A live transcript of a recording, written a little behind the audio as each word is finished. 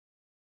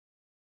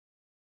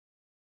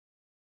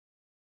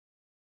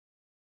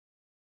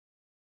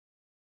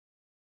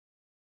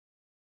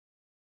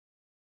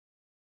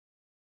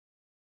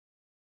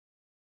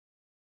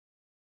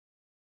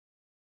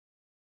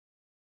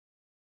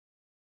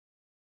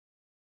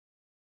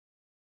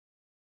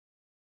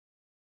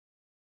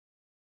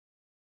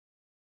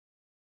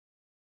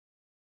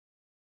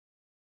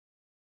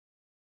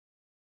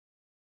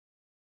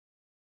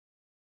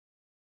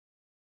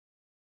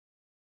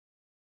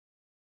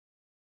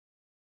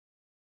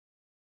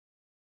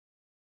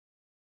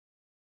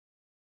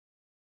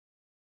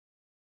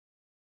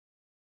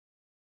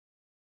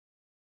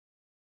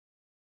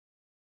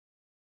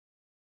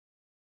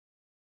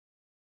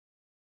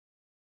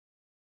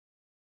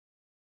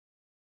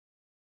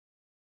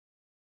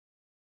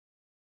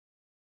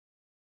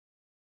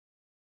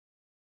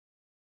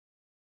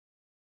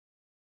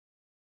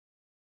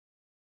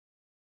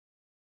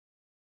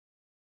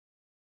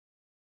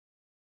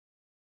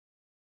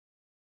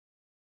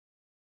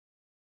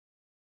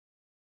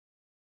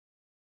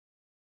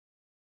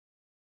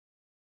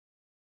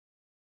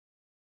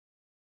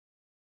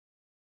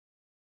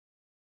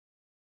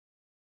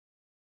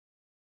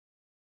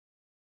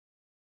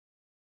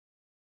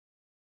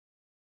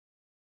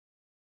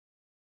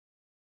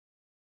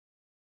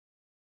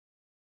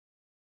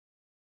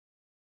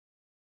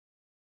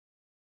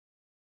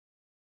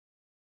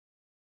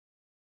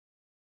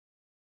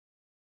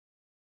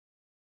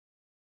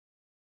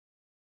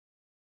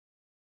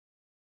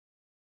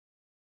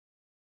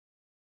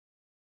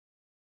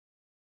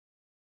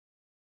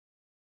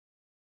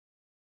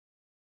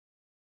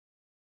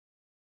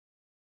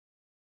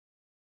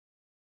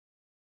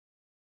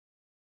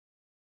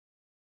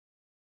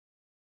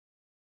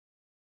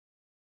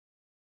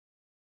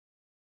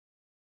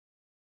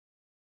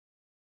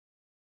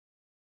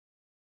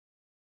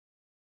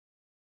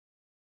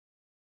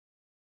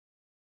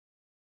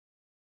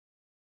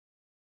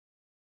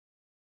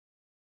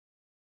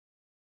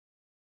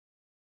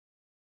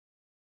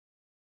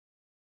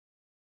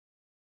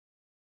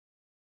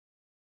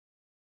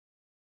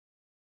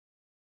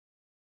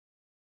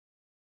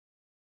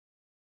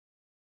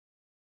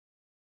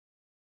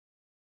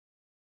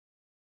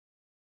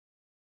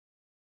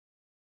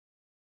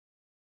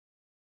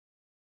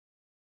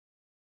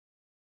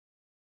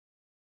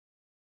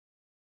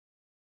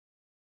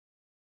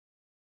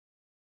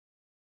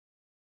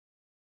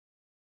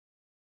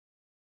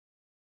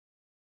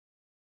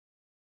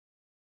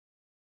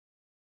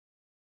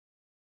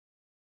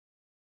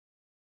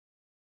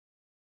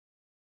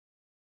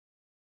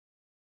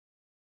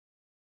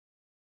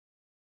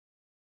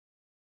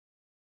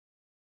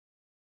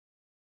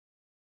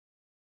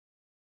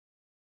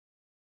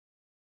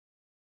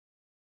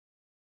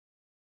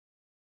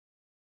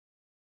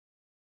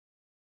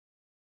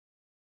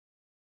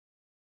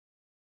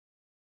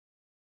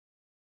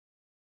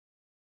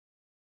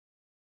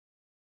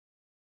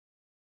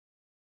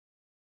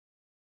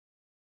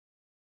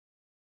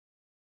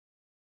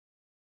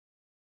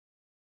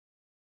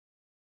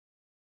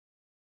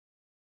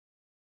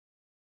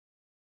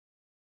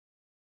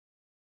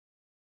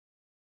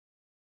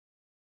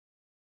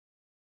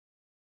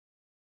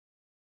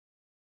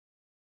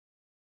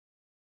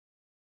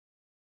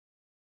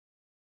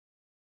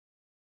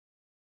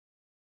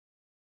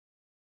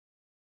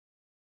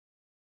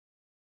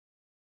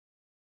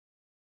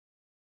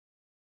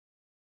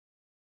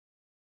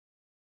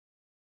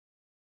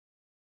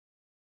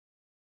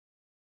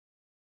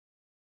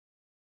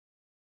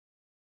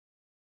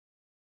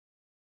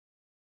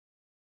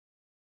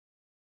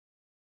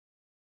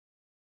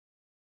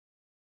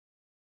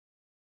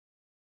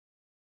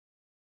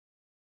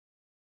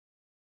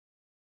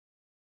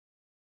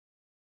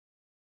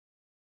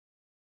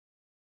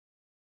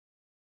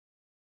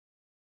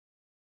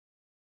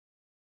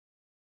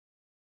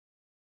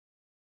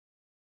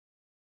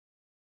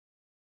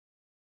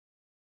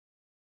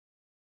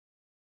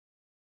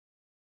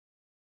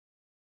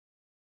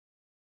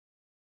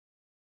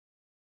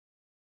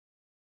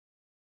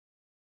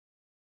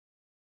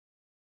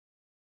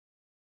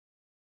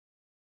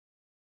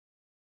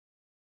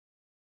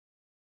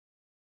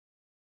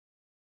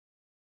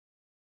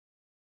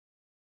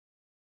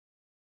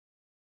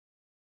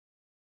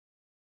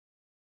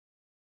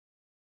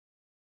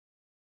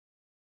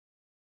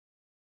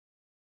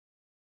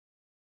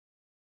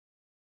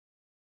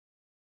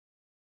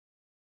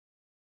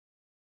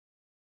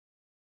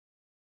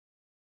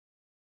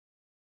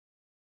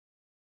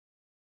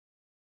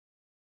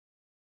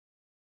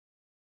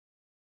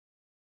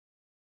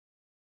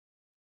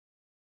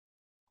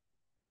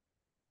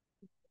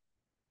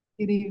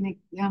Good evening,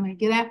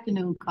 good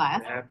afternoon,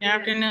 class. Good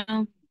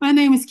afternoon. My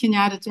name is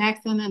Kenyatta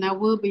Jackson, and I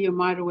will be your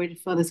moderator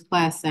for this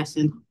class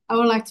session. I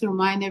would like to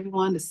remind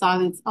everyone to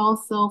silence all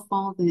cell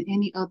phones and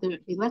any other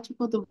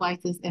electrical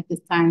devices at this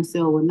time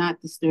so it will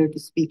not disturb the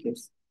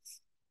speakers.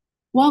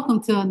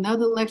 Welcome to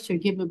another lecture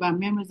given by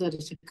members of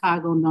the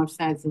Chicago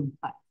Northside Zoom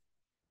class.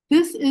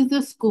 This is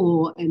a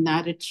school and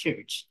not a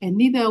church, and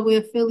neither are we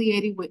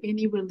affiliated with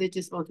any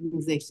religious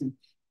organization.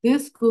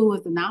 This school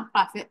is a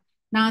nonprofit,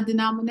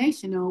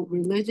 non-denominational,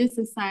 religious,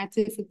 and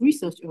scientific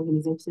research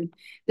organization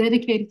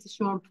dedicated to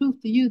showing proof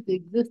to you the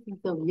existence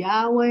of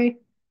Yahweh,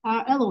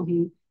 our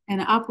Elohim, and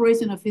the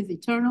operation of his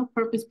eternal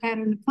purpose,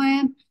 pattern, and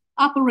plan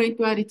operate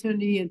throughout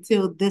eternity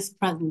until this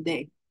present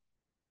day.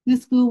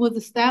 This school was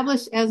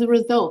established as a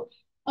result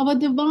of a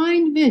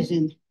divine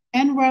vision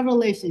and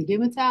revelation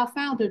given to our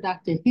founder,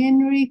 Dr.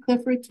 Henry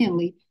Clifford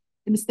Kinley,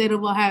 in the state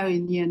of Ohio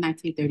in the year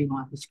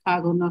 1931. The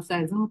Chicago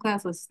Northside Zoom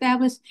class was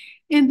established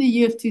in the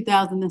year of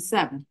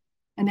 2007.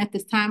 And at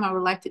this time, I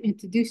would like to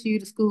introduce you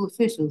to school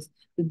officials.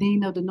 The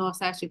Dean of the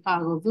Northside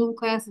Chicago Zoom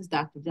class is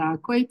Dr. John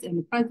Quates, and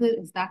the President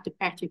is Dr.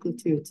 Patrick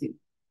Latirtu.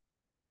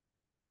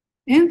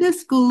 In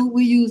this school,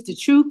 we use the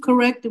true,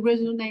 correct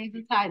original names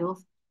and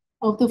titles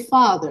of the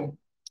Father,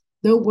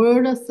 the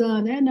Word of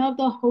Son, and of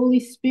the Holy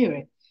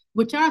Spirit,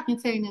 which are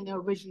contained in the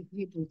original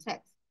Hebrew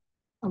text.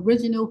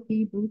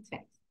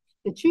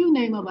 The true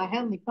name of our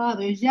Heavenly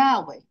Father is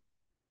Yahweh.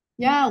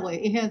 Yahweh,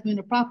 it has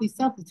been properly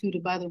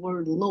substituted by the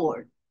word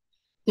Lord.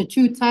 The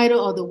true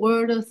title of the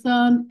Word of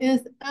Son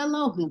is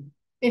Elohim.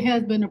 It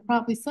has been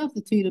properly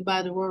substituted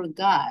by the word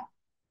God.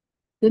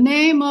 The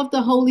name of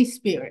the Holy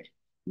Spirit,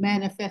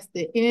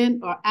 manifested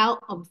in or out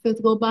of a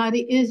physical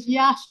body, is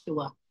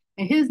Yahshua,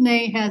 and his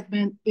name has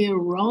been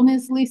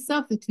erroneously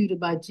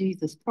substituted by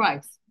Jesus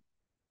Christ.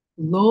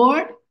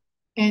 Lord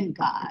and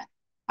God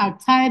are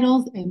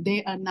titles and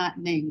they are not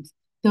names.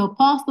 The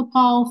Apostle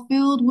Paul,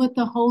 filled with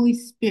the Holy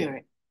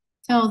Spirit,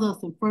 tells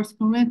us in 1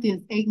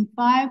 Corinthians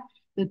 8:5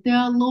 that there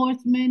are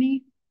Lord's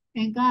many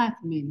and God's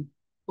many.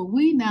 But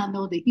we now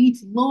know that each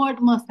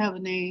Lord must have a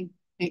name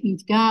and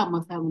each God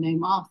must have a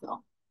name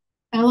also.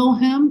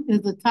 Elohim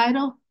is a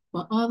title,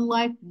 but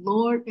unlike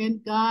Lord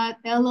and God,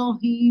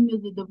 Elohim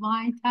is a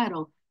divine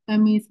title. That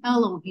means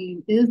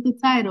Elohim is the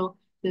title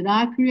that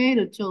our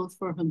Creator chose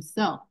for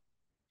himself.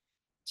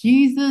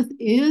 Jesus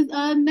is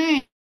a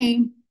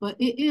name, but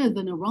it is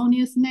an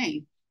erroneous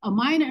name. A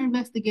minor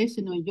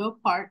investigation on your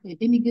part in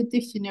any good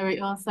dictionary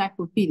or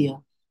encyclopedia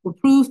will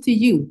prove to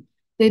you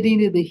that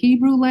neither the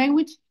Hebrew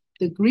language,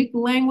 the Greek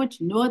language,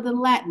 nor the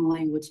Latin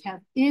language have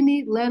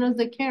any letters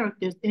or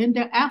characters in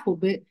their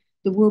alphabet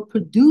that will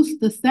produce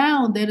the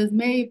sound that is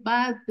made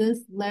by this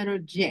letter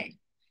J.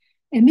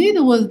 And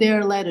neither was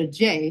there a letter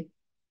J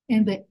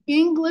in the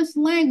English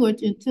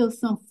language until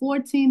some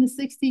 14 to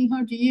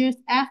 1600 years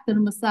after the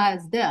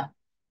Messiah's death,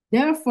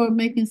 therefore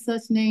making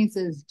such names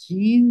as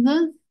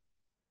Jesus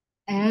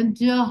and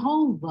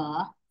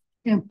Jehovah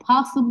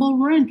impossible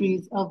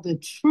renderings of the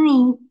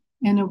true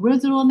and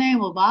original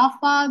name of our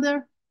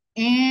Father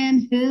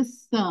and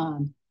his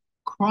Son.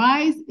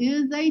 Christ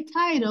is a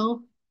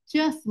title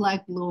just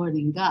like Lord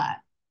and God.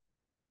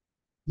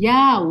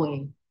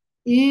 Yahweh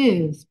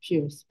is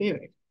pure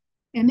spirit.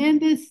 And in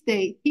this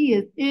state, he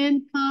is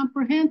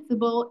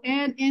incomprehensible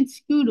and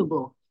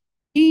inscrutable.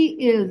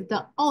 He is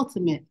the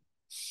ultimate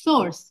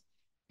source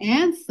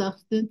and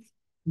substance,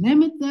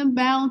 limits and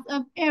bounds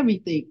of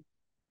everything.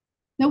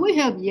 Now we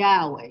have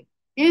Yahweh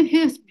in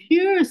his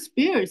pure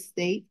spirit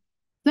state,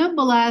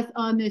 symbolized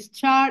on this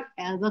chart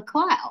as a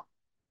cloud.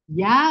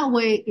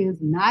 Yahweh is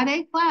not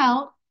a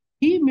cloud.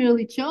 He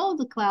merely chose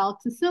a cloud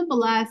to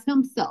symbolize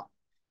himself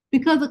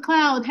because a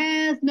cloud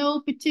has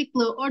no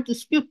particular or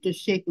descriptive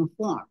shape and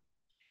form.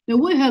 Now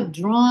we have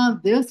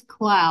drawn this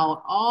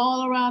cloud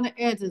all around the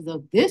edges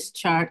of this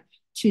chart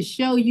to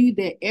show you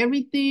that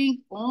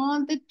everything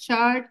on the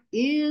chart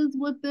is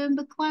within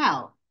the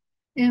cloud.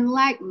 In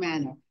like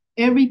manner,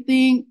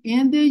 everything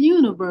in the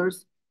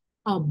universe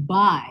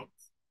abides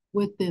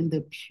within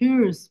the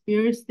pure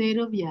spirit state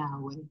of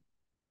Yahweh.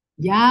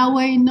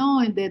 Yahweh,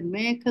 knowing that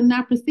man could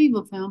not perceive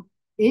of him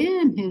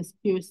in his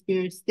pure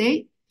spirit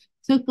state,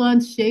 took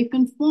on shape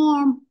and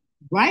form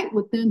right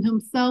within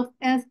himself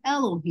as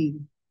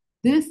Elohim.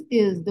 This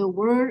is the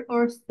Word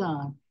or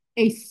Son,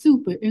 a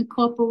super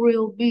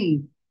incorporeal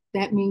being.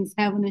 That means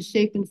having the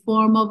shape and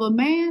form of a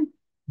man,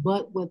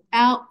 but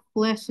without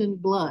flesh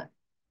and blood.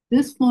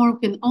 This form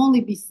can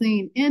only be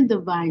seen in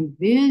divine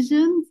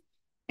visions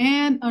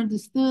and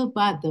understood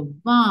by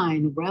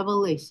divine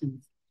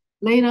revelations.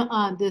 Later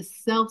on, this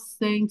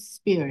self-same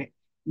spirit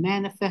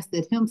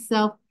manifested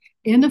himself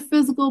in the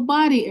physical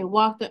body and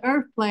walked the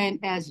earth plane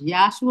as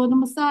Yahshua the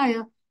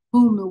Messiah,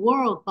 whom the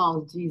world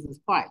calls Jesus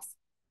Christ.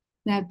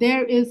 Now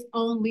there is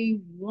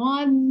only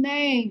one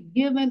name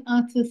given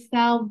unto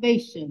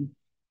salvation,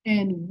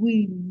 and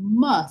we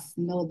must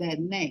know that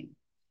name.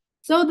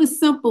 So the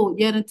simple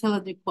yet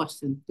intelligent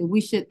question that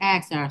we should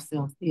ask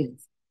ourselves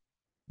is,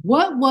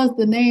 what was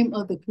the name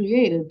of the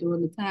Creator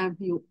during the time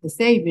the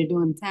Savior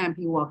during the time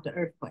he walked the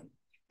earth plane?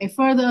 A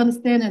further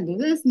understanding of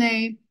this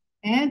name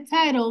and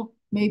title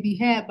may be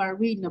had by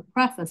reading the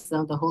preface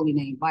of the Holy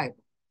Name Bible.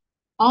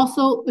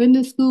 Also, in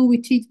the school, we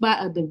teach by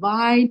a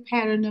divine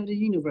pattern of the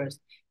universe.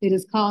 It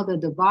is called the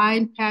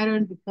divine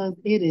pattern because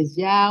it is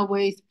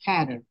Yahweh's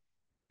pattern.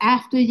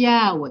 After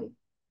Yahweh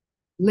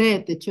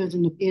led the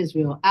children of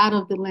Israel out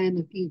of the land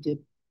of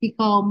Egypt, he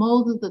called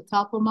Moses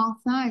atop of Mount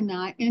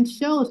Sinai and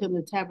showed him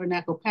the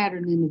tabernacle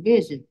pattern in the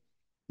vision.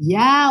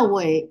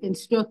 Yahweh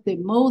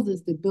instructed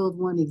Moses to build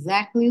one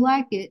exactly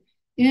like it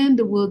in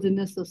the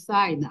wilderness of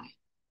Sinai.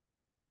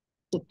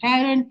 The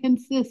pattern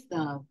consists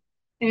of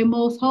a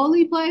most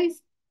holy place,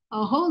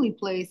 a holy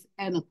place,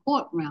 and a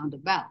court round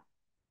about.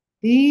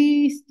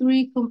 These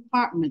three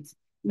compartments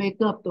make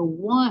up the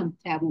one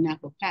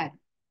tabernacle pattern.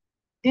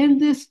 In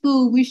this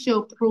school, we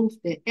show proof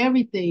that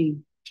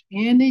everything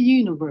in the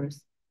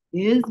universe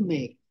is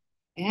made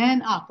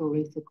and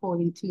operates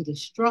according to the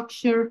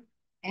structure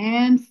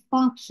and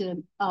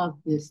function of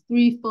this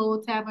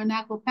threefold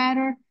tabernacle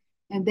pattern,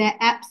 and that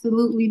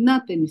absolutely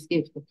nothing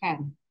escapes the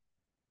pattern.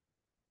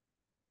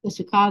 The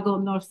Chicago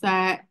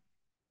Northside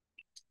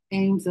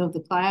aims of the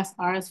class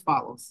are as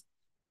follows.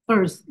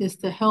 First is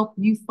to help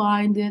you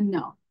find and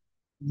know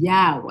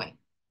Yahweh,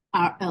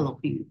 our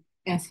Elohim,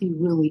 as he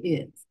really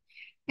is,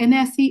 and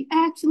as he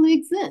actually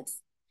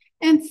exists.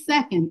 And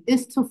second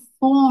is to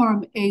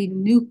form a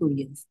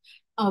nucleus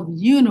of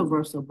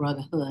universal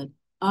brotherhood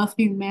of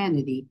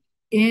humanity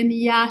in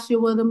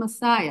Yahshua the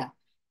Messiah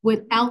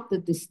without the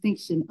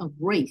distinction of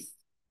race,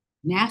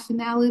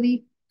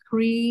 nationality,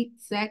 creed,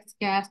 sex,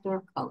 caste,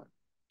 or color.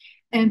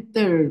 And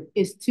third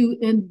is to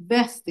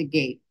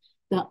investigate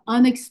the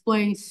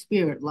unexplained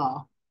spirit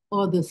law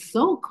or the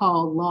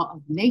so-called law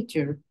of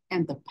nature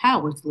and the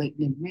powers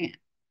latent in man.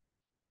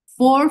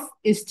 Fourth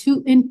is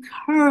to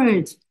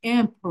encourage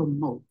and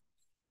promote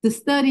the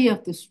study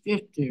of the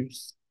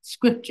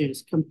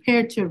scriptures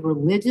compared to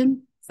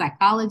religion,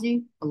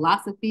 psychology,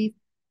 philosophy,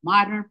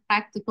 modern,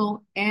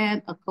 practical,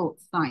 and occult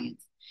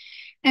science.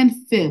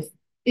 And fifth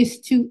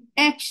is to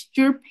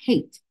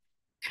extirpate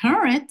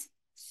current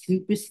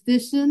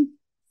superstition,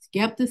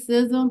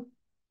 skepticism,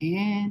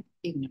 and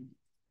ignorance.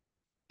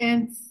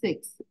 And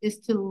sixth is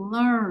to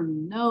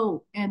learn,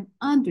 know, and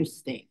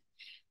understand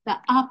the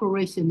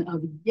operation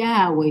of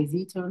Yahweh's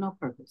eternal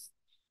purpose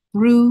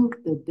through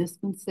the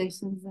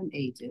dispensations and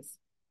ages.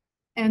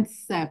 And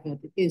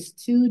seventh is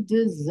to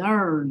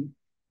discern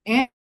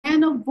and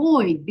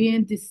avoid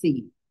being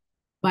deceived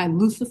by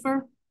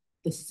Lucifer,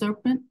 the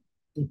serpent,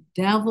 the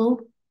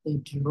devil, the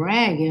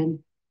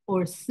dragon,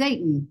 or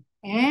Satan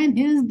and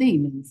his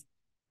demons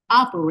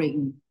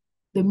operating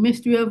the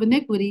mystery of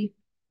iniquity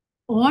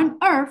on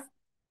earth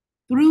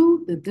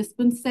through the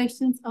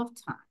dispensations of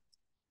time.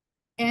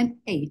 And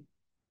eighth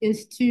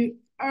is to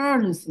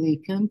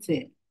earnestly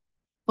contend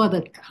for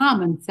the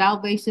common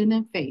salvation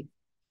and faith,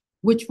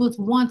 which was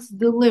once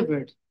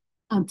delivered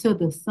unto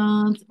the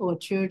sons or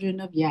children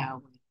of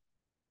Yahweh.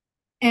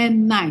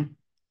 And ninth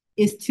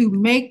is to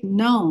make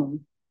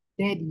known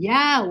that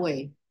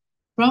Yahweh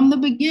from the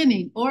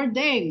beginning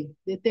ordained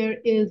that there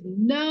is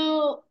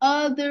no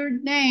other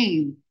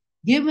name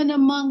given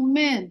among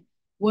men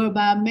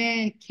whereby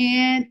man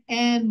can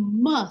and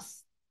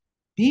must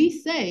be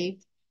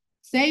saved,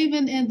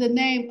 saving in the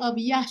name of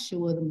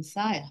Yahshua the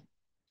Messiah.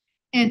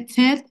 And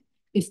 10th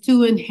is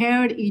to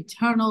inherit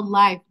eternal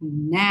life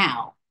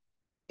now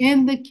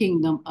in the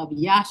kingdom of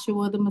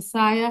Yahshua the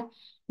Messiah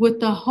with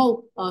the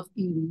hope of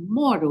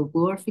immortal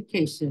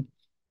glorification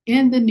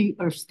in the new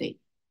earth state.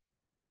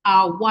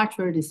 Our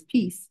watchword is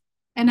peace,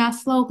 and our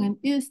slogan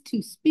is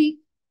to speak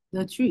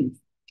the truth.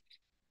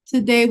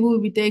 Today we will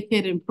be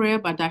dedicated in prayer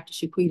by Dr.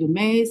 Shaquita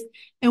Mays,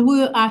 and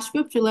our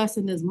scripture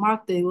lesson is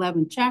Mark the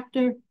 11th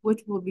chapter,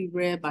 which will be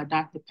read by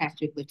Dr.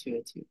 Patrick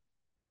Latourette.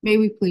 May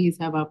we please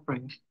have our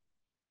prayer.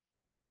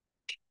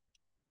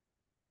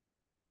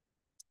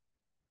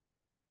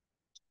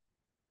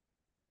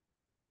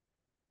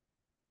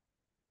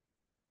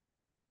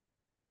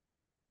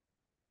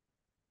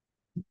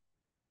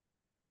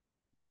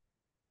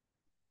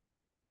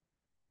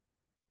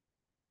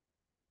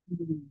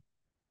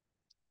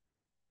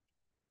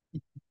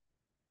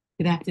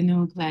 Good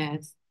afternoon,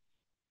 class.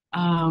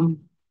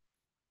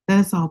 Let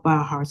us all bow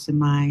our hearts and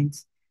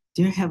minds.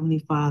 Dear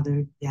Heavenly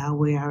Father,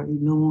 Yahweh, our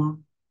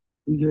Elohim,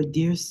 through your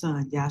dear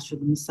Son, Yahshua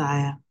the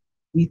Messiah,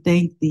 we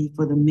thank thee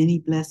for the many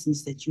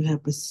blessings that you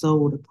have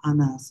bestowed upon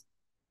us,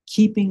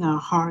 keeping our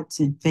hearts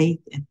in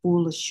faith and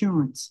full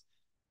assurance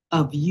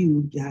of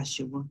you,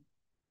 Yahshua.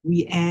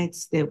 We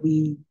ask that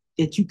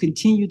you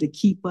continue to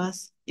keep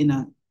us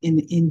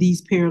in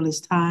these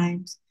perilous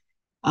times,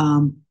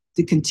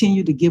 to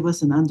continue to give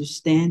us an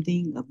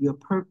understanding of your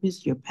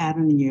purpose, your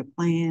pattern, and your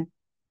plan,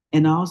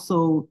 and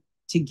also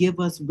to give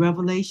us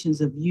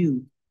revelations of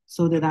you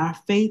so that our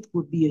faith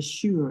would be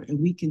assured and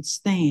we can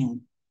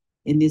stand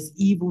in this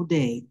evil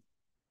day.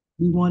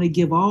 We want to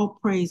give all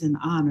praise and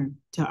honor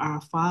to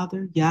our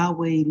Father,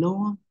 Yahweh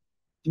Elohim,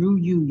 through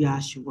you,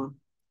 Yahshua.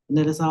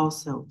 Let us all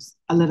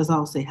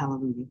say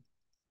hallelujah.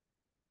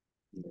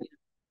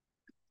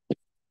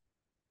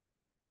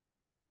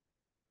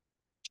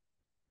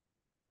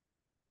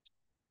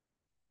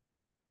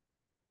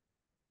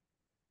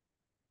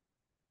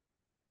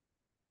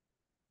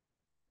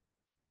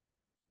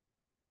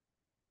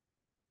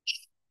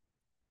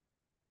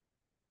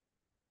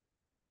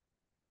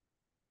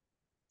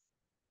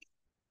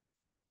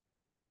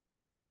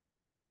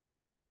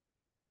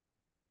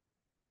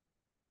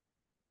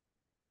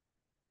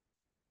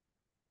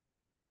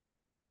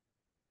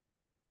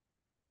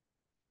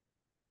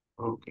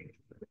 Okay,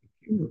 thank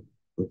you.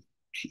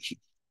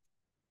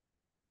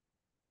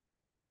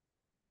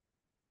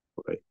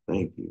 Right,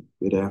 thank you.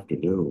 Good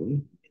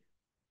afternoon.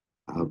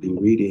 I'll be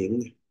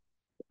reading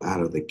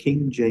out of the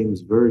King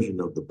James Version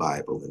of the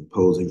Bible,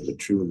 imposing the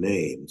true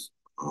names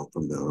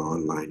from the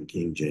online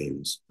King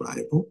James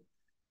Bible.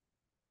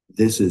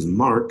 This is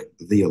Mark,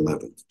 the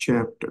 11th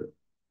chapter.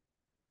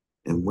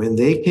 And when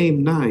they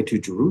came nigh to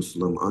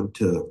Jerusalem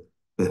unto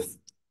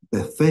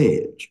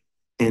Bethphage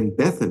and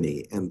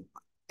Bethany and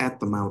at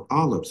the Mount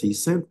Olives, he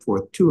sent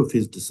forth two of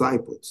his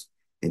disciples,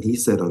 and he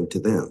said unto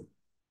them,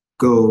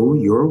 Go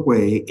your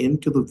way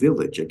into the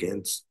village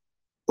against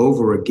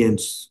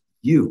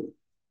you,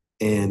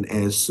 and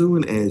as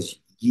soon as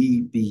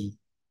ye be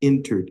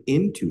entered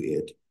into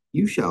it,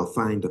 you shall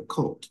find a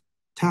colt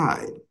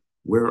tied,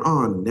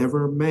 whereon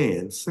never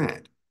man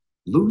sat.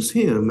 Loose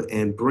him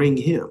and bring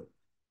him.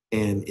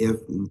 And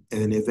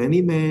if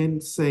any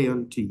man say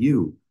unto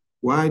you,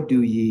 why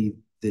do ye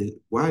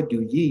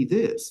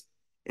this?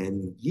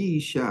 And ye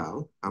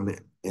shall,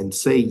 and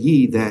say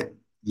ye that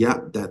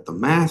that the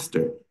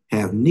master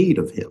have need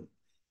of him,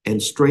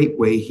 and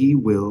straightway he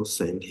will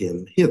send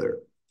him hither.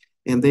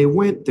 And they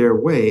went their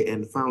way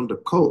and found a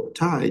colt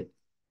tied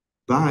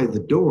by the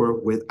door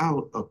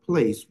without a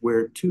place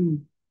where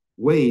two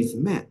ways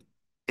met,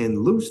 and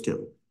loosed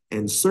him.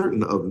 And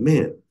certain of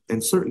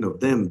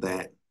them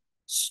that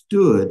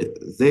stood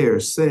there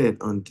said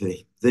unto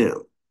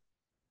them,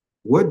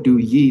 What do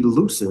ye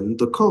loosen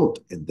the colt?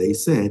 And they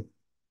said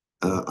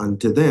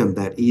unto them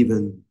that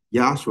even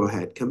Joshua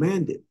had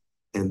commanded,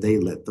 and they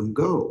let them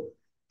go.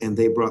 And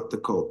they brought the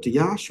colt to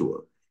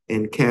Joshua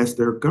and cast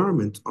their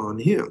garments on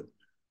him.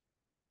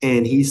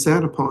 And he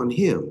sat upon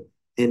him,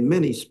 and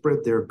many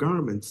spread their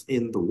garments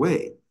in the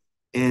way,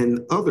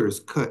 and others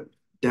cut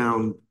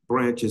down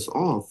branches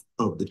off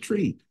of the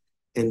tree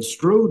and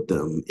strewed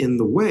them in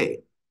the way.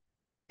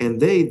 And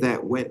they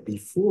that went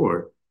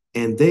before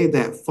and they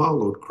that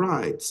followed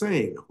cried,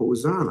 saying,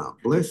 Hosanna,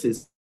 blessed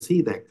is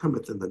he that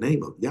cometh in the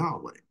name of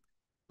Yahweh.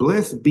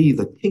 Blessed be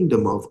the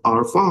kingdom of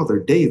our father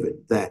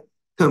David that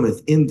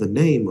cometh in the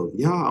name of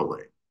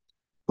Yahweh.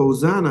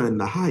 Hosanna in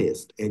the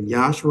highest. And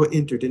Joshua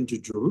entered into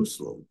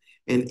Jerusalem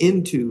and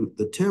into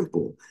the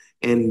temple,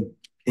 and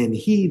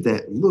he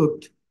that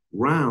looked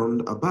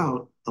round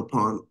about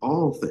upon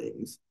all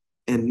things.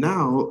 And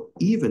now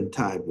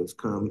eventide was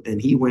come, and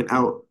he went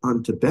out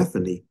unto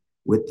Bethany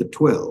with the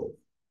 12,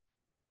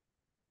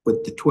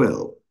 with the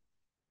 12.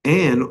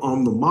 And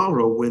on the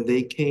morrow, when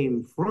they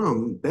came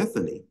from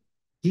Bethany,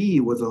 he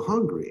was a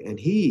hungry, and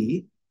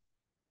he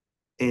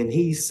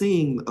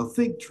seeing a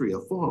fig tree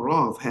afar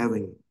off,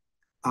 having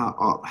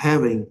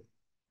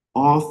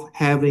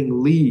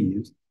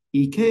leaves,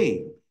 he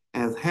came,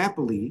 as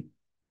happily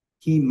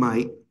he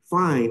might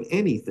find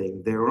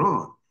anything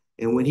thereon.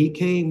 And when he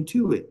came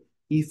to it,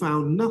 he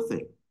found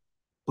nothing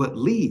but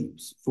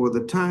leaves, for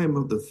the time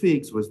of the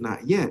figs was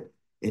not yet.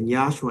 And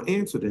Joshua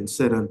answered and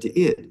said unto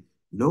it,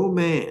 No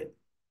man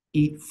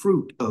eat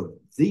fruit of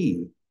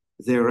thee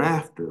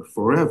thereafter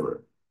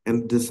forever.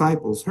 And the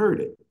disciples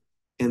heard it.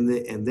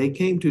 And they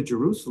came to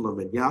Jerusalem,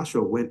 and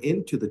Joshua went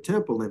into the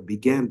temple and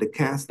began to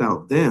cast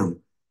out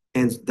them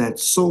and that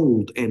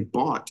sold and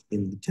bought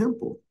in the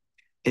temple,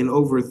 and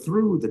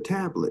overthrew the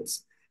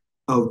tablets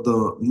of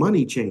the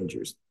money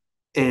changers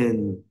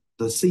and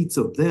the seats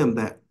of them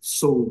that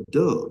sold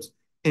doves,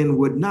 and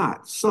would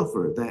not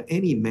suffer that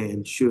any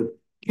man should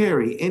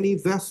carry any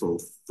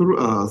vessel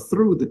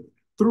through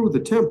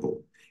the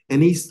temple.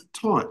 And he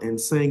taught and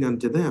sang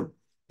unto them,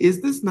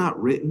 Is this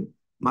not written,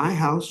 My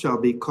house shall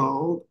be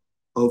called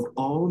of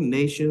all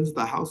nations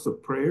the house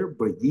of prayer,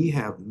 but you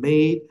have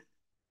made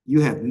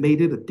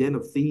it a den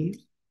of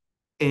thieves?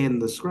 And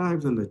the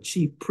scribes and the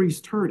chief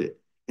priests heard it,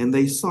 and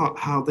they sought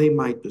how they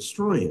might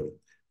destroy him,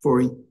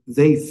 for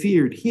they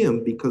feared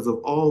him because of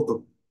all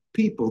the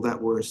people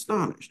that were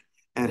astonished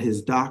at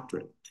his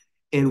doctrine.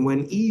 And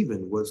when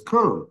even was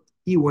come,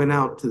 he went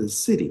out to the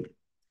city.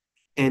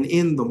 And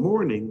in the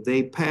morning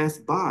they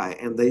passed by,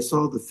 and they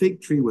saw the fig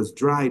tree was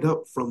dried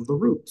up from the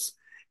roots.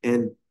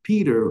 And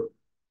Peter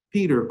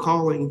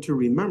calling to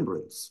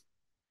remembrance,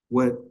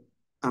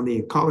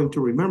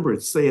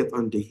 saith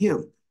unto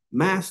him,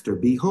 Master,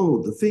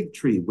 behold, the fig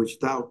tree which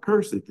thou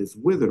cursest is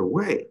withered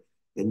away.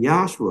 And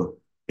Joshua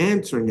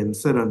answering and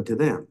said unto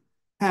them,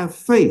 Have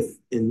faith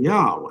in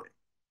Yahweh.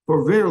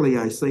 For verily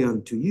I say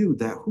unto you,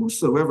 that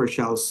whosoever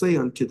shall say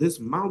unto this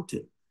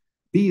mountain,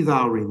 Be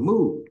thou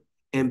removed,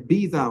 and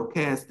be thou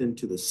cast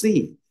into the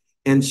sea,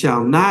 and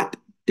shall not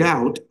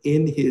doubt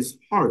in his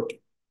heart,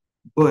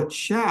 but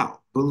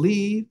shall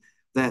believe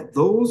that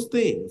those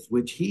things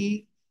which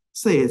he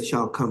saith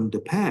shall come to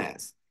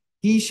pass,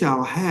 he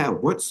shall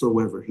have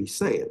whatsoever he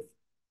saith.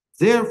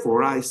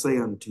 Therefore I say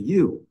unto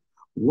you,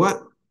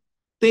 what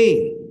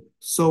thing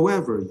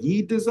soever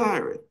ye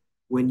desire,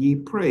 when ye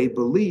pray,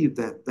 believe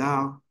that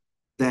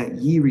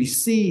ye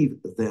receive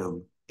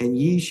them, and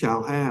ye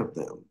shall have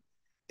them.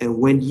 And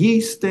when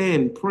ye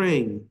stand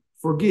praying,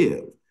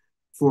 forgive.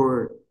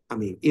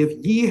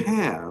 If ye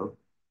have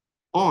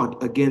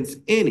aught against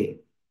any,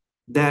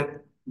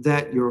 that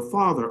that your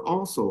Father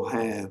also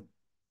have,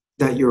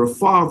 that your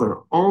Father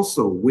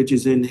also, which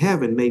is in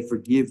heaven, may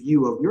forgive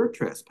you of your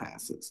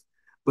trespasses.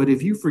 But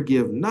if you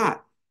forgive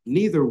not,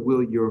 neither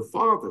will your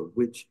Father,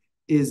 which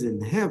is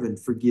in heaven,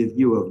 forgive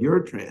you of your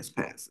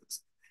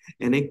trespasses.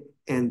 And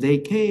they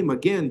came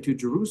again to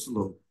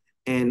Jerusalem,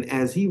 and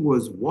as he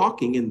was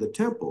walking in the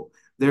temple,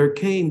 there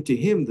came to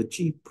him the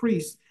chief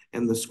priests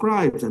and the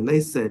scribes, and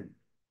they said,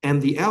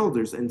 and the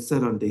elders, and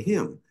said unto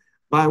him,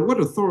 by what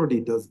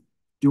authority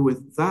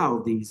doeth thou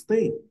these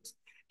things?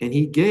 And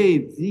he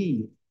gave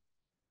thee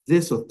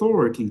this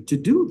authority to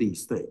do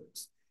these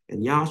things.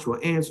 And Joshua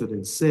answered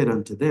and said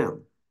unto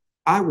them,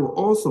 I will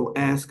also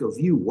ask of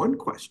you one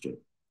question,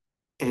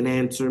 and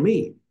answer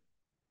me,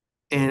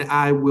 and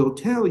I will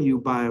tell you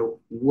by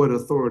what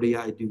authority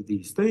I do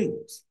these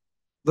things.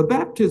 The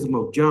baptism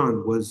of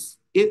John, was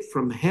it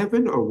from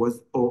heaven, or was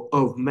or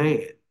of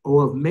man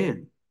or of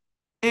men?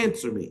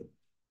 Answer me.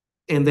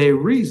 And they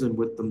reasoned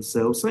with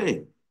themselves,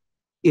 saying,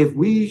 if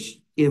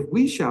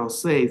we shall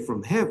say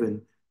from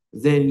heaven,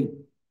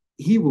 then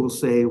he will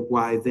say,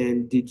 why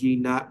then did ye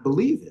not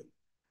believe him?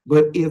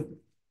 But if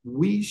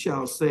we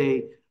shall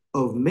say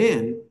of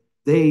men,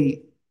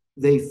 they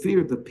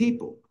feared the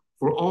people,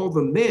 for all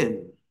the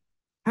men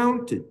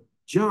counted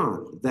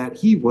John that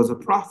he was a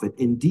prophet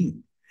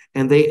indeed.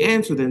 And they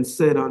answered and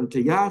said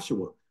unto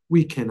Joshua,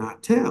 we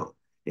cannot tell.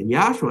 And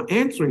Joshua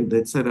answering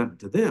that said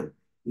unto them,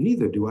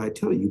 neither do I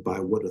tell you by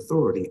what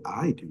authority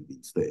I do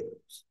these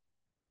things.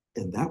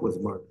 And that was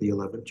Mark the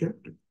 11th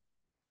chapter.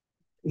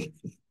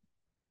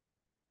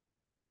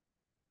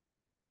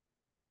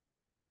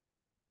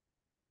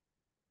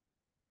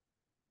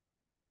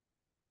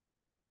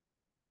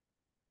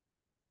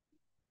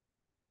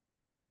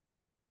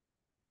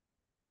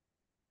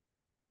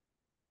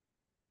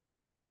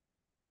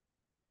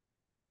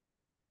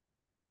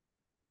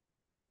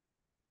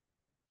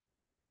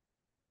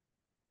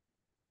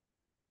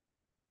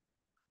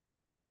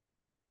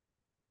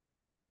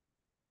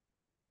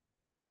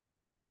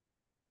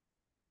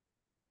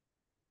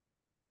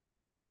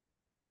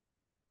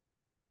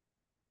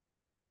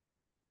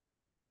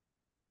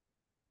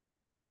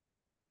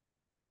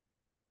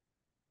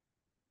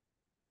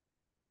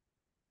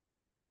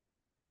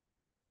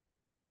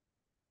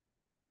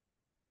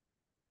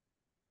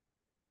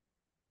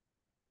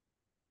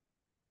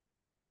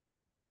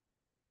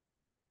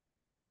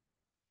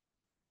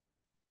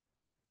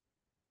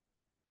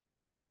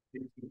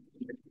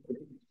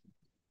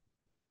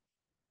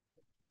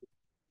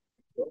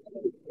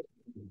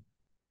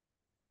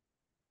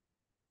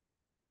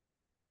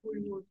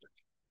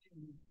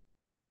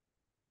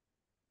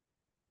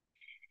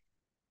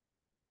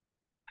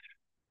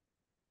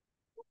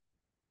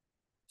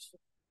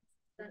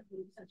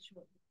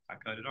 I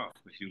cut it off,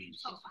 but you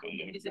was.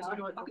 Okay, it's okay.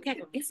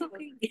 It's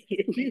okay.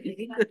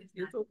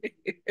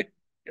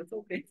 It's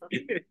okay.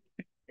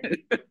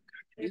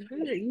 You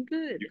good. You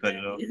good. You cut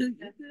it off. You good.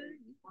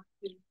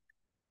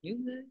 You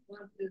good.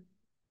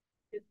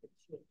 Did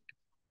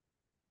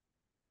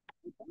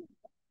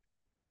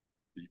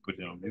you put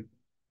it on mute?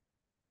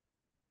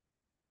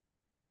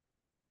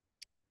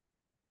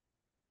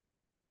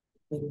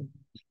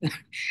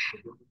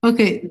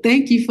 Okay,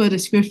 thank you for the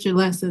scripture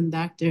lesson,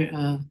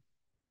 Dr.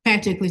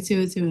 Patrick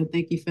Latutu, and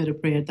thank you for the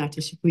prayer,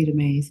 Dr. Shaquita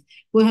Mays.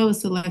 We'll have a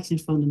selection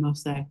from the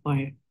Northside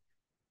Choir.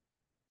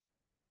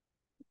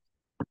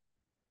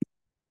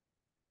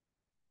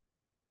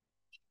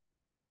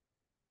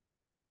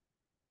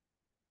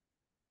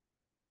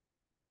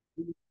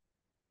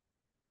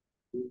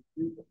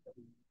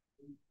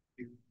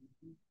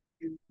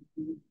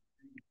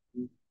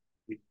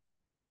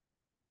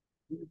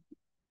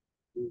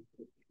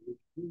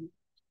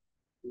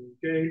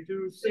 Came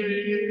to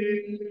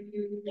sing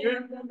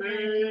in the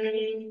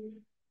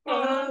name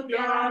of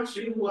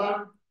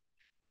Yahshua.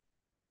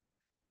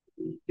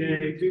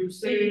 Came to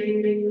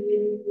sing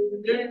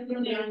in the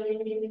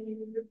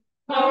name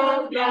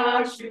of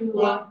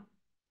Yahshua.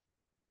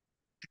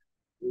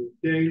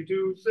 Came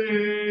to sing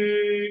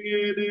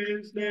in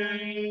his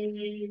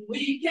name.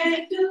 We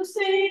came to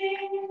sing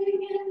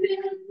in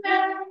his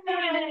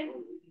name.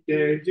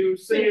 Came to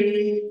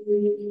sing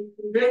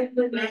in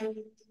the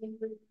name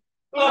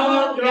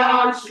of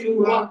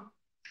Yahshua.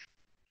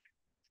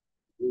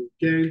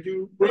 Came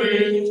to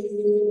praise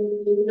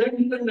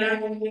in the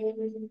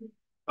name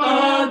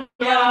of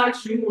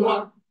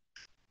Yahshua.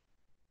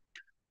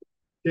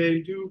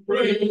 Came to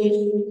praise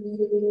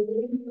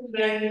in the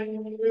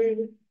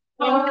name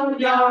of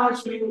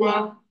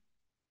Yahshua.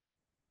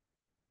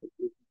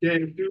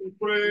 Came to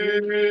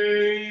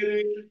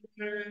pray.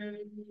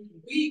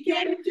 We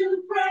came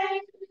to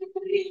pray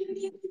in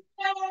his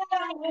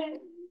name.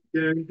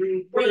 Came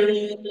to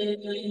pray In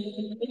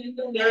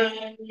the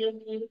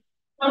name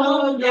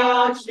of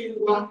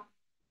Yahshua.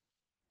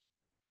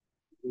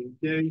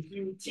 Came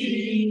to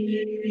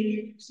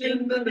Teach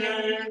in the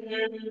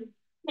name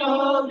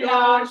of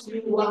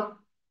Yahshua.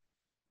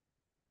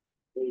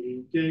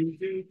 Came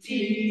to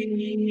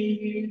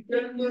Teach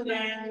in the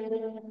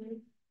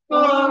name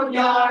of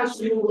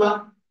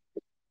Yahshua.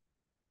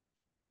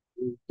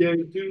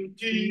 Came to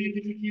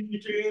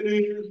teach in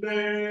his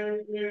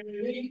name.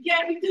 We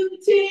came to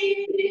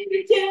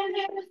teach in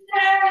his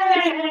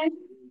name.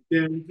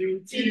 Came to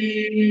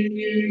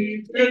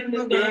teach in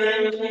the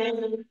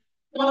name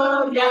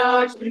Oh,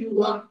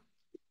 Yahshua.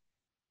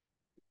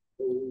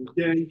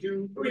 Came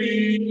to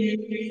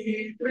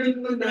preach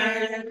in the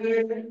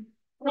name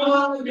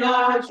Oh,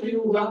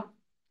 Yahshua.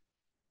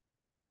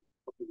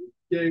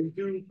 Came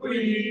to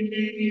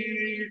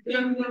preach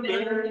in the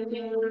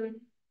name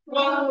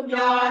Oh,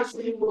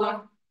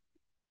 Yahshua.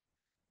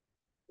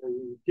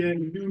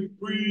 Came to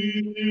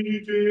preach in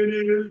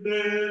his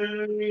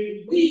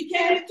name. We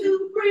came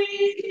to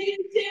preach in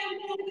his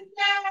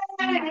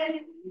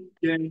name.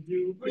 Came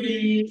to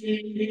preach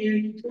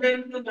in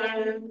the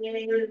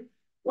name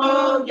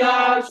Oh,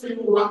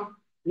 Yahshua.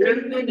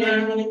 In the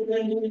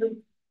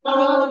name.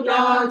 Oh,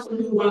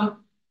 Yahshua.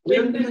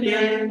 In the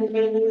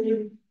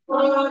name.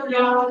 Oh,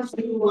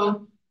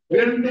 Yahshua.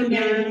 In the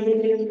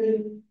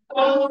name.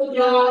 Oh,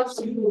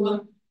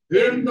 Yahshua.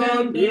 In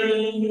the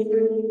name.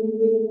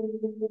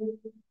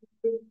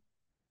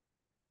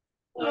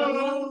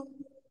 Oh,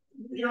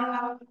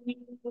 Yahshua.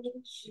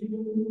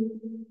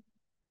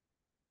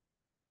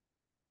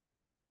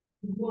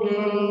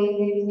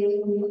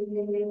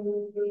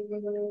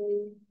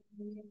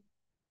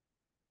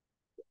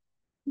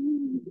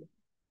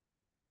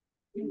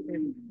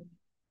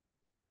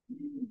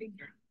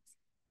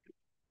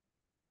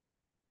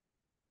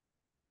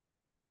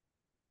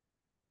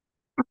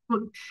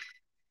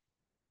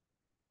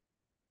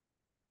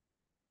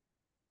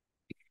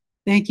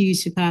 Thank you,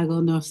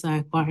 Chicago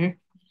Northside Choir.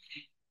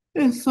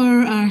 And for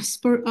our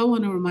spur, I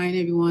want to remind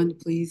everyone to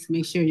please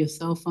make sure your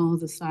cell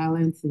phones are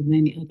silenced and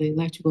any other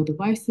electrical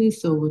devices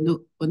so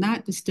will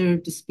not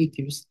disturb the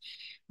speakers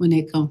when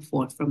they come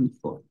forth from the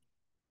floor.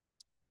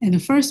 And the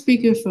first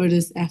speaker for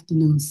this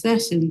afternoon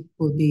session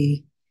will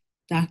be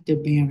Dr.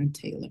 Baron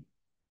Taylor.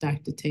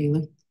 Dr.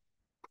 Taylor.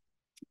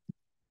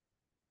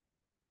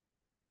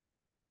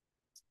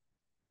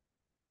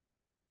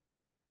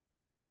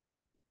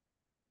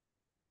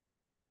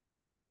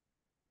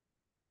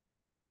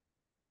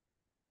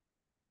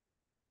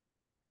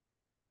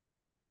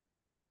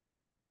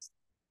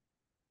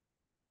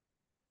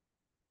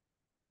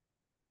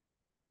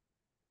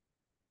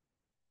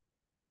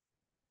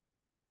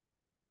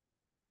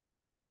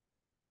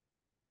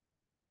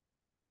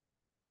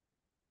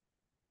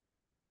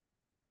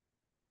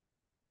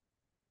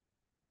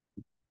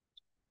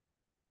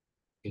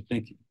 Okay,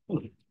 thank you.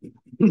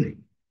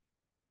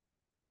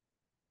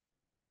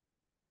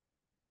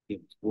 Get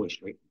his voice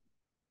straight.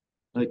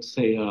 I'd like to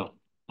say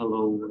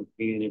hello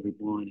again,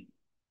 everyone.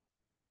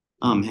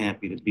 I'm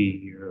happy to be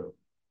here.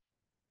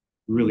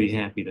 Really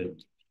happy to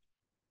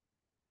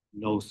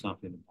know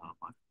something about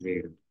my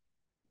Creator,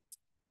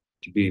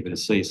 to be able to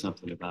say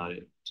something about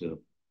it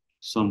to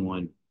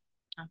someone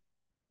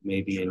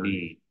maybe in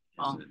need,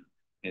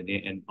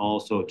 and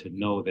also to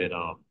know that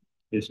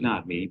it's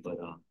not me, but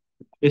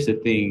it's a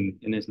thing,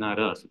 and it's not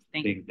us. It's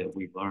a thing that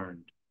we've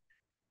learned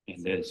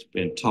and that's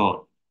been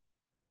taught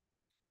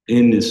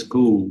in this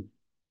school,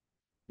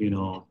 you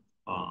know,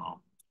 and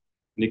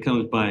it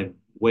comes by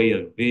way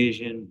of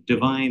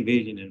divine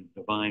vision and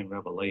divine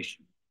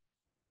revelation,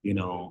 you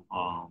know.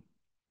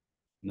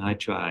 And I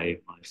try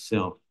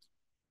myself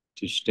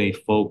to stay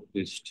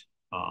focused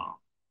on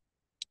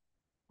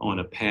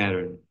a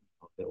pattern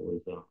that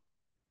was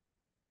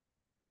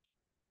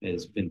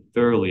has been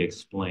thoroughly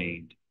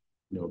explained,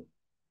 you know,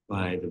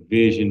 by the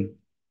vision.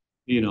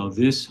 You know,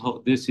 this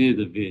is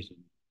a vision.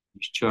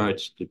 These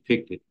charts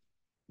depicted,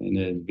 and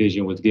the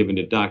vision was given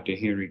to Dr.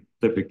 Henry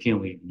Clifford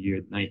Kinley in the year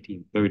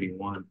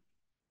 1931.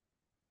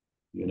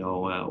 You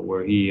know,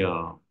 where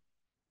Yahweh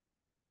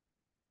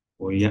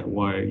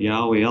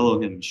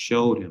Elohim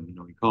showed him. You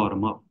know, he called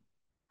him up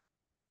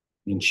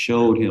and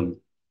showed him.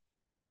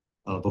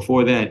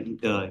 Before that,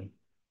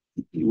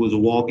 he was a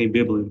walking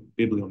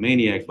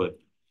bibliomaniac, but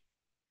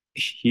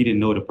he didn't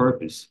know the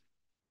purpose.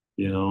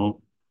 You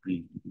know,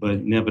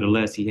 but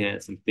nevertheless, he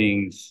had some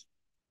things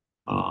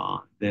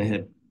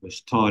that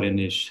was taught in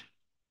his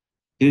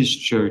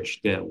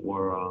church that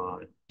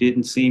were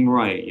didn't seem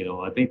right. You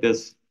know, I think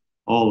that's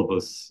all of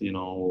us. You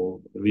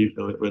know,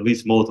 at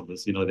least most of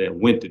us. You know, that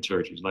went to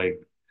churches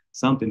like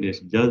something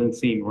that doesn't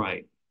seem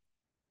right,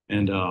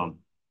 and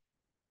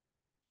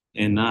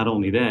not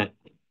only that,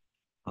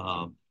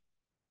 um,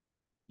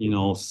 you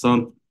know,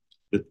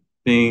 the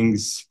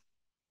things,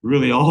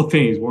 really all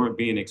things weren't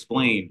being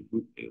explained.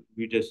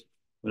 We just,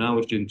 when I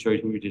was in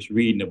church, we were just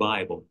reading the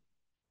Bible,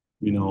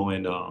 you know,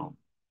 and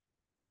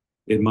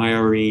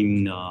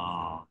admiring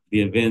the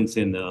events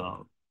and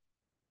the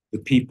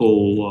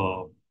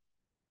people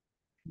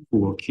who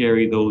will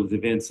carry those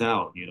events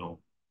out, you know.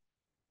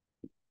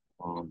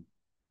 Um,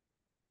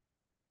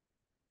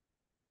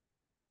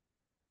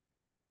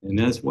 and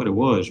that's what it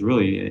was,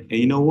 really. And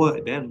you know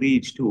what? That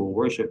leads to a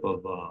worship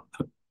of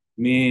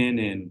men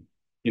and,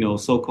 you know,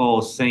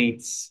 so-called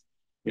saints.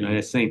 You know,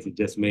 that saints are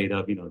just made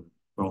up, you know,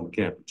 Roman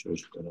Catholic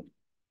Church,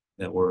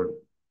 that word.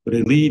 But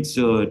it leads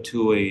to a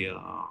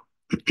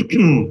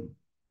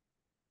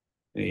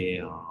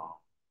a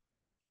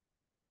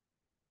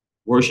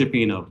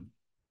worshiping of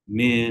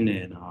men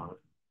and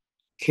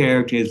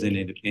characters and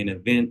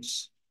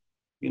events.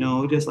 You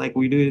know, just like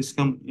we do this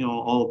come, you know,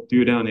 all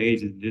through down the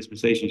ages and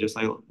dispensation, just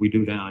like we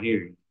do down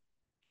here,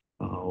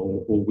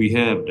 or we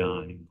have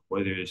done,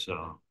 whether it's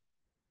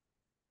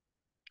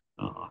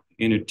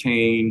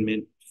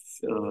entertainment,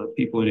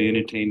 people in the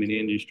entertainment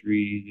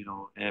industry, you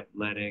know,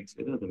 athletics,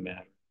 it doesn't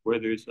matter.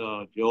 Whether it's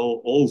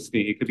Joel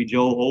Osteen, it could be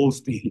Joel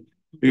Osteen,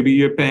 it could be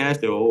your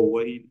pastor. Oh,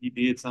 what he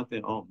did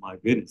something. Oh my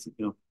goodness,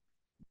 you know.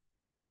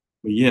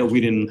 But yeah, we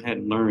didn't had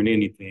to learn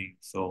anything,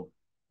 so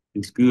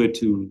it's good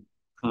to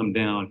come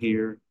down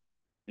here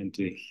and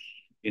to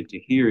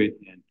hear it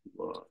and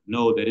to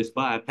know that it's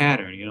by a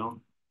pattern, you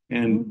know,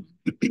 and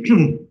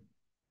you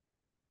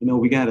know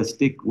we got to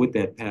stick with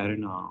that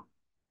pattern.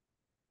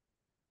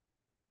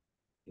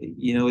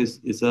 You know,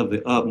 it's of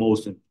the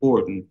utmost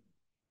important,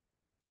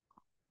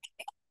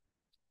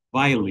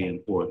 vitally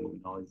important.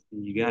 You know,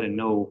 you got to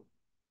know.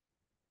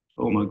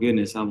 Oh my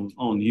goodness, I'm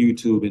on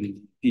YouTube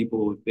and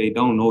people they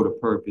don't know the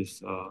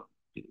purpose.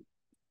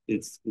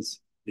 It's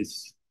it's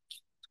it's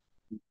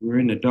we're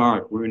in the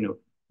dark.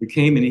 We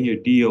came in here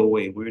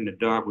DOA. We're in the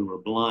dark. We were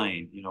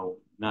blind. You know,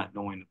 not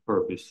knowing the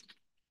purpose.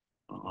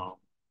 Uh,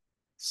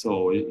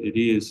 so it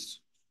is.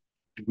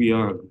 We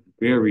are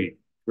very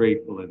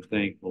grateful and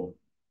thankful.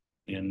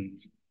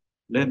 And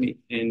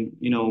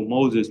you know,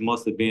 Moses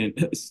must have been,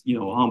 you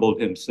know, humbled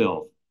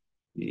himself,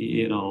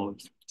 you know,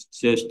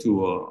 just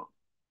to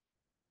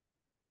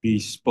be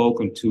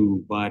spoken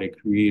to by the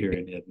Creator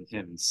and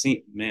having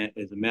seen, man,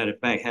 as a matter of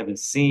fact, having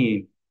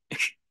seen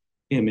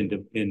him in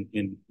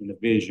the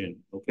vision.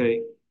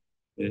 Okay,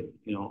 that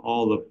you know,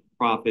 all the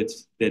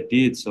prophets that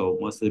did so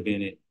must have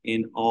been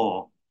in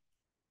awe,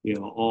 you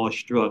know,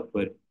 awestruck,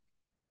 but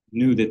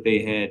knew that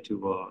they had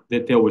to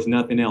that there was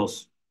nothing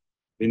else.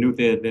 They knew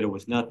that there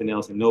was nothing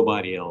else and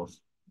nobody else.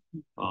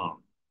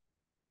 Um,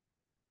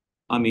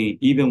 I mean,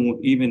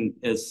 even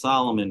as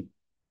Solomon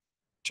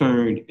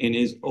turned in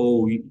his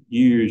old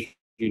years,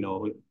 you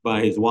know,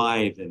 by his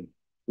wives, and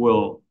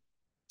well,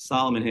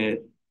 Solomon had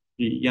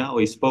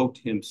Yahweh spoke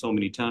to him so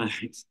many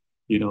times,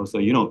 you know, so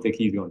you don't think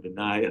he's going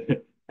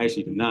to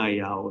actually deny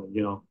Yahweh,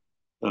 you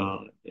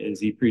know,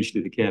 as he preached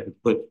to the captives.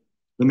 But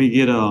let me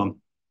get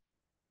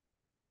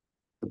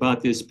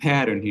about this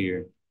pattern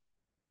here.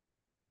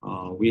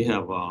 We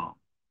have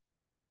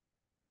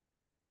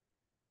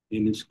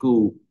in the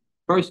school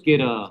first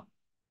get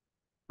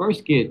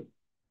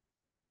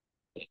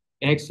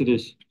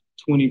Exodus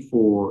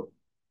 24.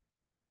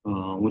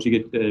 Once you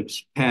get the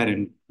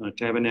pattern,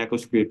 tabernacle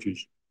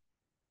scriptures,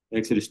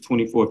 Exodus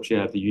 24th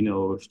chapter, you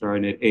know,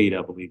 starting at 8,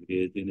 I believe it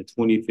is, in the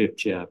 25th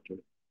chapter.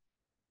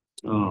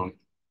 Um,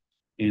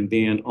 and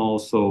then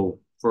also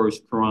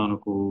First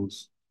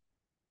Chronicles,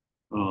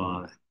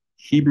 uh,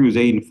 Hebrews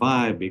 8 and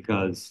 5,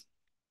 because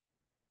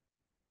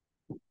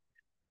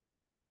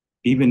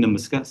even the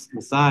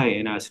Messiah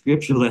in our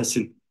scripture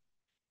lesson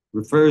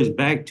refers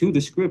back to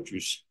the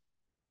scriptures.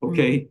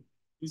 Okay.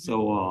 Mm-hmm.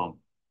 So,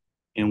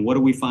 and what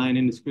do we find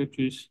in the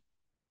scriptures?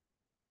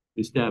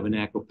 This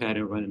tabernacle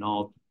pattern running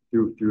all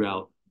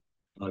throughout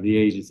the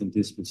ages and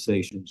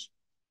dispensations.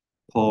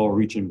 Paul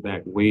reaching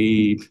back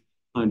way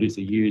hundreds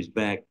of years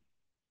back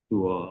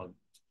to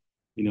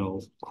you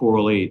know,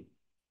 correlate.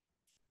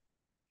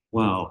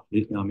 Wow,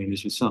 I mean,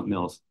 this is something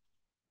else.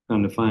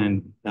 Come to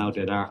find out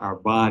that our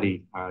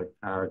body,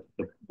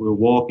 we're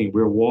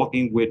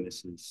walking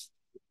witnesses.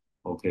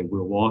 Okay,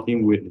 we're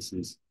walking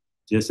witnesses,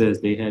 just as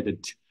they had the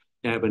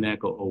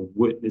tabernacle of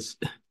witness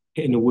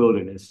in the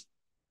wilderness.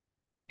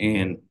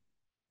 And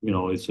you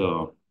know, it's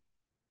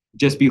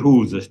just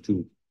behooves us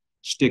to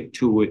stick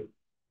to it,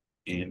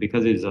 and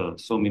because there's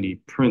so many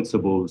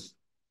principles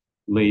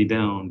laid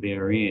down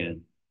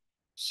therein.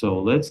 So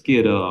let's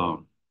get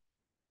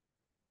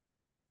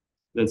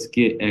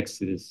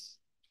Exodus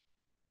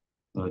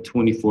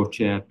 24th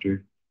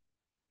chapter.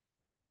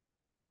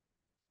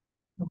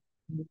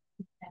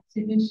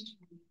 Exodus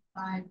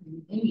 25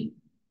 and 8.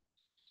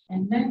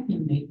 And let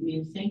him make me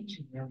a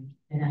sanctuary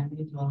that I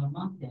may dwell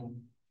among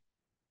them,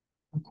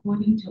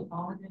 according to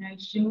all that I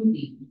showed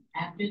thee,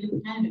 after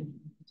the pattern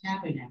of the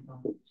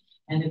tabernacle,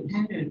 and the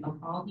pattern of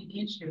all the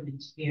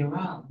instruments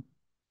thereof,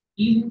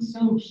 even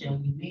so shall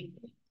you make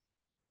it.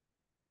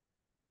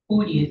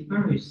 40th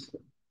verse.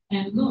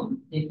 And look,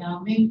 that thou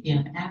make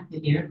them after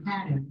their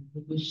pattern,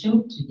 which was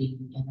showed to thee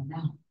in the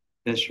mount.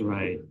 That's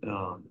right.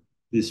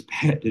 This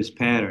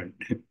pattern,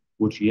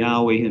 which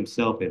Yahweh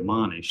Himself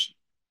admonished,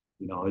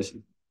 you know,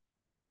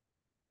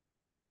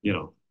 you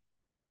know,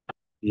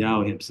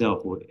 Yahweh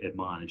Himself would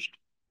admonished.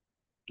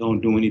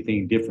 Don't do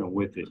anything different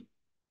with it.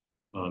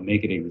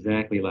 Make it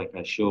exactly like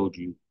I showed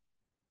you.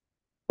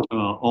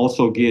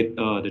 Also get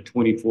the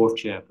 24th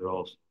chapter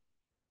also.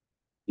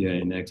 Yeah,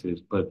 in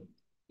Exodus. But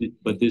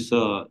this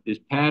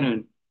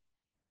pattern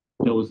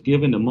that was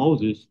given to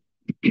Moses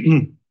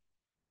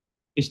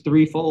is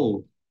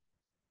threefold.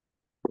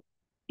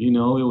 You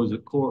know, it was a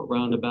court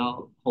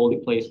roundabout, holy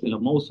place, and a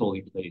most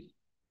holy place.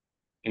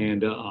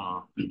 And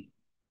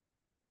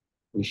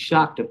was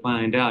shocked to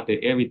find out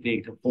that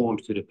everything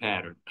conforms to the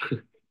pattern.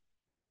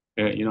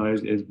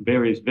 As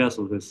various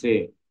vessels have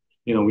said,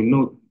 we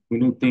knew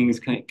things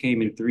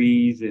came in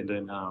threes, and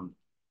then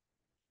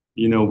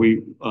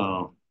we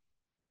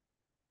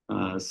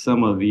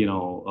some of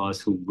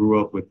us who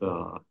grew up with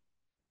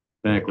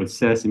back with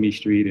Sesame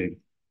Street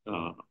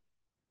and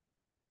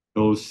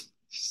those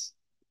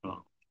uh,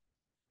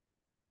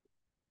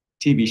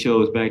 TV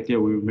shows back there,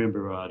 we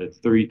remember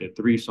the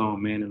three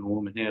song man and a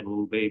woman had a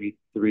little baby.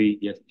 Three,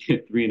 yes,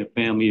 three in a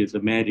family is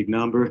a magic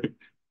number.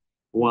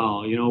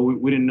 Wow,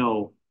 we didn't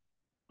know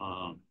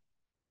um,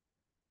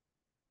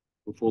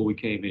 before we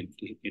came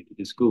into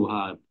the school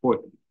how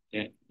important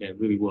that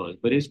really was.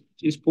 But it's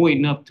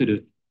pointing up to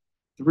the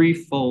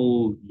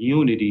threefold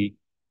unity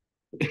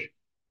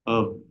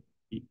of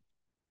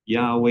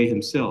Yahweh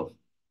Himself.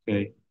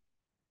 Okay,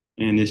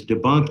 and it's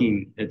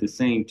debunking at the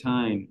same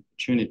time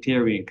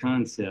Trinitarian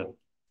concept.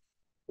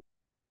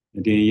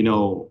 And then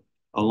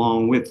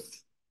along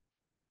with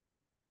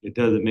it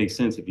doesn't make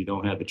sense if you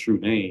don't have the true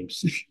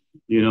names,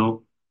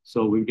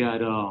 So we've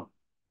got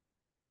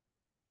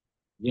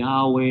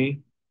Yahweh,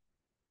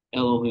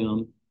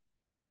 Elohim,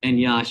 and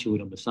Yahshua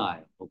the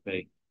Messiah.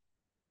 Okay,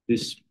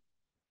 this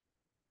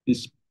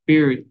this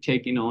spirit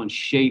taking on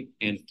shape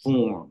and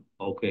form.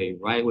 Okay,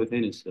 right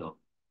within itself,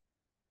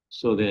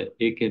 so that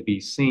it can be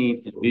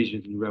seen in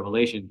visions and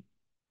revelation.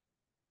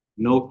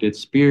 Note that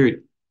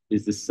spirit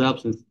is the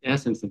substance,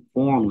 essence, and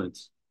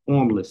formless,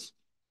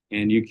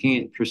 and you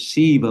can't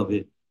perceive of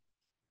it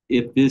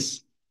if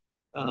this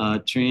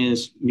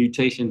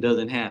transmutation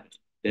doesn't happen.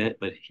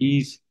 But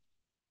he's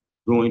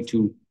doing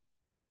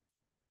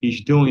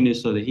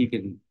this so that he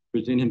can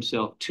present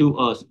himself to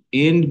us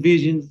in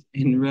visions,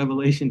 in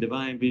revelation,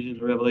 divine visions,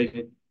 and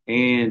revelation,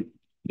 and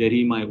that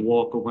he might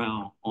walk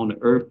around on the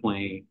earth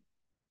plane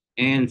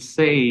and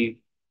save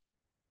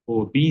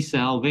or be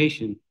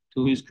salvation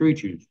to his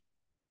creatures.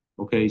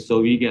 Okay,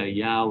 so you got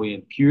Yahweh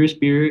in pure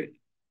spirit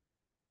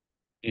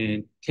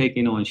and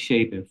taking on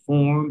shape and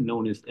form,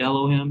 known as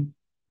Elohim,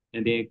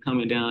 and then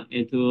coming down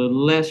into a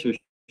lesser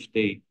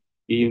state,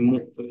 even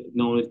more,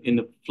 known as in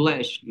the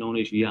flesh, known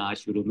as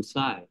Yahshua the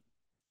Messiah.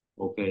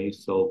 Okay,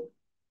 so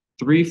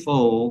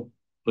threefold,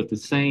 but the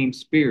same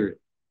spirit.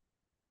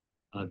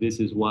 This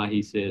is why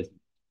he says,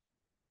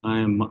 I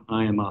am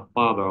my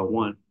Father are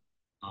one.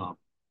 Uh,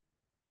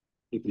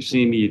 if you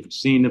see me, you've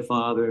seen the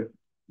Father,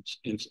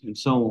 and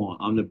so on.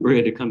 I'm the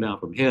bread that come down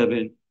from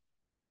heaven.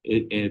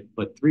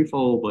 But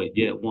threefold, but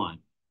yet one.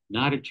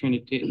 Not a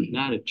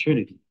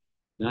trinity,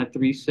 not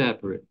three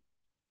separate.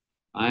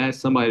 I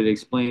asked somebody to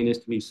explain this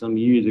to me some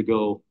years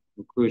ago,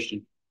 a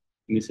Christian,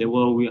 and they said,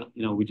 "Well,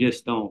 we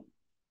just don't.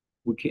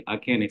 I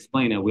can't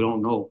explain that. We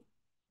don't know."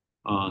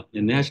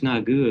 And that's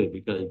not good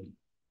because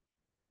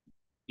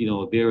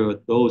there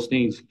are those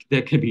things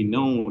that can be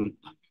known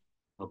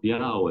of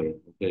Yahweh,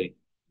 okay,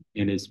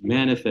 and it's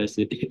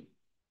manifested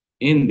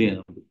in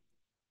them.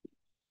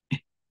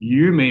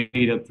 You're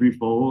made up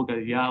threefold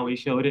because Yahweh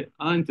showed it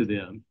unto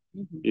them.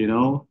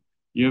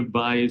 Your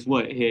body is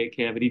what? Head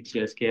cavity,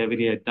 chest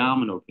cavity,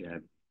 abdominal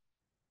cavity.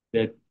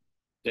 That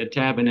that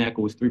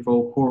tabernacle was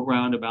threefold: court,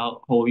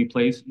 roundabout, holy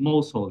place,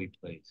 most holy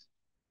place.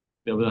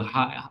 There was a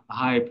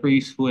high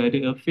priest who had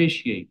to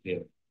officiate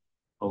there.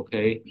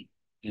 Okay,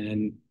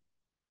 and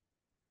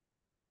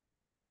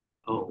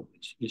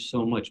it's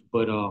so much.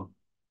 But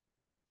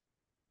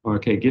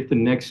okay, get the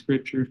next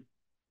scripture.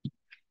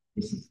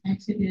 This is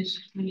Exodus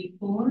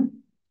 24,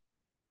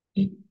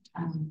 8,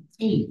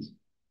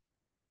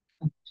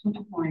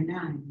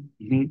 24:9.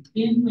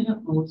 Then went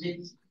up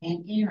Moses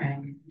and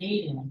Aaron,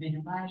 Nadab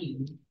and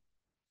Abihu,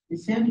 the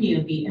 70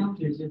 of the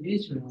elders of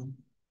Israel,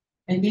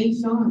 and they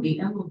saw the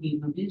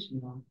Elohim of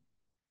Israel,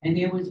 and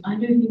there was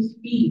under his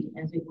feet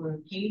as it were a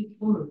paved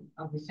work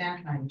of the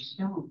sapphire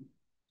stone,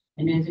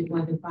 and as it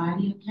were the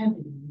body of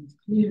heaven in its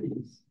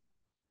clearness.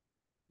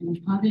 And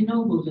upon the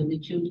nobles of the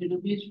children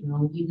of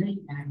Israel he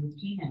laid not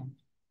his hand.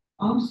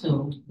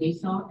 Also they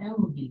saw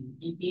Elohim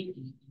and did eat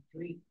and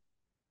drink.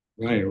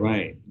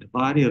 Right. The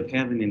body of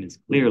heaven in its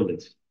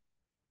clearness,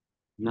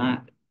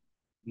 not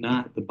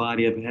the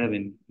body of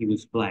heaven. He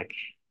was black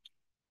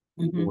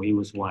or he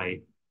was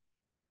white.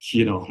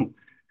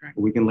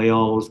 We can lay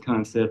all those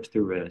concepts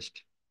to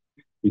rest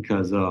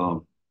because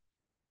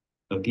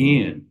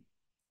again,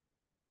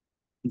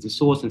 he's the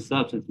source and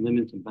substance,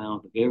 limits and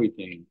bounds of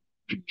everything,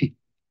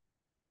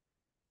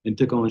 and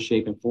took on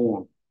shape and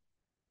form.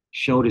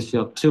 Showed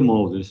himself to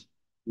Moses.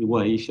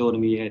 He showed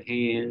him he had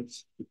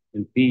hands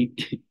and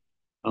feet,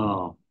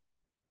 and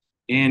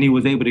he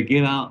was able to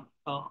give out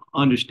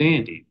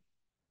understanding.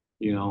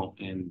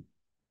 And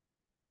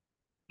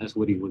that's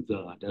what he was.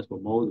 That's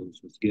what Moses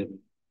was given.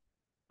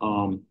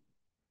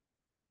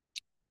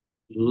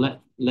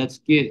 Let's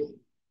get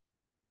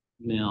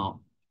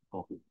now.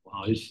 Oh,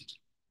 wow,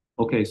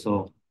 okay.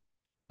 So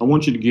I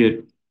want you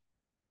to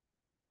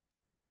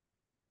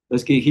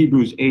let's get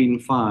Hebrews 8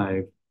 and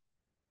 5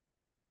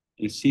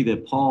 and see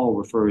that Paul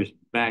refers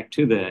back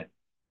to that.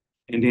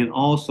 And then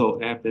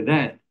also after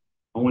that,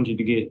 I want you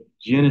to get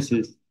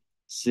Genesis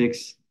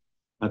 6,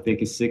 I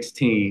think it's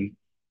 16,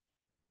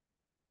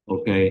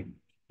 Okay.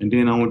 And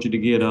then I want you to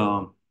get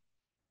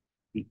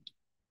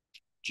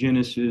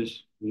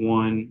Genesis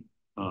 1,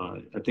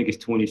 I think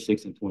it's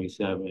 26 and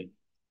 27.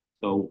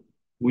 So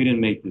we didn't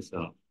make this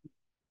up.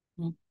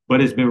 But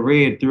it's been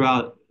read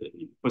throughout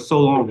for so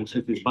long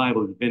since this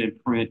Bible has been in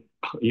print,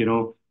 you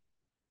know,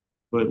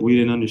 but we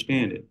didn't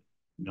understand it.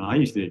 You know, I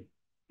used to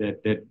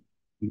that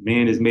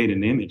man is made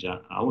an image.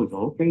 I was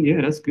okay,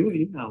 yeah, that's good,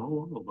 you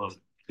know, but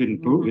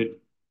couldn't prove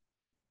it,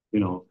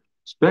 you know,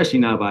 especially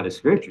not by the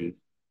scriptures.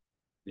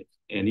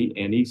 And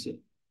he said,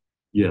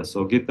 yeah,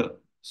 so get the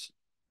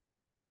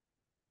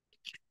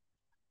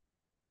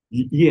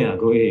yeah,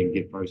 go ahead and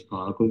get First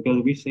Chronicles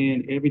because we're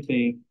saying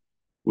everything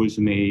was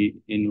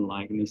made in the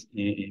likeness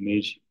and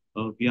image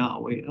of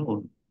Yahweh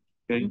Elohim.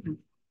 Okay.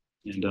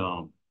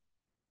 And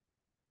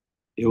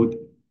it would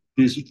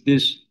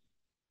this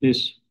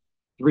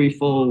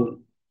threefold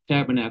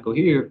tabernacle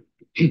here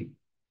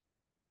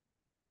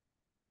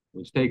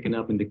was taken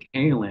up into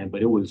Canaan land,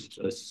 but it was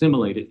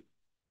assimilated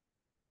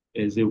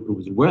as it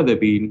was weather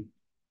beaten,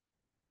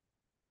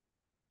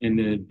 and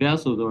the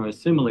vessels are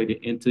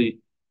assimilated into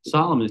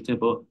Solomon's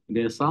temple. And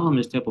then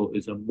Solomon's temple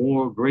is a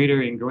more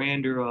greater and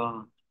grander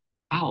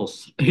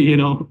house, you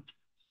know,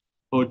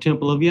 for a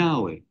temple of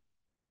Yahweh.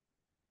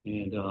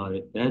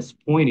 And that's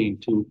pointing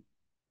to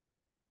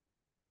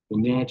the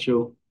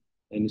natural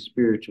and the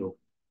spiritual,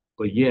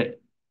 but yet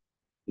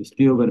it's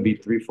still going to be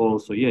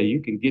threefold. So yeah,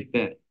 you can get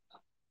that.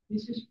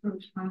 This is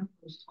First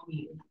Chronicles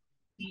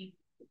 28.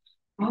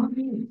 All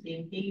this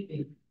said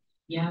David,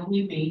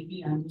 Yahweh made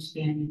me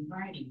understand in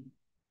writing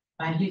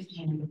by his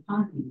hand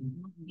upon me,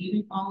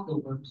 even all the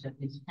works of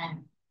his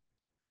hand.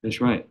 That's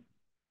right.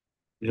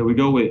 Here we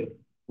go with,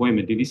 wait a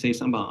minute, did he say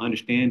something about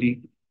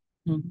understanding?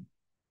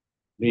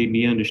 Made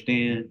me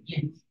understand?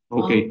 Yes.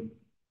 Okay.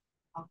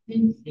 All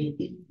things said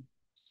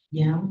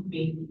Yahweh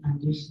made me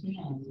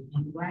understand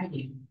in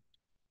writing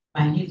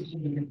by his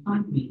hand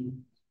upon me,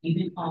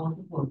 even all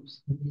the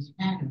works of his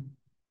pattern.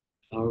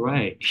 All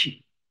right.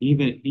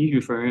 Even he's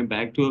referring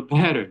back to a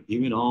pattern,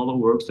 even all the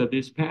works of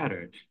this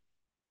pattern.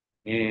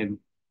 And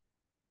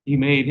he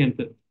made him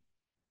to, it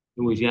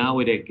was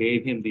Yahweh that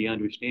gave him the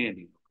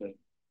understanding, okay?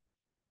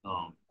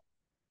 Um,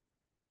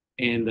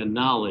 and the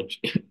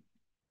knowledge.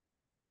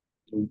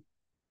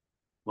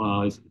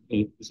 Well,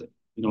 you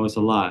know, it's a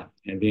lot.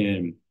 And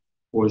then,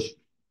 of course,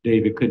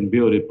 David couldn't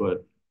build it,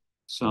 but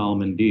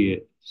Solomon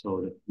did.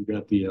 So that you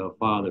got the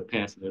father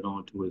passing it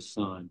on to his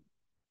son.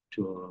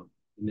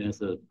 And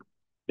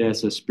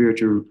that's a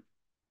spiritual,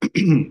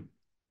 you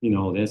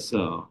know, that's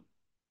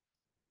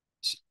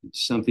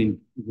something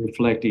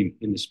reflecting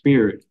in the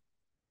spirit.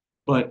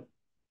 But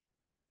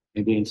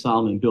and then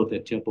Solomon built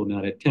that temple.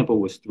 Now that temple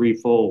was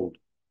threefold: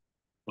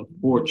 a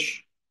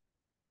porch,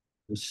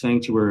 a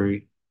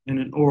sanctuary, and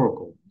an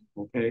oracle.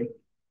 Okay,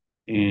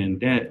 and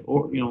that,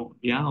 or you know,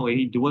 Yahweh,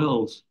 he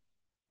dwells.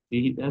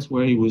 That's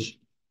where he was.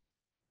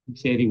 He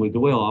said he would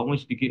dwell. I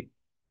want you to get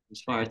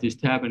as far as this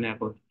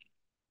tabernacle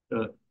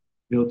uh,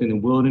 built in the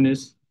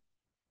wilderness,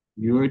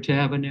 your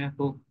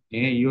tabernacle,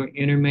 and your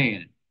inner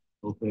man.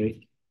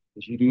 Okay,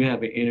 because you do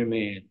have an inner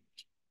man.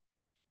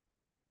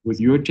 With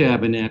your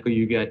tabernacle,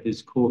 you got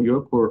this court,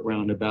 your court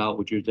roundabout,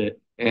 which is that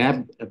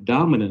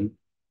abdomen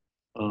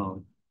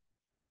um,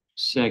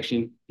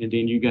 section, and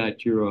then you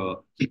got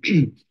your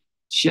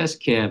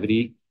chest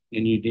cavity,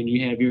 and then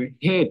you have your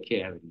head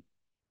cavity.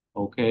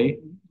 Okay,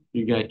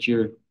 you got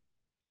your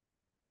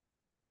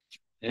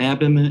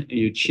abdomen and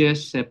your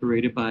chest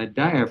separated by a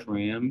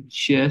diaphragm,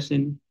 chest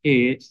and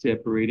head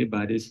separated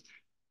by this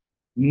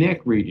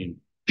neck region.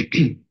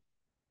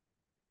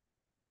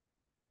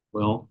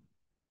 Well,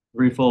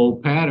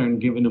 threefold pattern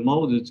given to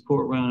Moses,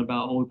 court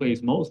roundabout, holy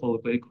place, most holy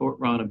place, court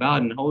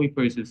roundabout, and holy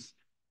places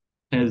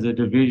has a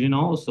division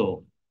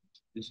also.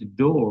 This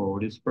door or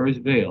this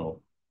first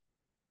veil.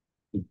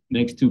 The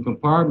next two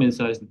compartments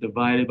are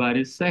divided by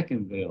this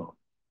second veil,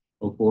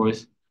 of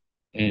course.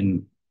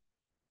 And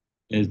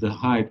as the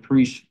high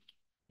priest,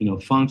 you know,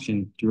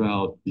 functioned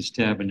throughout this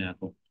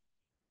tabernacle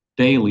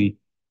daily,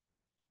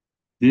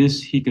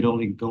 this he could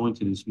only go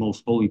into this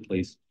most holy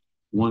place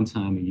one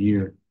time a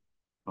year.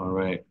 All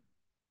right.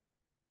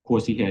 Of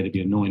course, he had to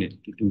be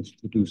anointed to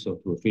do so,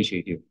 to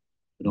officiate here,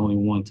 but only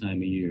one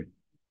time a year.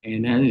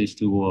 And that is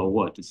to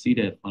what? To see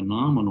that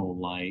phenomenal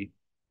light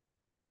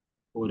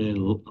or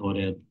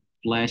that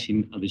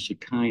flashing of the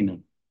Shekinah.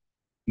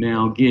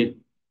 Now get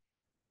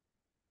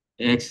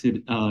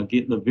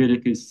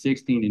Leviticus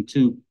 16 and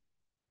 2,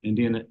 and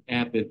then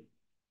after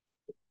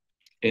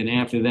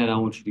that, I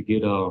want you to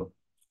get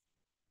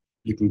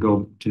you can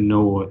go to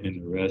Noah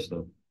and the rest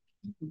of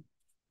them.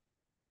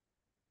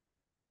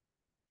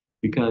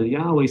 Because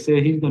Yahweh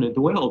said he's gonna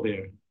dwell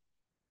there.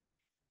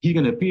 He's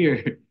gonna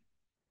appear.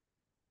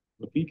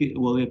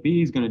 If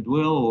he's gonna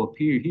dwell or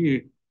appear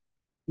here,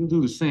 he'll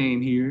do the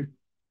same here,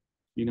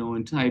 you know,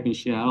 in type and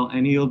shadow,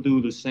 and he'll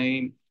do the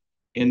same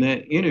in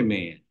that inner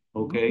man,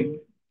 okay?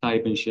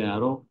 Type and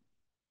shadow.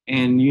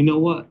 And you know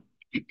what?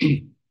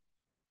 He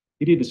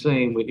did the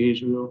same with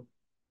Israel,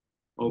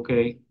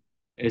 okay?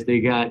 As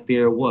they got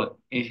their what?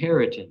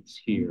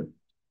 Inheritance here,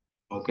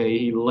 Okay,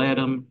 he led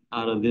them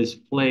out of this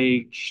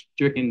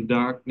plague-stricken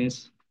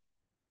darkness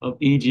of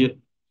Egypt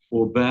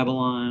or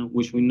Babylon,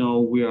 which we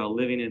know we are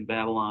living in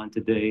Babylon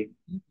today.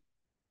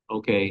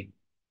 Okay,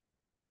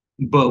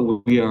 but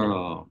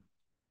we're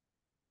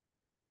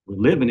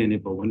living in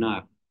it, but we're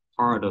not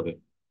part of it.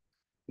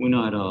 We're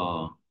not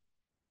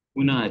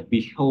we're not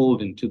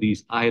beholden to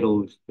these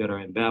idols that are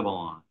in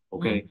Babylon.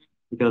 Okay,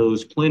 because there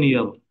was plenty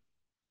of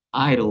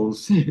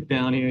idols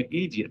down here in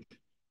Egypt.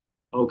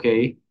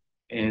 Okay,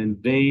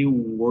 and they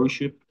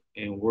worship,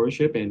 and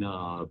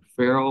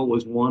Pharaoh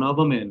was one of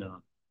them,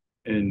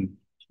 and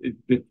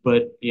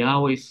but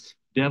Yahweh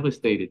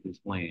devastated this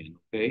land.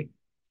 Okay,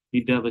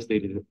 he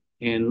devastated it,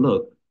 and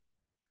look,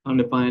 come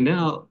to find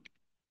out,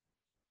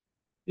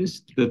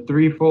 it's the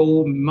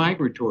threefold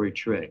migratory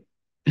track: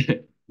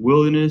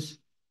 wilderness,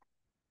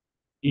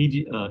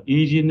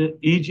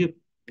 Egypt,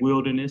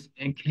 wilderness,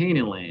 and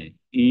Canaan land.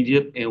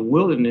 Egypt and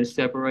wilderness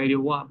separated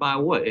by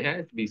what? It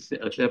has to be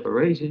a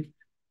separation.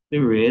 The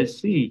Red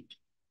Sea,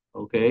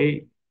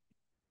 okay?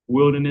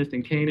 Wilderness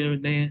and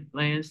Canaan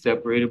land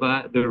separated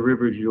by the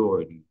River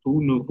Jordan.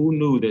 Who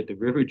knew that the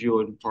River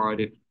Jordan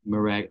parted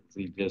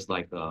miraculously, just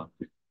like it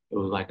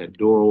was like a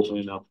door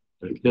opening up.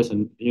 Just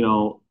who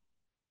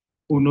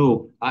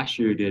knew? I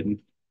sure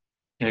didn't.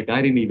 Heck,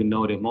 I didn't even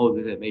know that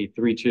Moses had made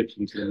 3 trips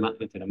into the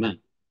mountain.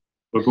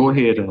 But go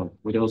ahead.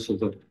 What else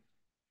is up?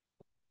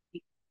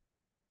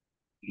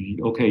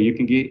 Okay, you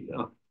can get.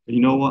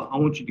 You know what? I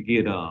want you to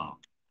get.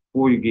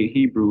 Before you get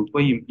Hebrews.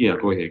 Well, yeah.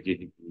 Go ahead. Get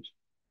Hebrews.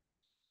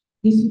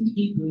 This is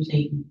Hebrews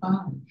 8 and 5.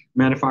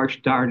 Matter of fact,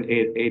 starting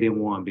at 8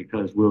 and 1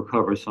 because we'll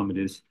cover some of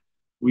this.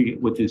 We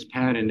with this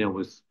pattern that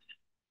was,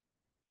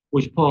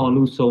 which Paul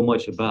knew so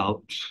much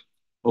about.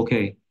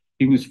 Okay,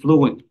 he was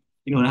fluent.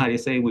 You know how they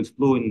say he was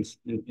fluent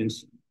in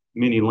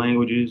many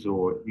languages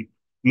or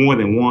more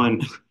than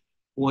one.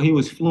 Well, he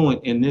was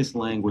fluent in this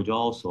language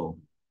also.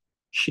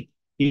 He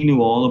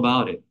knew all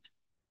about it.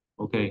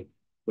 Okay.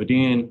 But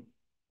then,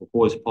 of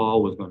course,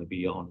 Paul was going to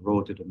be on the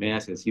road to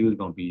Damascus. He was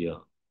going to be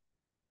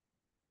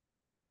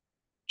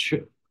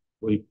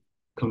well,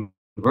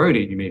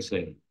 converted, you may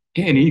say.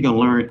 And he's going to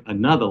learn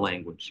another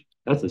language.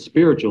 That's a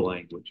spiritual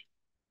language,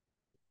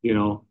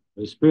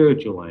 a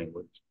spiritual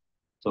language.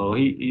 So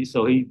he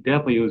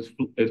definitely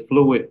is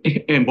fluent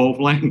in both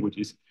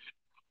languages.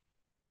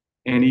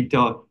 And he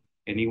taught,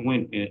 and he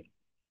went and,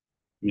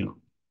 you know,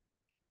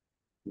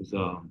 was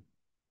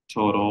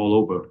taught all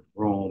over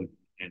Rome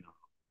and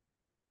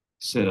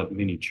set up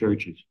many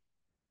churches.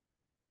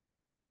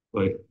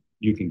 But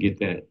you can get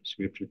that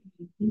scripture.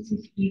 This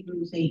is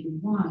Hebrews 8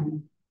 and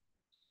 1.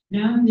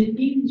 Now the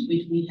things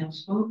which we have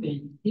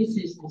spoken, this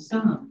is the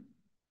sum.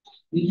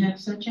 We have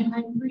such a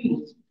high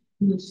priest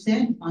who is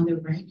set on the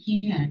right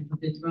hand of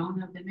the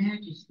throne of the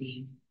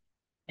majesty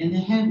in the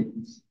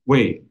heavens.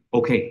 Wait,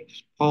 okay.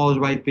 Pause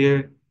right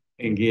there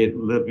and get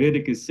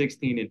Leviticus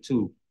 16 and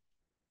 2.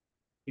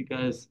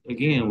 Because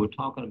again, we're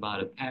talking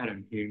about a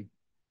pattern here.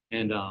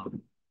 And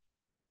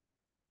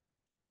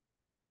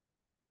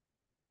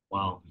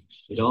wow,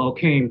 it all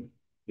came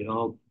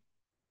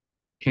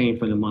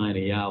from the mind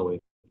of Yahweh.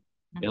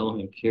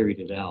 Elohim carried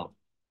it out.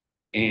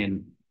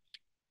 And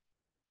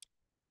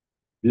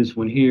this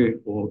one here,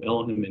 or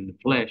Elohim in the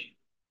flesh,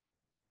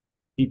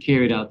 he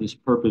carried out this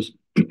purpose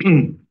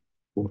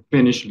or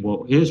finished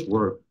his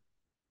work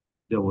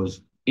that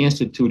was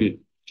instituted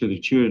to the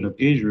children of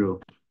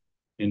Israel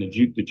and the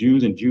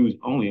Jews and Jews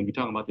only, and we're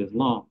talking about this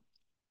law,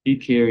 he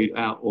carried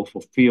out or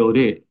fulfilled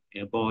it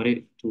and brought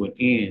it to an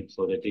end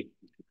so that they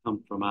could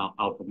come from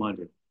out from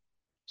under.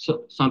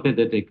 So something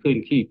that they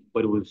couldn't keep,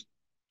 but it was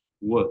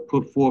what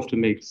put forth to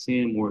make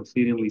sin more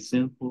exceedingly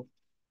sinful,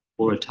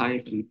 or a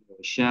type and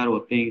a shadow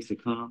of things to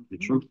come, the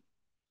truth.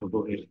 So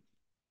go ahead.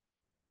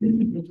 This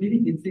is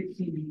Leviticus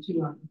 16 and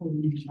 2 out of the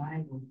Holy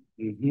Bible.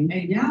 Mm-hmm.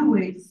 And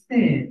Yahweh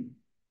said,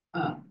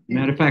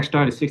 matter of fact,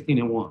 start at 16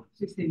 and 1.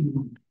 16 and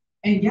 1.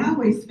 And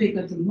Yahweh spake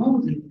unto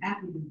Moses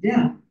after the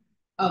death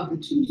of the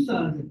 2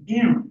 sons of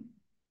Aaron,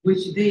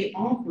 which they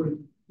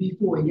offered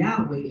before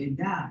Yahweh and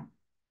died.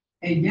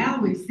 And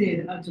Yahweh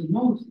said unto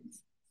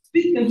Moses,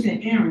 speak unto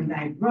Aaron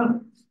thy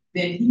brother,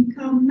 that he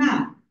come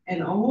not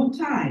at all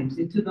times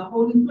into the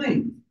holy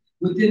place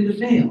within the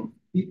veil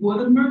before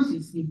the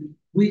mercy seat,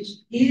 which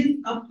is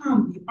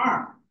upon the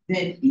ark,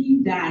 that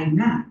he die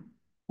not.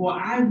 For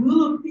I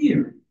will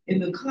appear in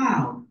the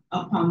cloud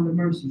upon the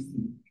mercy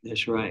seat.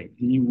 That's right.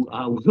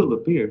 I will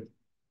appear,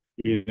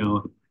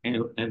 and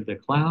the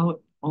cloud.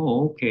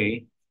 Oh,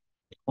 okay.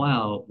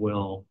 Cloud.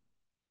 Well,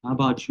 how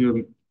about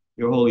your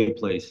holy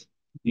place?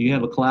 Do you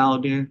have a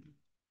cloud there?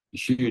 You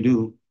sure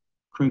do.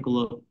 Crinkle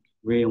up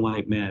red and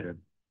white matter.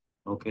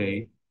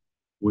 Okay,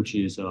 which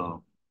is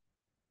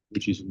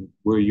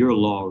where your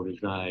law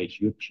resides,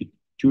 your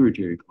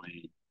pituitary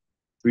gland.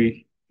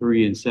 Three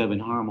and 7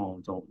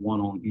 hormones on one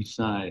on each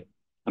side.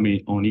 I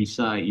mean, on each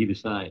side, either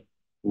side,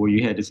 where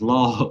you had this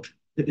law,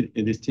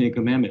 in this 10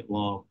 Commandment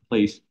law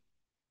placed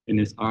in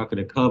this Ark of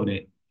the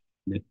Covenant.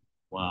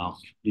 Wow,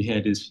 you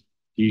had these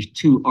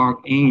 2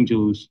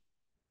 archangels,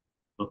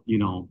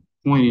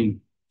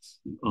 pointing,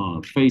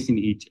 facing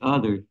each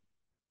other,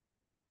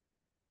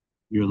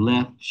 your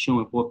left,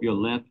 showing forth your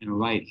left and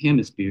right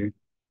hemisphere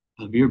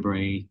of your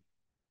brain.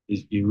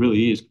 It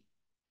really is,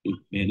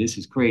 man, this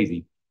is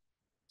crazy,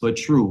 but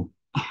true.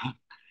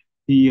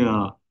 He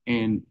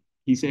and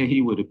he said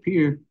he would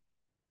appear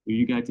when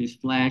you got this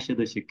flash of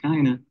the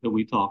Shekinah that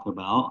we talk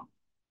about,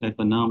 that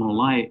phenomenal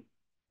light.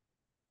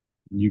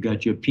 You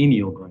got your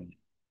pineal gland,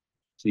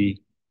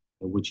 see,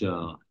 which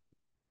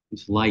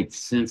is light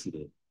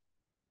sensitive.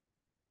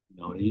 You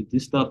know,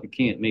 this stuff you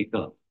can't make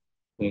up.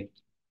 Okay,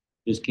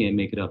 just can't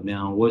make it up.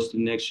 Now, what's the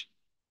next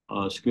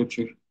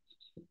scripture?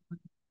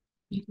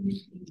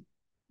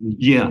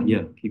 Yeah,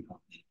 keep on.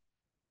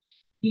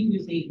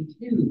 Hebrews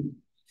 8:2,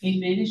 a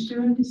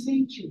minister of the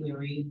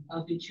sanctuary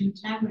of the true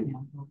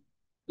tabernacle,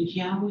 which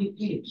Yahweh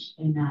pitched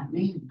and not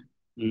man.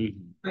 Mm-hmm.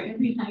 For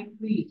every high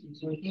priest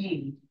is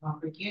ordained to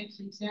offer gifts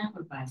and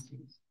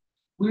sacrifices.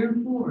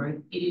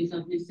 Wherefore it is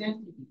of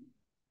necessity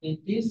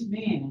that this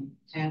man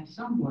have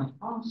somewhat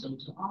also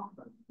to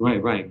offer.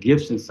 Right.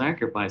 Gifts and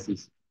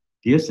sacrifices.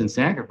 Gifts and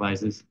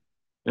sacrifices.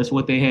 That's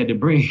what they had to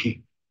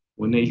bring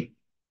when they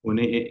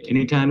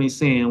anytime they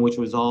sinned, which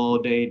was all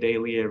day,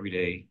 daily, every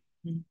day.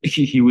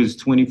 He was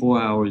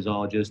 24 hours,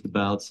 all just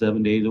about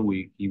 7 days a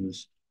week. He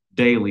was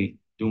daily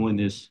doing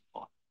this.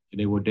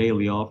 They were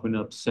daily offering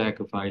up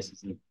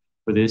sacrifices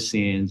for their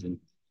sins and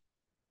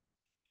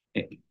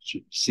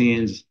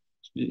sins,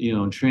 you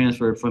know,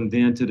 transferred from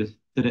them to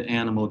the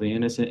animal, the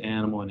innocent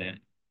animal, and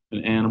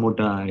an animal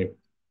died.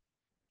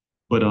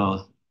 But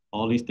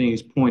all these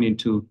things pointing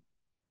to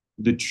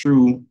the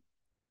true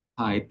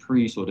high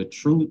priest or the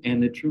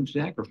true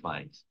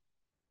sacrifice.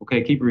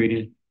 Okay, keep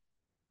reading.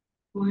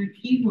 For if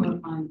he were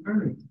on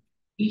earth,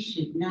 he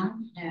should not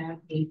have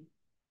he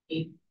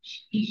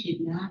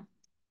should not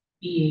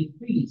be a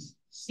priest,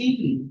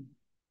 seeing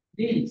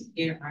this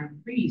there are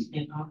priests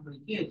that offer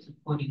gifts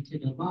according to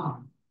the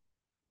law,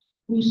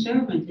 who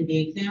serve unto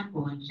the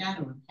example and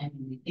shadow of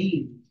heavenly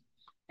things,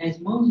 as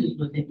Moses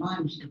was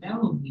admonished of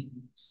Elohim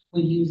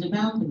when he was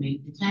about to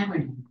make the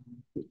tabernacle.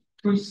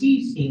 For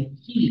see, said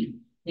he,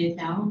 that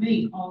thou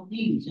make all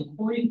things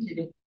according to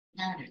the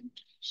pattern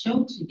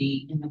showed to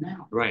thee in the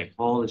mount. Right.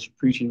 Paul is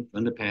preaching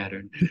from the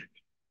pattern,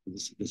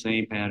 the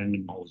same pattern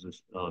in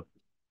Moses that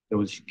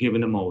was given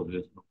to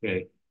Moses.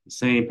 Okay, the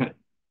same.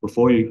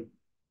 Before you,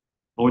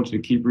 I want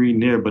you to keep reading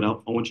there, but I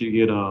want you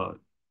to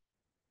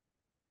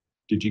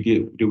get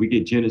Did we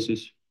get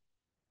Genesis?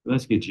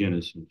 Let's get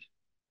Genesis.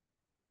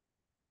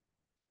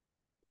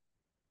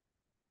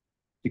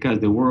 Because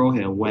the world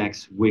had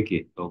waxed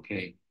wicked,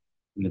 okay?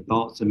 And the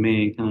thoughts of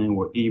mankind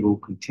were evil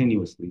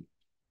continuously,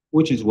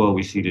 which is what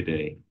we see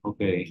today,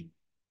 okay?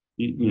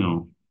 You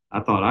know, I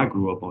thought I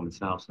grew up on the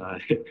South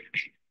Side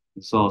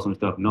and saw some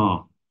stuff.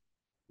 No,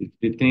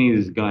 the thing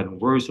has gotten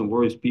worse and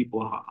worse.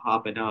 People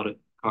hopping out of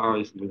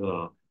cars with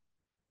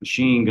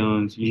machine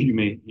guns.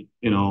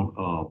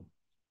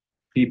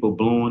 People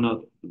blowing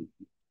up.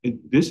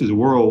 This is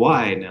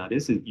worldwide now.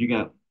 You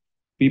got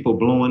people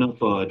blowing up,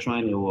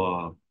 trying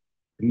to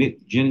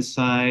commit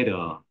genocide,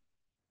 uh,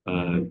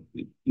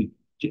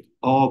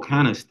 all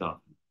kind of stuff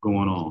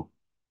going on.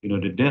 You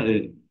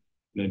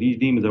know, these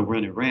demons are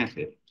running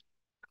rampant.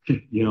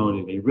 You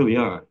know, they really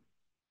are,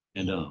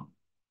 and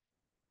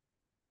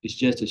it's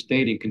just a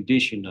state and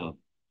condition of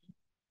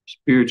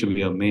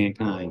spiritually of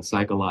mankind,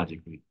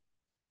 psychologically.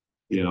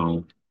 You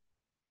know,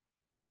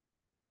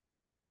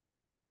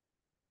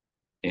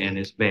 and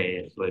it's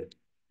bad, but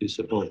it's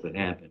supposed to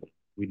happen.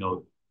 We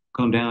know,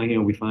 come down here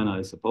and we find out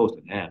it's supposed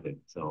to happen.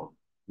 So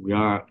we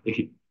are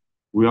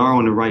we are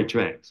on the right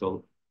track.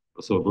 So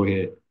go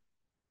ahead.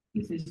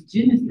 This is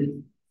Genesis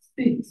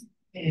 6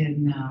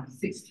 and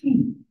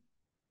 16.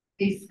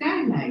 A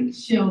skylight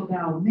shalt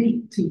thou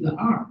make to the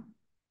ark,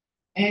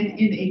 and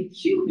in a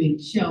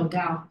cubit shalt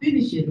thou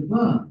finish it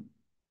above,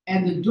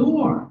 and the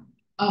door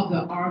of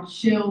the ark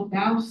shalt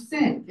thou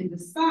set in the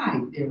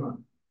side thereof,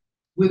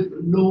 with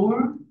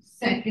lower,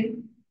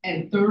 second,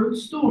 and third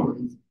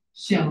stories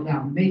shalt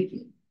thou make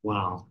it.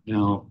 Wow.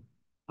 Now,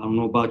 I don't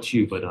know about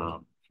you, but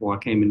before I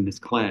came in this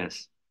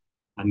class,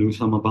 I knew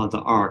something about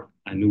the ark.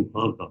 I knew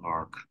of the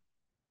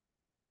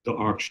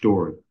ark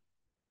story,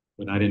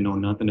 but I didn't know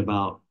nothing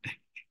about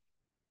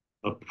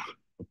a,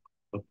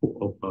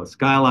 a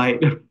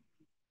skylight,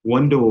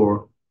 one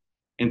door,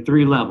 and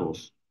 3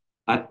 levels.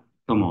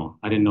 Come on,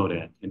 I didn't know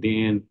that.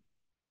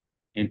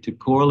 And to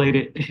correlate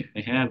it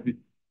and have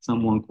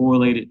someone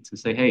correlate it to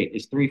say, hey,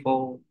 it's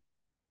threefold,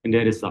 and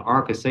that it's the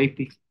ark of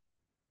safety.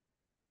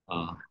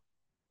 Uh,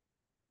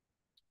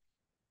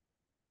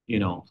 you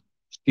know,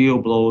 still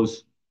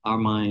blows our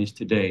minds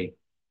today.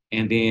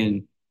 And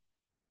then,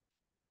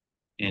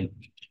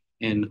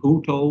 and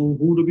who told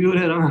who to build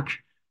that ark?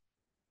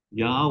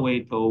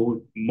 Yahweh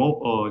told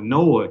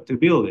Noah to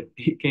build it.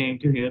 He came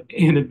to him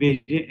in a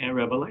vision and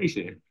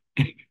revelation.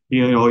 He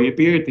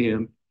appeared to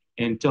him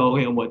and told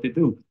him what to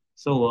do.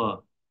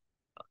 So,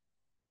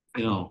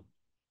 you know,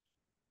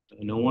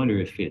 no wonder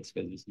it fits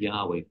because it's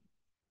Yahweh.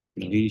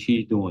 You know,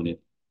 he's doing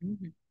it.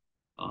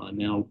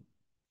 Now,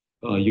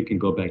 you can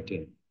go back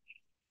to,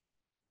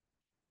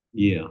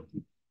 yeah.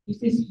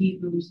 This is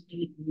Hebrews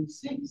 8 and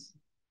 6.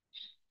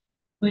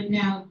 But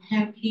now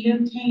hath he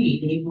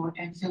obtained a more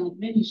excellent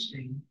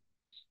ministry,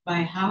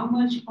 by how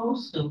much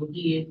also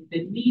he is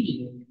the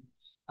mediator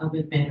of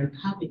a better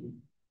covenant,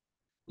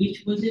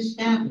 which was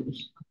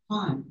established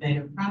upon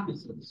better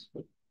promises.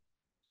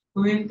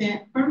 For if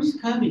that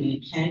first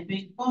covenant had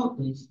been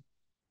faultless,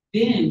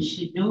 then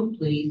should no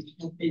place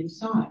have been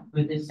sought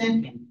for the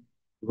second.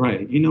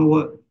 Right. You know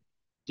what?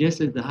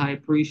 Just as the high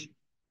priest,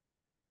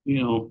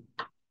 you know,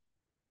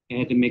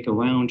 had to make a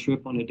round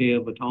trip on the Day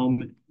of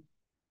Atonement,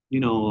 you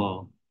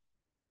know,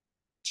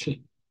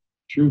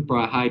 true for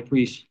a high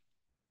priest,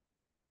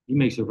 he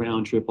makes a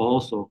round trip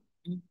also,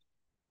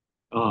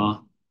 uh,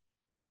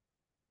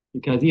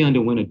 because he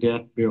underwent a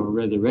death, burial, and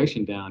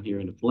resurrection down here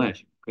in the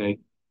flesh, okay?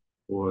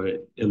 Or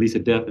at least a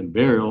death and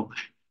burial.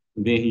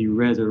 And then he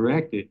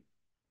resurrected,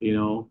 you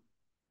know,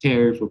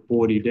 tarried for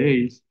 40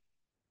 days,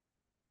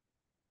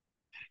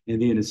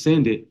 and then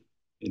ascended.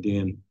 And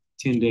then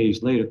 10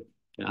 days later,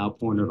 the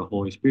outpouring of the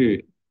Holy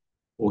Spirit.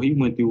 Well, he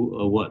went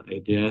through what? A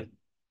death,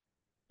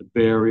 a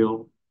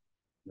burial,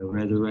 the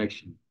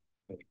resurrection,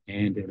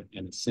 and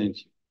an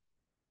ascension.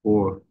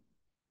 Or,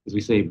 as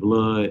we say,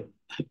 blood,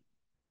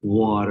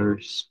 water,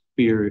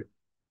 spirit,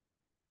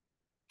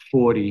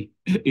 40,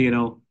 you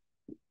know,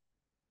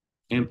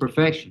 and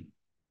perfection.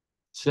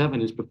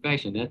 7 is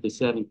perfection. That's the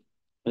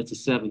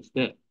seventh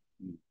step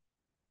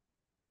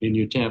in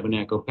your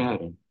tabernacle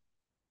pattern,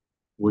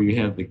 where you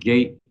have the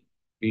gate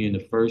being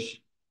the first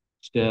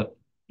step.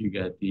 You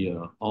got the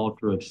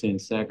altar of sin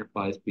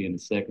sacrifice being the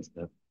second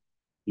step.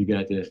 You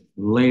got the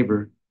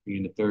labor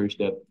being the third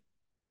step.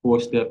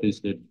 Fourth step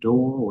is the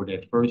door or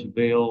that first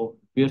veil.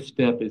 Fifth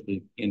step is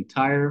the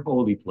entire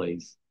holy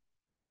place.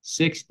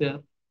 Sixth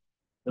step,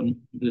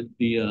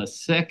 the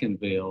second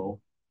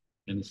veil,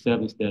 and the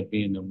seventh step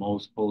being the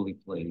most holy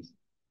place.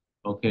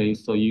 Okay,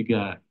 so you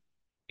got,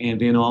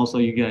 and then also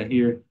you got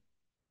here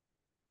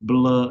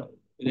blood.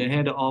 They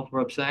had to offer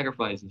up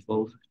sacrifices,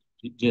 folks,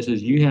 just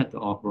as you have to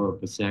offer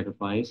up a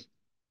sacrifice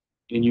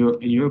in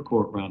your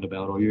court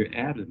roundabout or your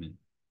adamant.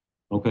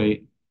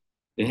 Okay,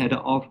 they had to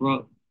offer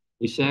up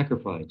a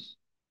sacrifice.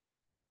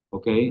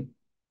 Okay,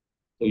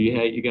 so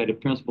you got the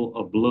principle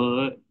of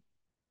blood,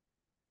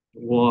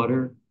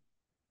 water.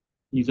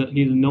 He's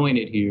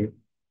anointed here.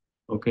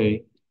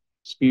 Okay,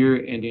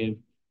 spirit, and then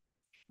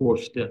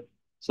fourth step.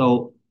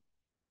 So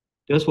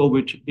that's what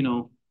we're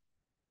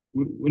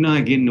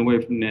not getting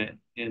away from that,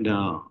 and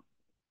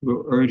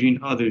we're urging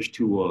others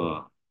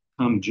to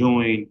come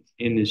join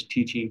in this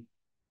teaching.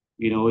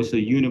 You know, it's a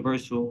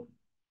universal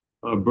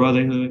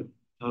brotherhood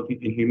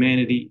in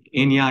humanity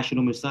in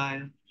Yahshua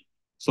Messiah.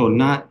 So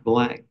not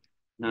black,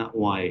 not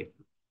white,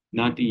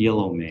 not the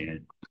yellow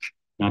man,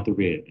 not the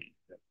red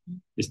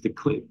man. It's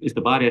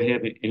the body of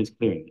heaven and its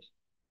clearness.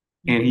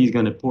 And he's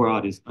going to pour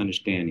out his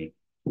understanding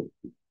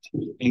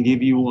and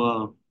give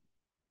you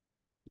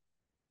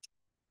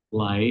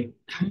light,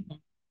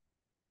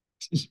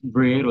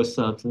 bread or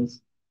substance,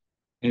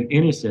 and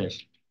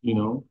intercession, you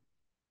know.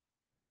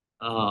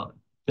 Uh,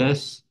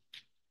 that's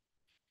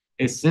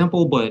it's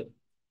simple, but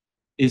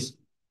it's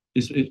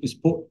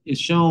it's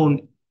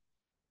shown,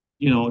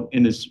 you know,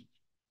 in this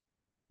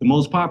the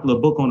most popular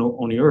book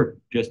on the earth,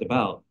 just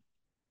about.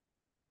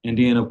 And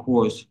then, of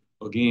course,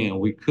 again,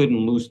 we couldn't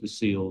loose the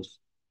seals,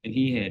 and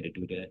he had to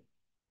do that,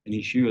 and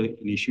he sure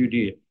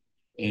did,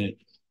 and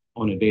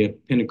on the day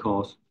of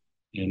Pentecost,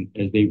 and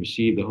as they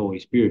received the Holy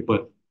Spirit.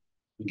 But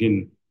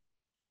again,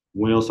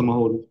 when else am I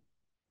holding?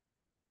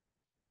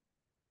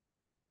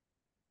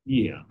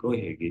 Yeah, go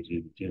ahead, get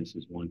you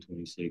Genesis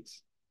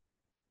 1:26.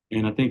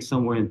 And I think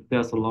somewhere in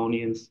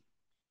Thessalonians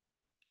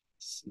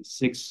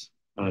 6,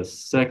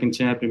 second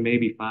chapter,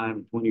 maybe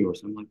 5:20 or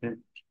something like that.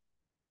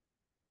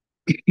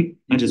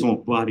 I just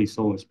want body,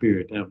 soul, and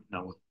spirit. That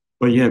one.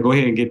 But yeah, go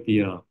ahead and get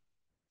the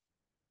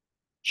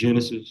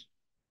Genesis.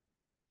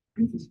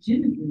 This is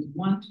Genesis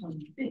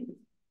 1:26.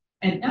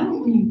 And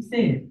Elohim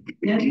said,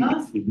 let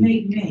us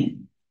make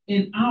man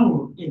in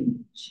our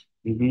image,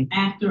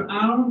 after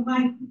our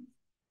likeness,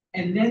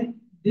 and let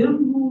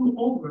them rule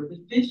over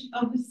the fish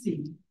of the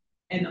sea,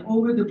 and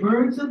over the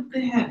birds of the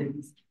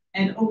heavens,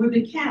 and over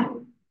the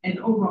cattle, and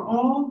over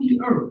all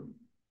the earth,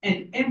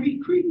 and every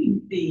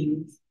creeping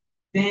thing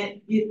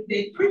that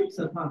creeps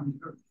upon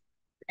the earth.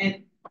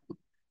 And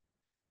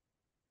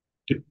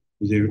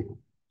There,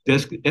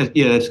 that's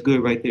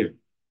good right there.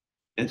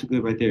 That's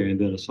good right there. And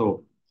then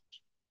so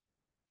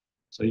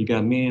you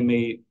got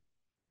man-made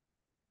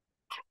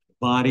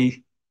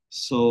body,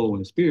 soul,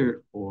 and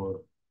spirit,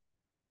 or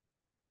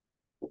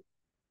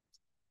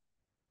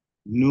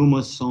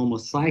pneuma, soma,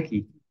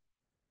 psyche.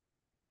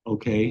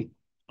 Okay.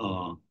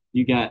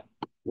 You got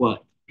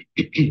what?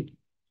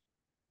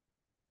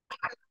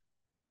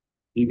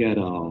 You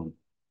got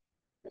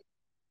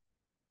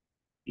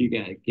you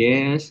got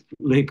gas,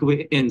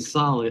 liquid, and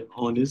solid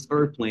on this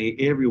earth plane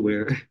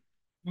everywhere.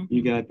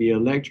 You got the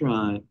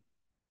electron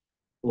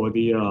or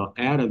the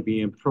atom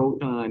being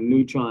proton,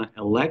 neutron,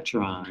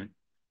 electron.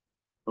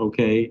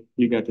 Okay,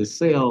 you got the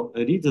cell.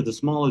 These are the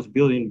smallest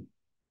building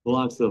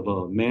blocks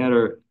of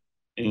matter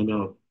and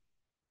of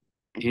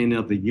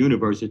the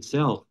universe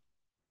itself.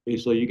 Okay,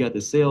 so you got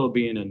the cell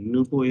being a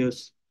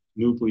nucleus,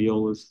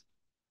 nucleolus,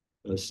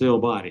 a cell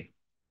body.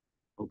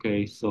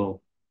 Okay, so,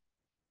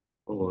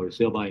 or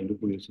cell body,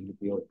 nucleus, and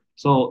nucleolus.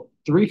 So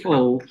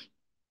threefold,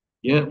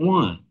 yet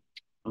one.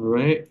 All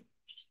right,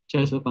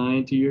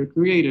 testifying to your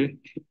creator.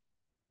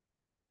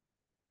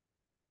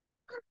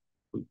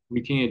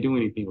 We can't do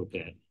anything with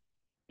that.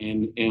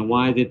 And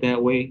why is it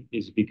that way?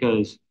 Is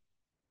because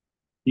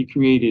he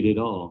created it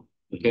all.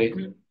 Okay,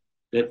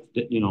 that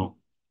you know,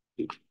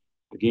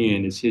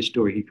 again, it's his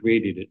story. He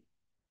created it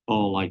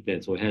all like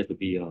that, so it has to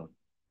be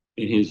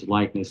in his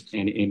likeness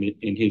and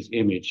in his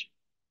image.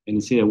 And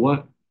he said,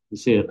 what? He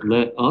said,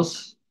 let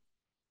us,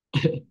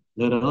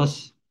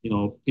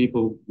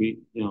 people,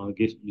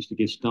 used to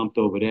get stumped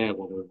over that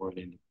when we weren't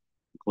in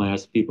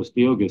class. People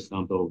still get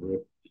stumped over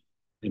it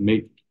and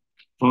make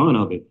fun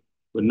of it.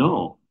 But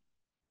no,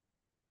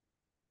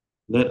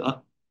 let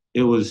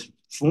it was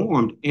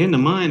formed in the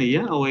mind of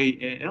Yahweh,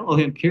 and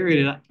Elohim carried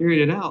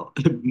it out,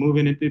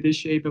 moving into this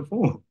shape and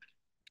form.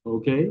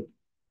 Okay,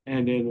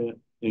 and then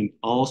and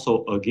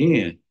also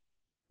again,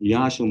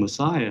 Yahshua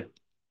Messiah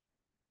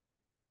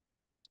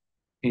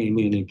came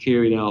in and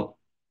carried out.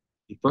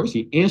 First,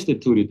 he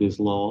instituted this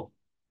law,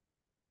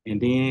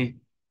 and then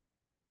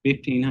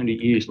 1,500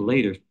 years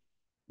later,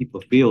 he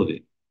fulfilled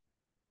it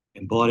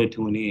and brought it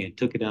to an end,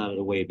 took it out of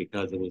the way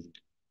because it was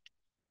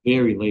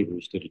very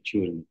laborious to the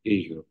children of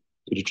Israel,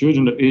 to the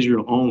children of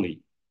Israel only.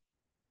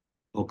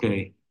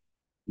 Okay,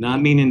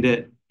 not meaning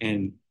that,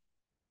 and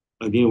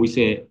again, we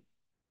said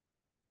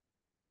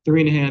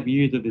 3.5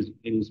 years of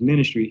his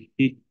ministry,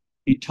 he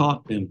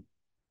taught them,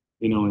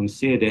 and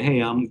said that, hey,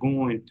 I'm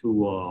going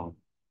to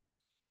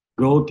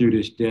go through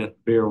this death,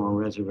 burial, and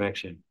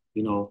resurrection,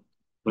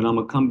 but I'm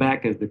gonna come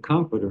back as the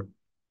comforter.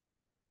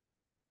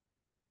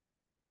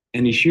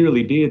 And he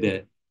surely did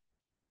that.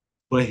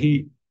 But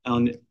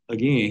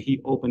again,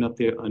 he opened up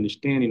their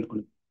understanding.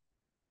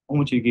 I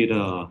want you to get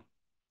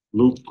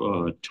Luke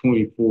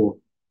 24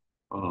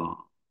 uh,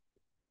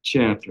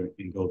 chapter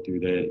and go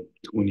through that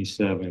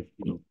 27,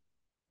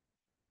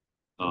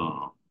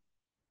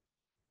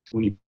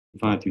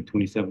 25 through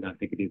 27. I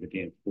think it is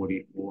again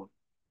 44.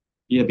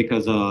 Yeah,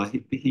 because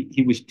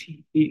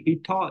he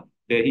taught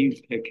that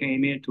he had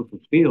came in to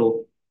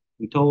fulfill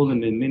and told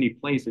them in many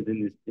places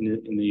in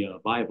the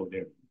Bible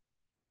there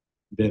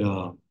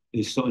that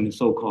is so in the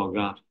so-called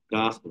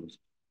gospels.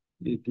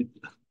 He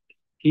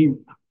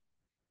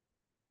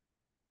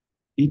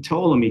he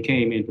told him he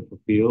came in to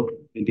fulfill,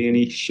 and then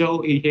he's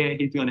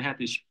going to have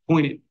to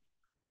point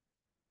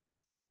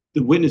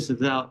the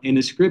witnesses out in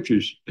the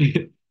scriptures,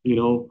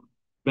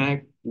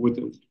 back with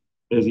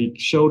as he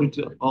showed it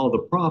to all the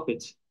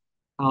prophets,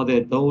 how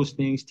that those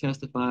things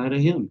testify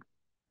to him.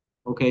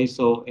 Okay,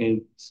 so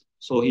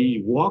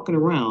he walking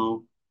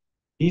around,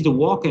 he's a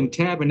walking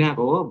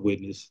tabernacle of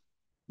witness,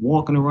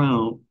 walking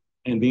around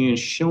and then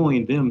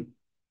showing them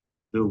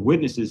the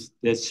witnesses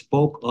that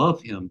spoke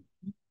of him.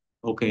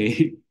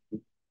 Okay,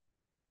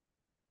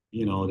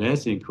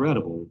 that's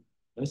incredible.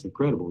 That's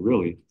incredible,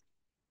 really.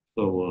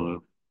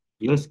 So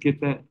let's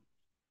get that.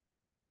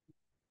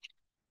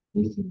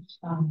 This is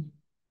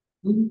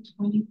Luke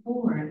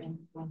 24 and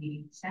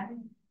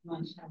 27.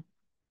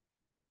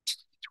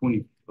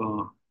 20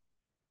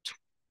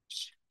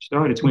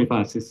 start at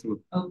 25.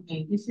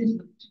 Okay, this is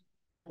Luke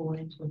 24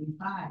 and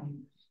 25.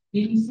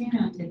 Then he said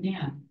unto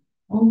them,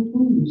 O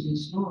fools and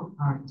slow of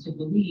heart to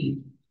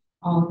believe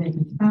all that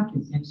the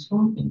prophets have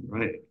spoken.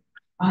 Right.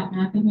 Ought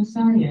not the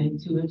Messiah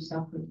to have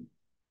suffered?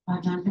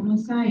 Ought not the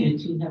Messiah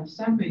to have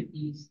suffered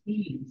these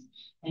things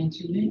and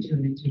to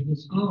enter into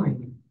his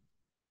glory?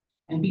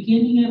 And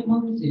beginning at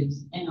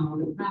Moses and all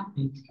the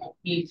prophets,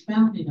 he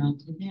expounded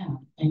unto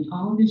them and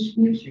all the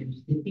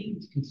scriptures the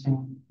things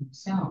concerning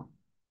himself.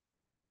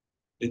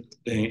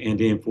 And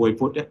then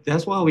 44.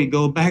 That's why we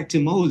go back to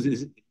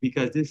Moses,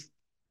 because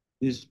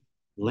this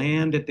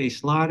lamb that they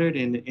slaughtered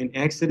in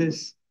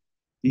Exodus,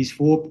 these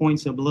 4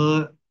 points of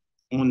blood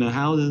on the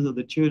houses of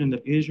the children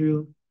of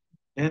Israel,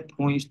 that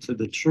points to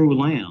the true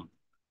lamb.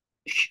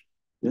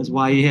 That's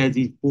why he has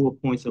these 4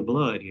 points of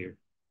blood here,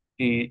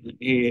 hands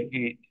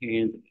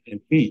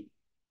and feet.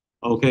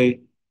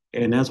 Okay,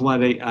 and that's why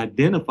they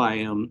identify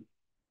him,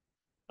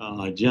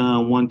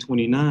 John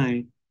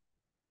 1:29,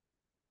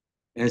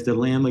 as the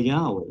Lamb of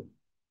Yahweh.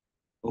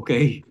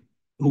 Okay,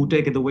 who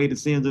taketh away the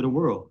sins of the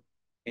world?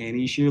 And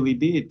he surely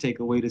did take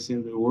away the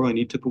sins of the world, and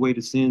he took away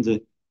the sins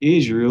of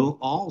Israel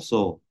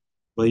also.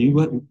 But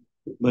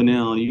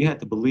now you have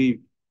to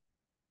believe.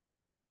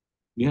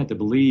 You have to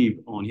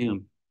believe on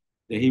him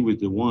that he was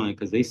the one,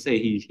 because they say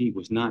he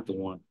was not the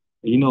one.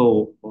 A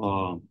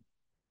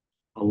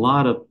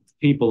lot of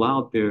people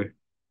out there,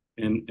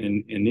 and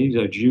these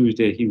are Jews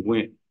that he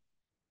went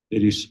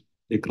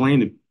they claim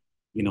to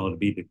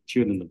be the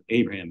children of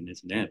Abraham and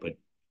this and that, but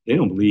they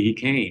don't believe he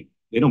came.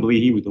 They don't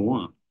believe he was the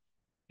one.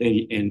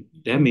 And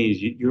that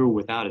means you're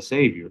without a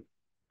savior.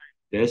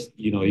 That's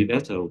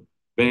a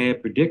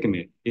bad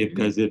predicament.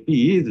 Because if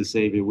he is a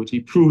savior, which he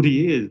proved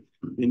he is,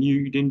 then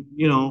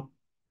you're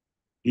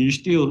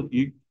still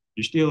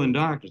in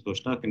darkness or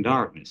stuck in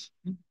darkness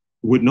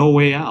with no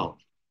way out.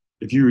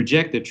 If you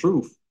reject the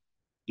truth,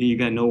 then you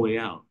got no way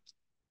out.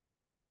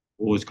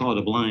 Or it's called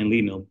the blind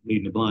leading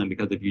the blind,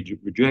 because if you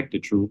reject the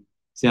truth,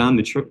 see, I'm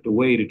the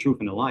way, the truth,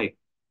 and the life.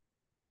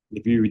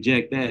 If you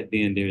reject that,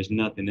 then there's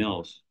nothing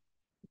else.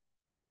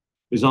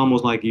 It's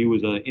almost like you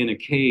was in a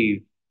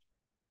cave,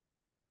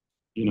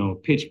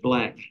 pitch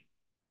black,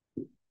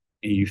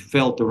 and you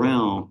felt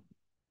around,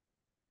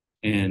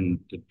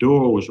 and the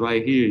door was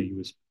right here.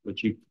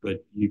 But you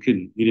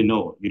didn't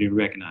know it, you didn't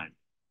recognize it.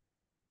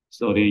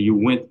 So then you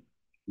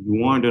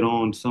wandered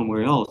on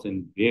somewhere else,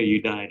 and there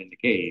you died in the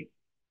cave.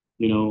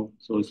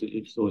 So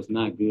it's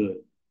not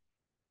good,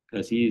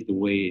 because he is the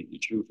way, the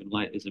truth, and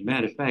light. As a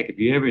matter of fact, if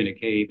you're ever in a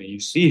cave and you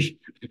see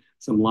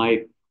some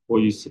light, or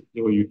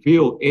you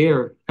feel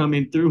air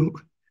coming through,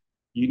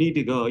 you need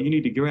to go. You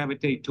need to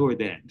gravitate toward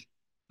that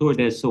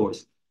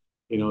source,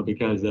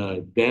 because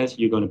that's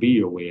you're going to be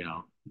your way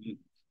out.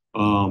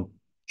 Um,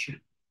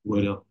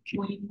 what else?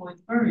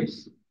 24th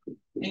verse.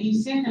 And he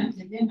said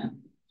unto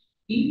them,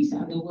 These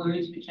are the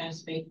words which I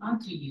spake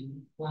unto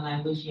you while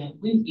I was yet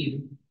with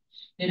you,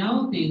 that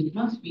all things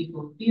must be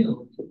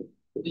fulfilled,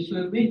 which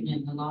were written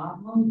in the law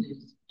of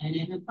Moses, and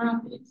in the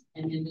prophets,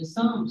 and in the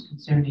Psalms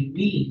concerning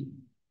me.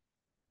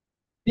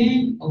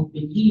 Then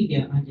opened he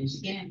their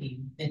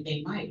understanding, that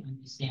they might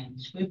understand the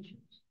scriptures.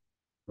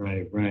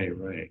 Right.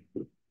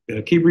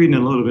 Keep reading a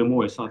little bit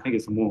more. So I think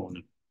it's more on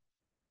it.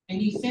 And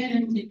he said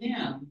unto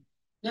them,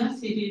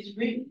 Thus it is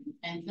written,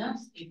 and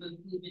thus it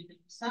behooveth the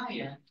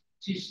Messiah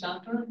to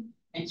suffer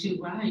and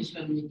to rise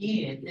from the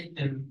dead the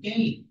third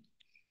day,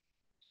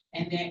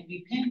 and that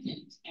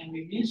repentance and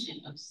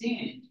remission of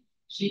sin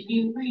should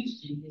be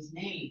preached in his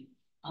name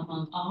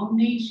among all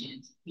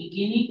nations,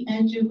 beginning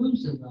at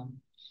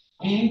Jerusalem,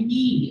 and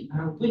ye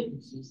are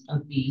witnesses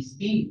of these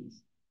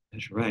things.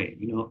 That's right.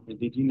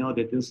 Did you know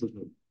that this is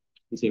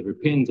he said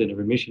repentance and the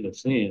remission of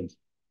sins?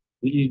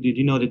 Did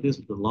you know that this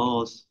is the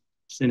laws,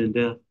 sin and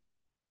death?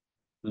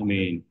 I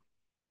mean,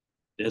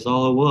 that's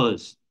all it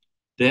was.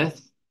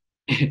 Death.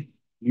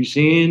 You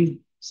sin,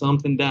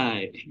 something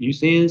died. You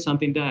sin,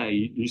 something died.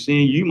 You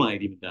sin, you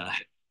might even die,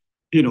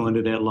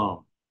 under that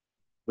law.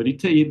 But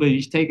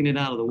he's taking it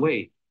out of the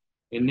way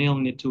and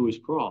nailing it to his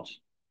cross.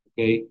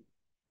 Okay.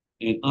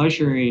 And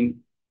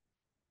ushering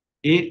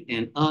it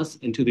and us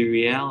into the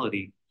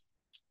reality,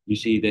 you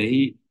see,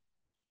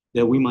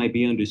 that we might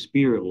be under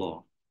spirit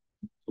law.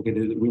 Okay,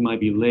 that we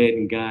might be led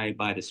and guided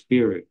by the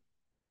spirit.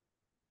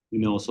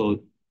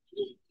 So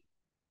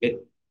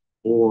it,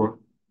 or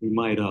we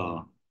might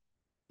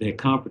that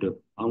comforter.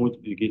 I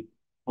want you to get,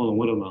 hold on,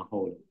 what am I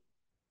holding?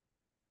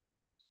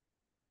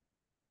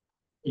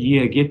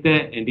 Yeah, get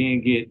that, and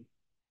then get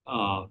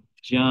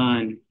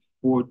John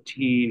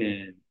 14,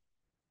 and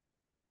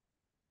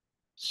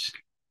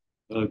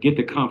get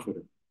the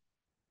comforter.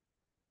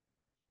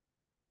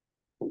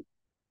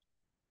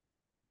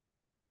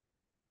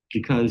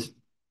 Because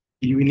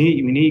we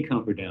need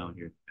comfort down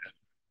here.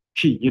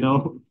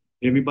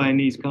 Everybody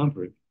needs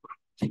comfort.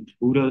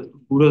 Who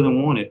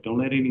doesn't want it? Don't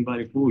let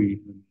anybody fool you.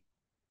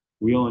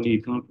 We all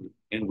need comfort,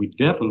 and we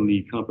definitely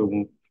need comfort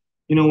when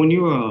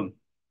you're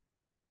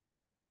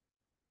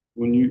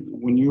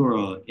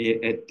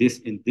at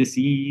this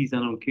ease. I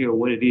don't care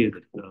what it is,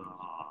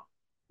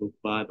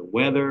 by the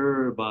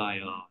weather, by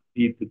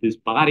this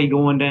body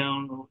going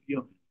down.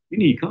 You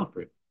need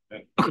comfort.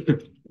 And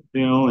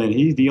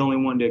he's the only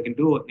one that can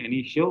do it, and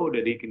he showed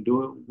that he can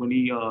do it when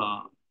he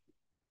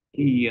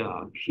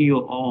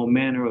healed all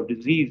manner of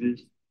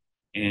diseases,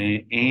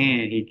 and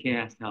he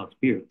cast out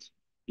spirits,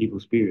 evil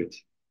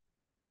spirits.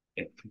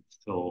 And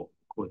so,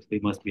 of course, they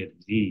must be a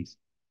disease,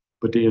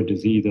 but they're a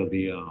disease of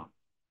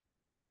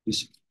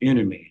this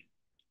inner man.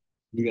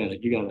 You got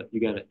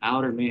an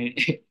outer man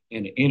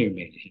and an inner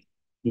man.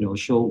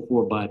 Showed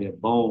forth by their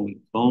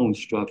bone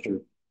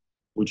structure,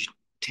 which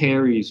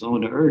tarries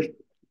on the earth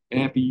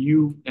after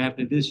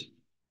this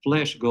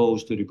flesh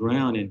goes to the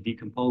ground and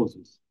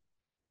decomposes.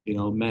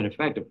 Matter of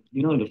fact, the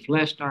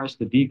flesh starts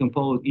to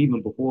decompose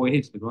even before it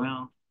hits the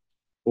ground,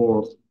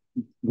 or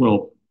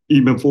well,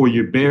 even before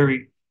you're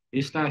buried,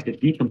 it starts to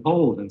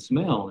decompose and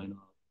smell, and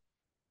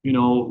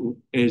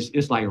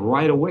it's like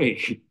right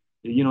away.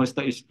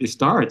 It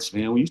starts,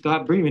 man. When you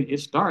start breathing, it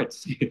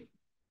starts.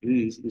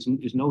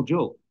 It's no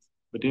joke.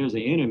 But there's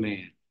an inner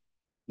man,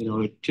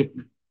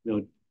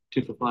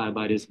 typified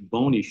by this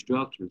bony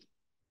structure,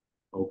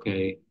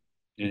 okay,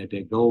 and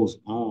that goes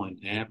on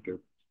after.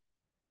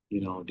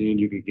 Then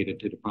you could get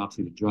into the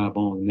prophecy of dry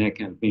bones and that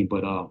kind of thing.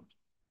 But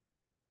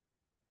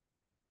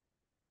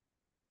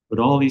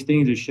all these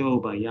things are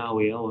showed by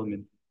Yahweh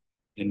Elohim,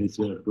 and it's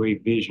a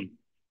great vision.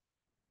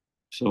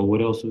 So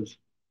what else is?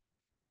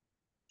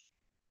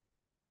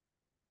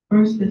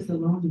 1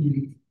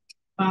 Thessalonians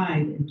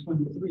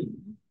 5:23.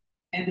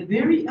 And the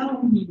very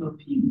Elohim of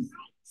peace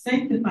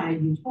sanctify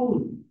you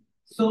wholly,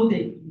 so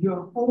that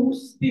your whole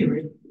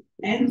spirit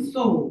and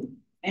soul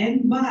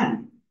and body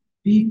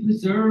be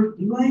preserved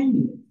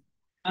blameless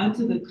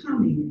unto the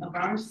coming of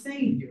our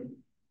Savior,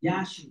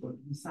 Yahshua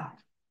Messiah.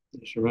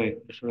 That's right.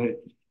 That's right.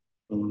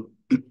 And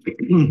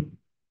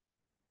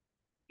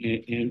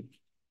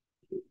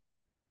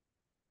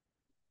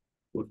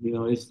you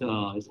know,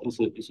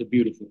 it's a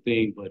beautiful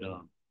thing, but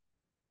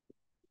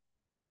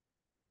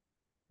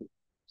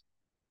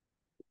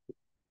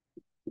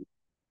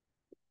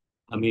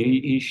I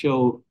mean, he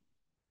showed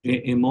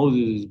in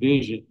Moses'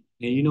 vision,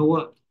 and you know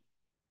what?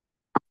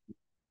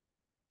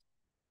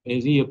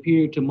 As he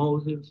appeared to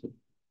Moses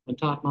on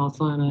top of Mount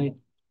Sinai,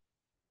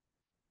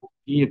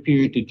 he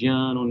appeared to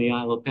John on the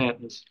Isle of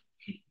Patmos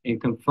and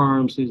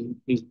confirms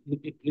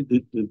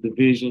the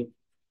vision.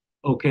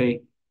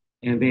 Okay,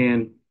 and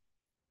then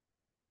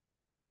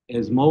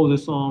as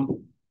Moses saw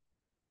him,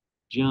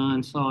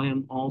 John saw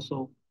him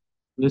also.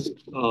 Let's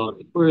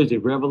where is it?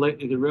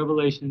 Is it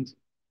Revelations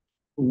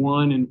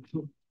 1 and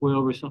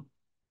 12 or something?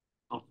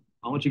 Oh,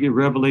 I want you to get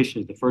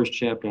Revelations, the first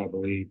chapter, I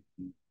believe.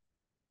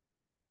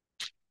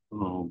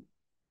 Um,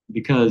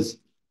 because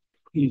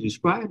he's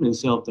describing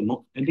himself and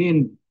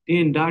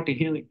then Dr.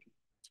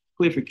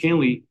 Clifford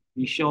Kinley,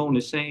 he's shown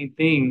the same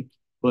thing,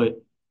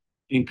 but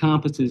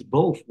encompasses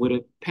both with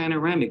a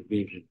panoramic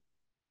vision,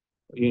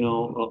 you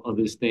know, of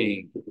this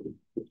thing.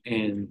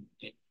 And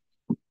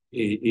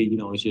you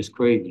know, it's just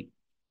crazy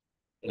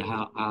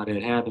how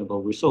that happened, but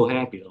we're so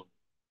happy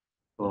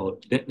though.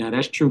 Now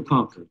that's true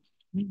comfort.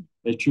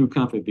 That's true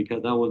comfort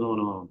because I was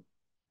on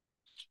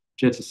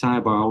just a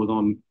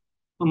sidebar.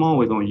 I'm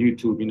always on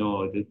YouTube, you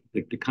know,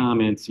 the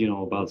comments, you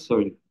know, about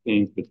certain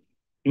things, but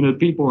you know,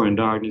 people are in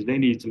darkness. They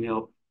need some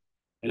help,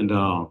 and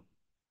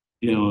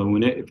you know,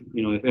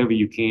 you know, if ever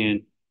you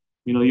can,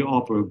 you know, you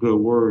offer a good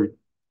word.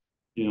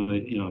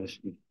 You know,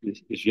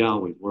 it's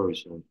Yahweh's word,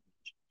 so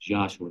it's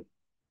Joshua.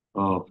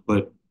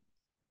 But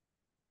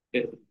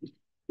it,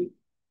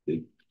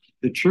 the,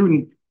 the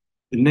true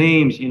the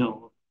names, you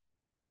know,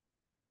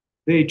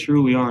 they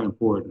truly are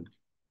important.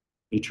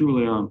 They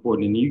truly are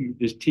important, and you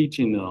this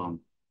teaching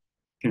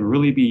can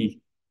really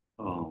be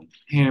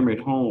hammered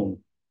home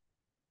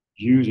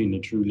using the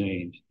true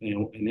names,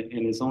 and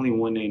it's only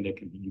one name that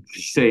can be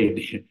saved.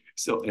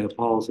 So as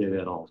Paul said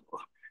that also,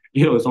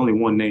 you know, it's only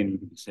one name you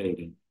can be saved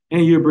in,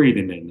 and you're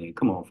breathing that name.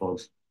 Come on,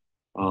 folks.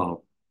 Uh,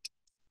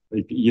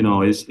 you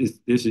know,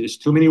 it's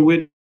too many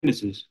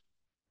witnesses,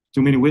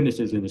 and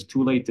it's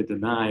too late to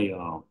deny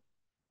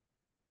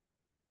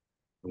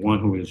the one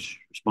who is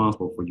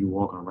responsible for you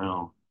walking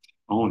around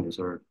on this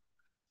earth.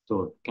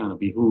 So it kind of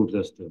behooves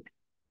us to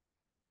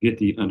get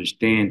the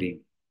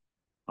understanding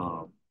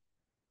uh,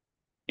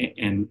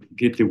 and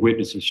get the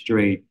witnesses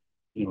straight.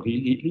 You know,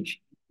 he's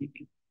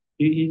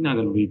not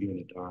going to leave you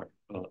in the dark.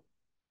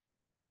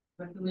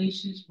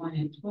 Revelations 1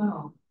 and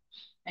 12.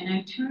 And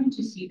I turned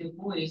to see the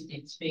voice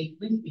that spake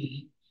with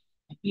me.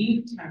 And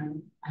being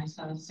turned, I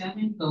saw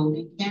 7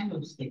 golden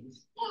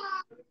candlesticks.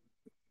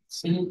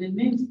 And in the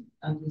midst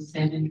of the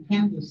 7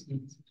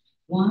 candlesticks,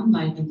 one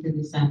like unto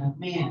the Son of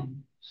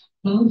Man,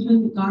 clothed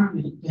with a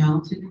garment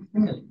down to the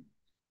foot,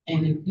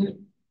 and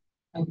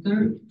a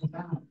girt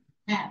about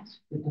hat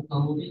with a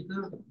golden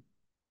girdle.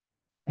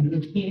 And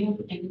his hair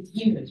and his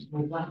hairs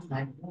were white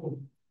like wool.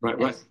 Right,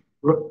 right.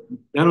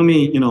 That don't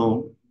mean, you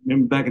know,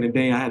 remember back in the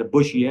day I had a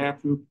bushy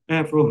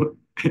afro.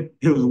 It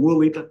was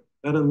woolly. That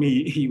doesn't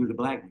mean he was a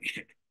black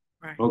man.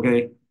 Right.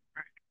 Okay.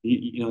 Right.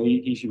 You know,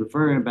 he's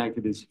referring back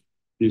to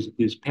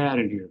this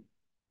pattern here.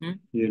 Hmm?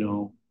 You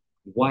know,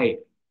 white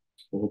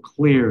or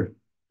clear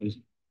is,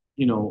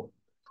 you know,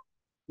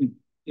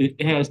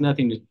 it has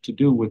nothing to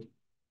do with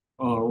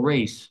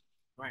race.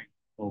 Right.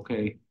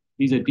 Okay.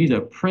 These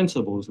are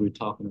principles we're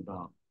talking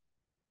about.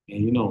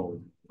 And you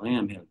know,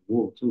 lamb has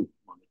wool too.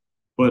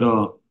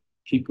 But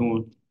keep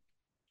going.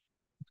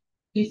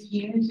 His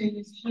hairs and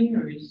his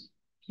hairs,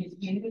 his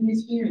hair and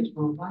his hairs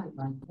were white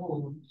like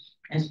wool,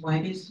 as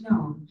white as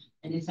snow,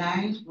 and his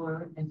eyes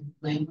were as a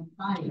flame of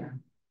fire.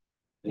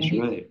 That's And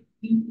his right.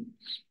 feet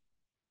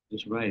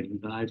That's right.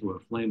 His eyes were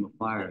a flame of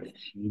fire.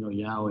 You know,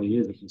 Yahweh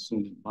is a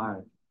consuming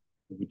fire.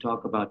 When we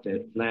talk about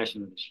that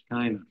flashing of the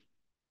Shekinah,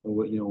 or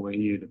what, you know, where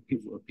the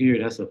people appear,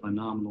 that's a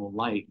phenomenal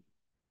light.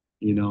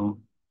 You know,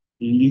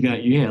 you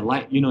had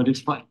light. You know,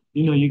 this fight.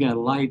 You know, you got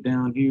light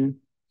down here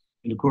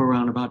in the core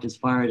around about this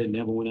fire that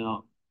never went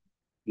out.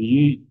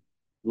 You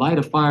light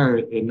a fire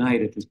at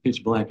night if it's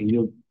pitch black, and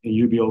you'll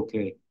be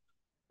okay.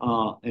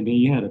 And then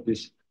you had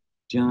this.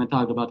 John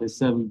talked about this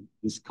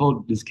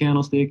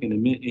candlestick, and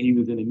and he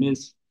was in the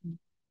midst.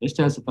 Let's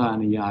testify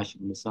in the Yahshua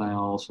the Messiah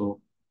also.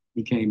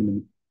 He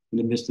came in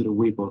the midst of the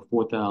week or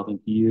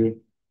 4,000th year.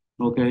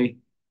 Okay.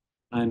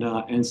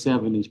 And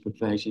 7 is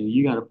perfection.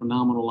 You got a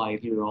phenomenal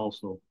light here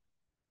also.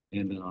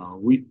 And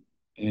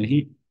and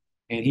he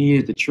he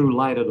is the true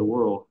light of the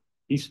world.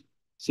 He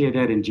said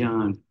that in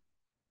John,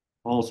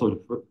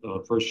 also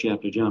the first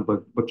chapter of John.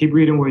 But keep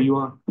reading where you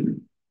are.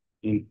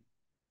 And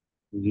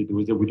did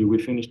we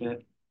finish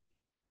that?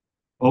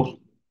 Oh,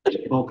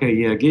 okay,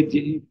 yeah.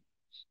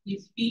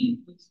 his feet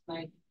was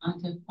like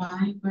unto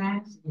fine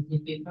brass, as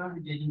if it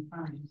burned in a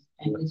furnace,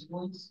 and his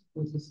voice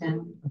was the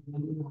sound of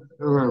many waters.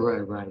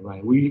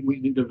 Right.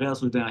 We the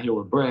vessels down here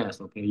with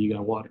brass. Okay, you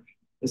got water.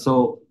 And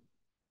so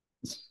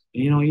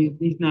you know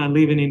he's not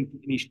leaving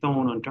any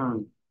stone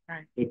unturned.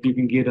 Right. If you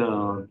can get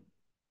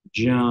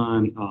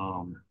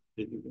John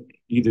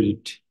either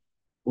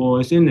Well,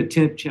 it's in the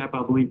 10th chapter,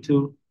 I believe,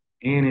 too.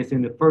 And it's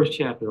in the first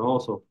chapter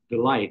also. The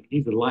light.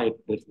 He's the light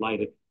that's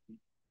lighted.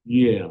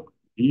 Yeah,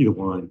 either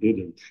one.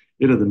 It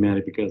doesn't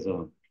matter because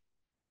uh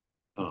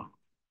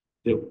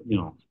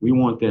we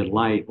want that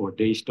light or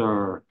day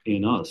star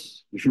in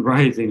us,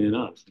 rising in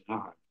us.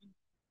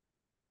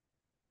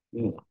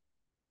 Yeah,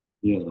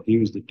 yeah. He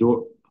was the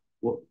door.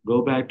 Well,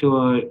 go back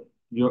to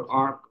your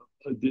ark,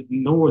 the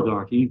Noah's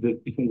ark. He's the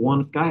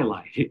one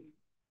skylight,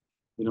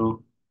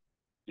 know,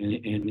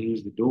 and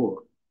he's the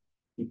door.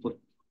 He put,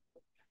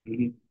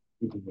 mhm.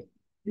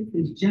 This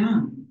is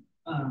John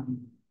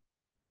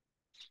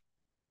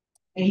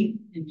 8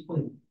 and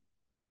 12.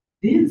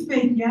 Then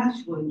spake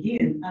Joshua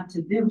again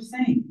unto them,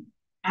 saying,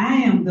 I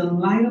am the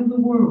light of the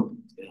world.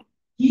 Yeah.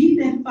 He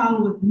that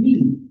followeth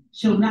me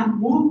shall not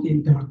walk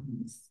in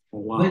darkness, Oh,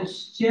 wow. but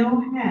shall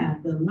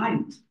have the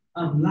light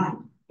of life.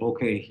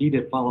 Okay, he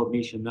that followed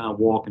me shall not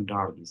walk in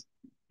darkness.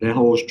 That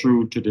holds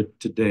true to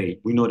today.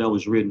 We know that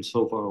was written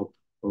so far,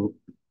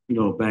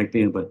 back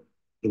then, but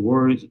the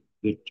words,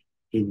 the,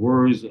 the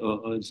words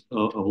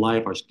of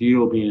life are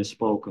still being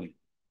spoken.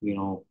 You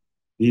know,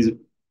 these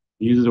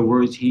these are the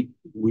words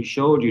we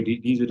showed you.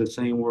 These are the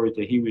same words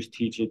that he was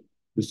teaching,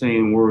 the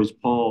same words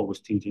Paul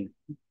was teaching.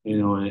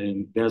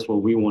 And that's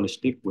what we want to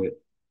stick with,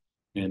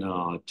 and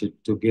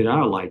to get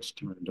our lights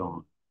turned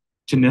on,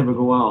 to never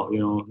go out.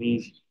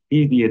 He's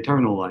the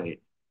eternal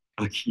light.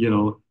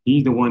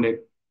 He's the one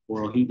that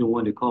he's the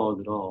one that caused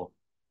it all.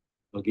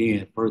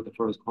 Again, the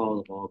first cause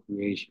of all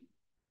creation.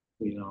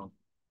 You know,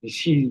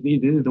 this is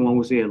the one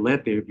who said,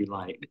 "Let there be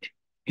light,"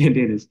 and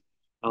then it's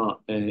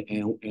and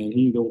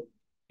he the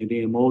and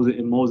then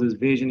Moses'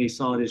 vision, he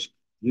saw this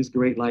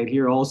great light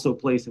here, also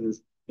placed in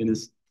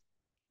his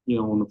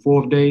on the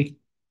fourth day,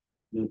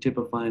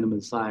 typifying the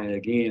Messiah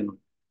again.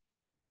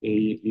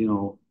 You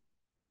know,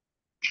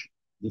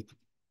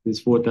 this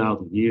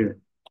 4,000 year,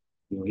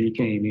 he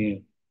came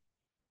in.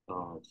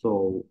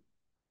 So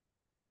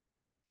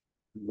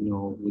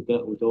with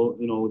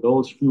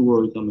those few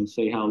words, I'm gonna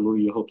say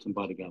hallelujah. Hope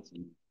somebody got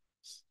some.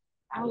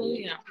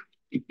 Hallelujah.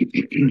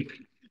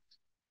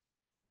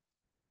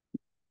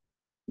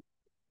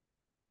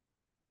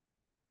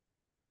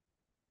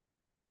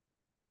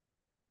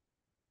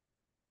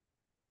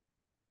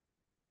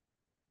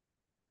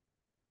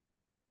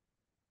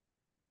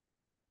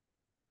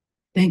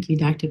 Thank you,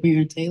 Dr.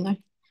 Maren Taylor.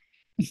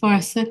 And for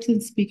our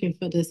second speaker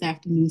for this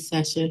afternoon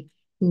session,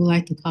 we would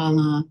like to call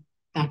on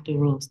Dr.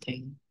 Rose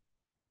Taylor.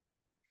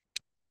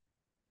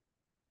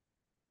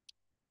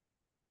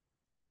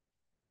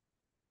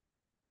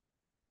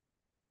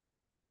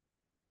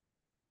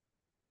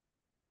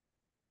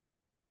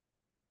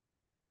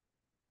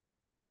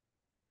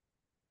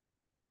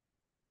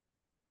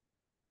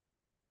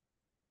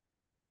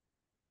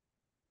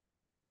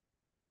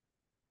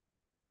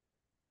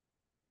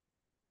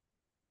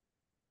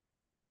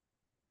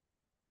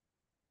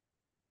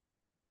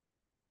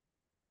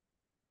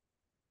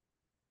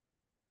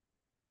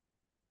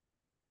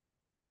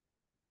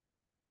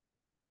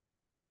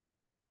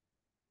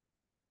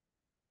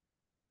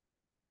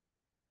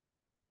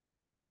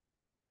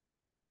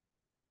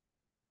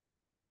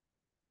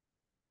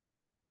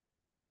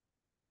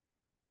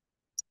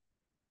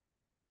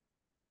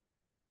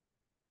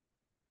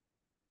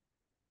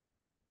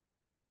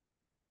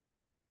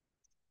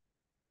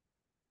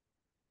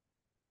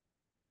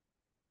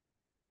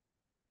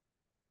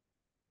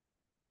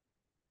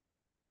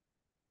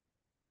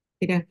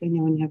 Good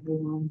afternoon,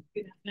 everyone.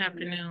 Good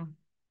afternoon.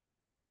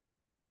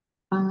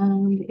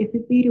 If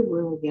it be the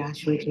will of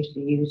Yahshua just to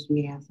use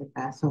me as a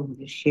vessel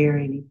to share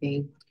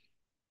anything,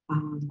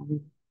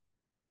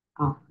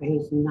 all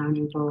praise and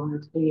honor go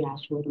unto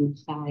Yahshua the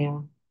Messiah.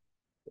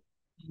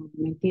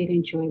 I did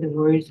enjoy the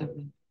words of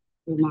the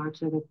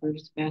remarks of the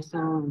first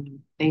vessel, and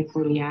I'm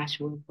thankful to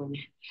Yahshua for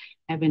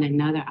having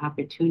another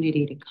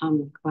opportunity to come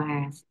to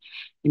class.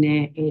 And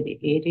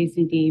it is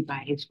indeed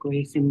by his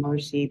grace and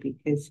mercy,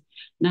 because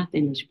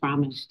nothing is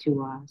promised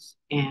to us.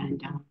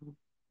 And,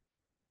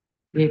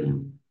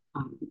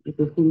 it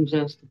behooves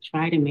us to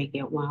try to make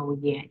it while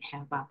we yet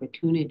have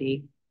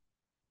opportunity.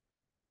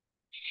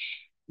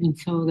 And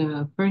so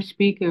the first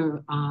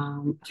speaker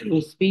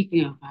was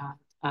speaking about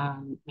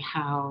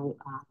how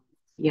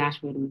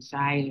Yahshua the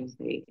Messiah is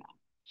the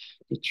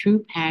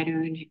true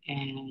pattern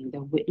and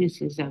the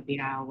witnesses of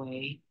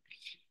Yahweh,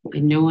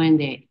 and knowing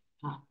that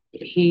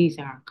he's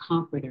our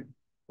comforter,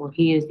 or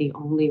he is the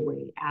only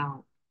way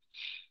out.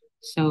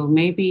 So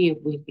maybe if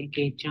we could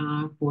get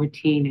John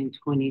 14 and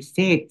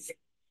 26,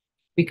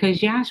 because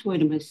Yahshua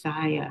the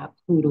Messiah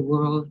flew the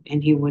world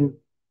and he went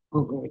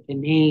over the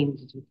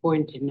names. It's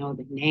important to know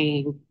the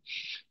name,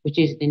 which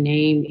is the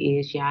name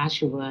is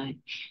Yahshua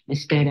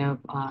instead of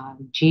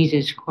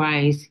Jesus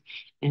Christ,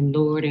 and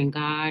Lord and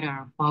God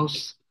are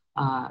false.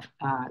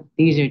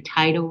 These are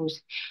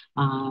titles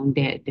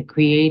that the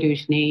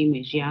Creator's name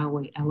is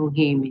Yahweh,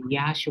 Elohim, and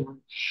Yahshua.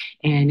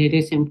 And it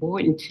is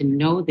important to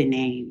know the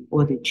name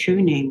or the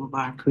true name of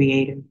our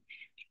Creator.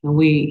 And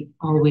we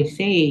always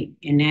say,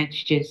 and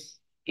that's just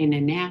in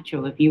the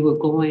natural, if you were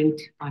going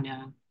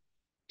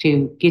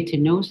to get to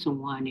know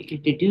someone and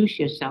introduce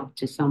yourself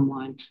to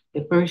someone,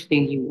 the first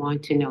thing you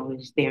want to know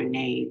is their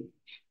name.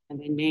 And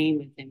the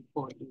name is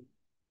important.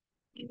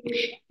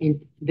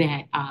 And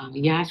that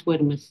Yahshua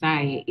the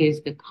Messiah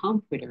is the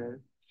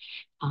comforter.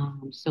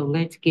 So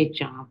let's get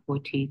John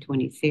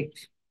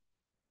 14:26.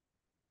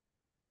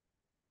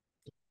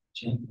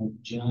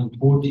 John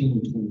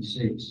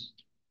 14:26.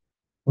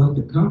 But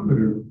the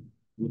Comforter,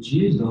 which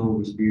is the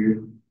Holy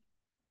Spirit,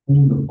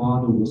 whom the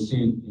Father will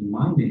send in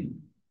my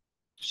name,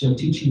 shall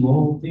teach you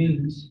all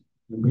things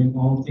and bring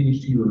all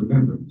things to your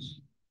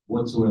remembrance,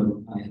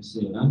 whatsoever I have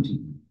said unto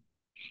you.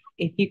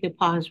 If you could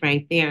pause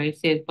right there, it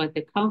says, but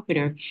the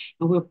Comforter,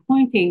 and we're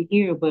pointing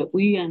here, but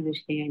we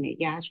understand that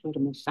Yahshua the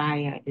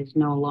Messiah is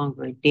no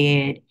longer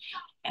dead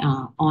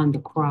on the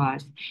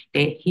cross,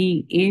 that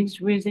he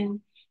is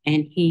risen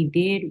and he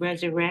did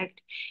resurrect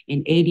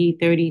in AD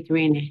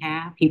 33 and a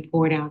half. He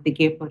poured out the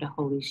gift of the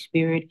Holy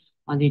Spirit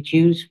on the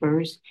Jews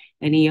first,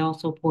 and he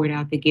also poured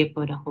out the gift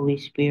of the Holy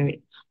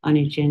Spirit on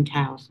the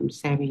Gentiles some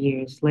 7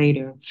 years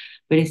later.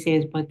 But it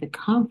says, but the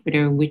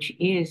Comforter, which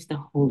is the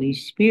Holy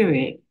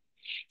Spirit.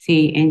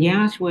 See, and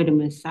Yahshua the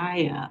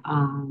Messiah,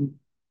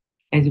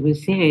 as it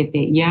was said,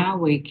 that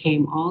Yahweh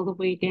came all the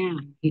way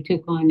down. He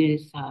took on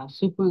this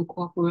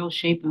superincorporeal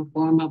shape and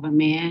form of a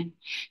man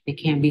that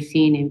can be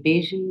seen in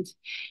visions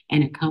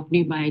and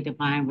accompanied by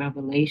divine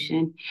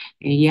revelation.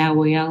 And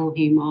Yahweh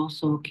Elohim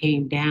also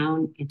came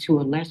down into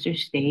a lesser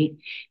state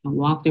and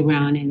walked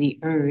around in the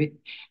earth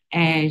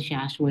as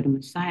Yahshua the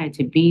Messiah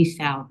to be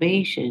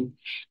salvation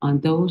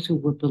on those who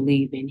would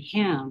believe in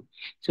him.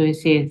 So it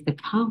says the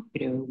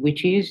Comforter,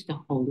 which is the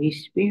Holy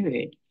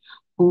Spirit,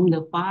 whom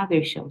the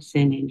Father shall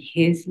send in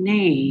his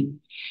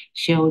name,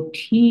 shall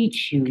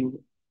teach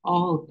you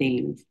all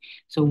things.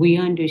 So we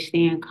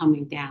understand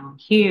coming down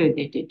here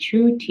that the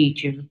true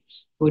teacher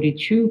or the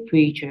true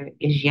preacher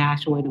is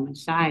Yahshua the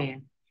Messiah,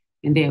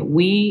 and that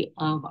we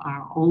of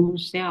our own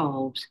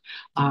selves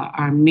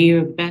are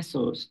mere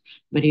vessels,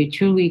 but it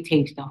truly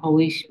takes the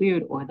Holy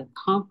Spirit or the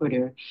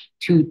Comforter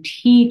to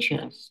teach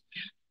us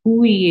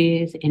who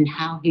he is and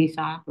how he's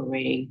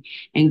operating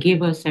and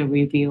give us a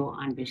revealed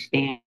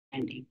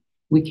understanding.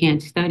 We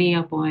can't study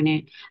up on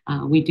it.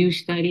 We do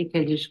study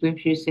because the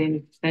scripture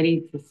says,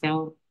 study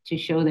to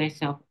show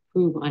thyself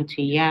approved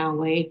unto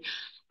Yahweh,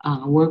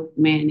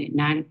 workman and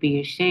not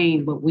be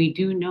ashamed. But we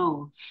do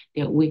know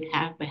that we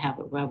have to have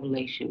a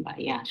revelation by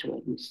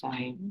Yahshua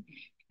Messiah.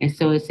 And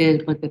so it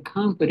says, but the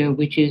Comforter,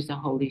 which is the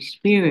Holy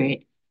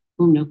Spirit,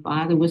 whom the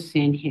Father will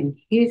send in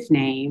his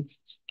name.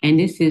 And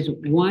this is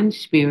one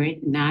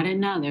spirit, not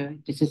another.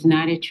 This is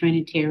not a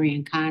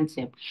Trinitarian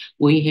concept.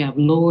 We have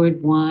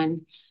Lord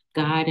one,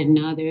 God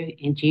another,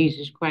 and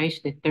Jesus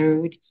Christ the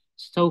third,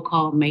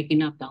 so-called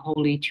making up the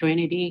Holy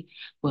Trinity,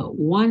 but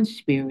one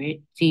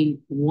spirit, see,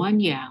 one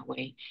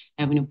Yahweh,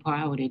 having the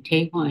power to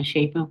take on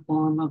shape and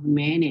form of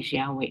man is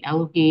Yahweh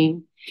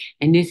Elohim.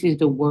 And this is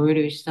the word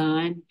or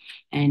son,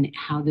 and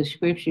how the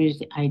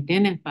scriptures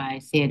identify,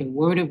 said, the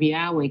word of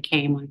Yahweh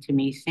came unto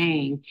me,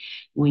 saying,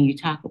 when you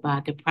talk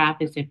about the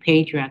prophets and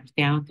patriarchs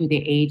down through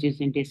the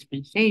ages and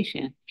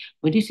dispensation,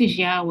 but this is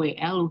Yahweh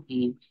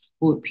Elohim,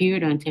 who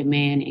appeared unto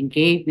man and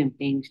gave them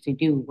things to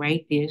do,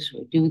 write this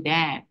or do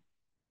that.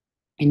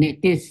 And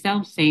that this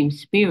self same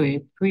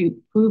spirit,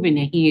 proving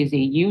that he is a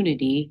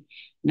unity,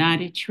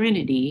 not a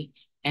trinity,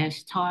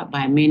 as taught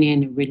by many in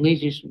the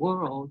religious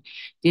world,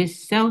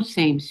 this self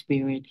same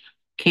spirit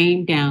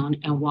came down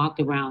and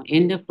walked around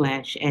in the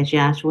flesh as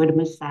Yahshua the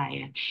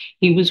Messiah.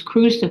 He was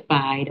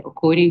crucified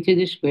according to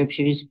the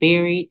scriptures,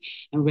 buried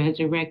and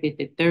resurrected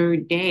the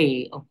third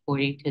day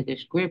according to the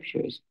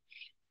scriptures.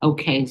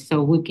 Okay,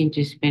 so we can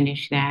just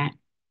finish that.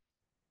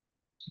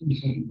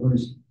 Second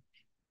verse,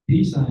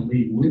 peace I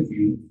leave with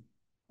you,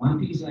 my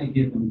peace I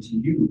give unto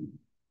you,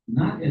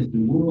 not as the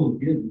world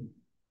giveth,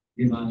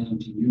 give I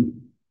unto you.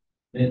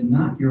 Let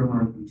not your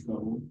heart be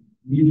troubled,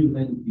 neither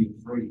let it be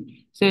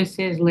afraid. So it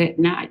says, let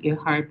not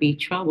your heart be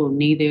troubled,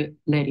 neither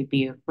let it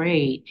be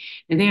afraid.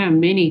 And there are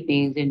many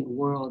things in the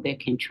world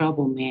that can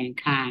trouble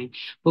mankind,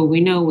 but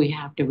we know we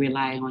have to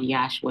rely on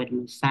Yahshua the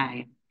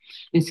Messiah.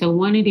 And so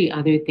one of the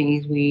other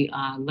things we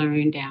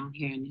learned down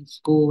here in the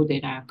school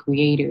that our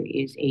creator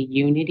is a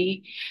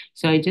unity.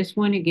 So I just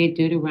want to get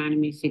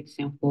Deuteronomy 6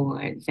 and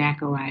 4,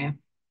 Zechariah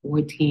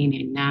 14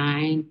 and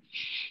 9,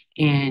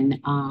 and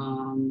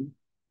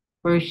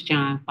 1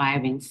 John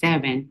 5 and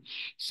 7.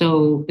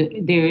 So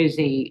there is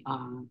the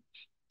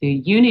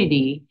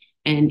unity,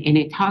 and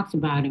it talks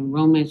about in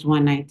Romans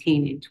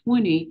 1:19 and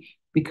 20,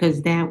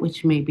 because that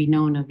which may be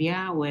known of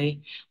Yahweh,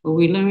 what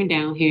we learn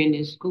down here in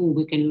this school,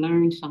 we can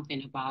learn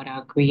something about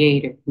our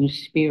creator,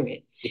 who's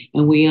spirit.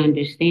 And we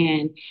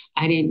understand,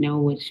 I didn't know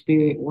what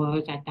spirit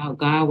was. I thought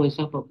God was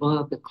up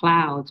above the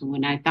clouds. And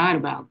when I thought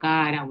about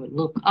God, I would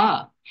look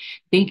up,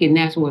 thinking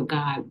that's what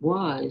God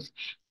was.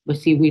 But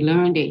see, we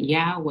learned that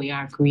Yahweh,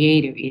 our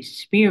creator, is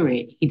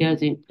spirit. He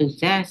doesn't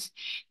possess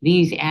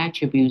these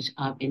attributes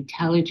of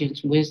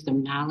intelligence,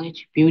 wisdom,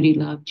 knowledge, beauty,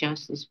 love,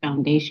 justice,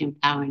 foundation,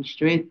 power, and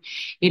strength.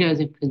 He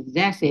doesn't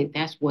possess it.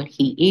 That's what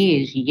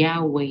he is.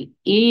 Yahweh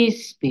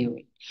is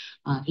spirit.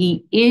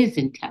 He is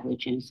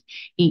intelligence.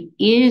 He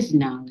is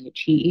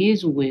knowledge. He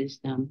is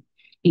wisdom.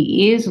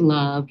 He is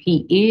love.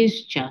 He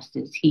is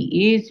justice.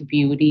 He is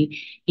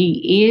beauty.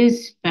 He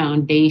is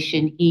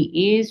foundation.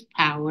 He is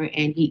power,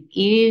 and he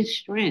is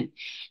strength.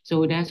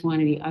 So that's one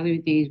of the other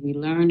things we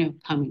learn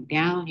of coming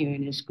down here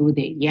in the school,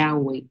 that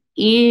Yahweh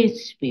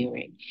is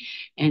spirit,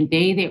 and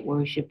they that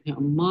worship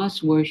him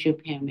must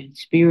worship him in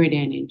spirit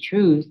and in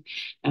truth.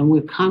 And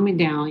we're coming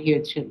down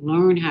here to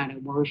learn how to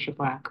worship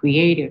our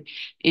creator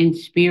in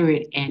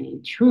spirit and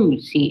in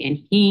truth. See, and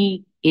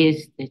he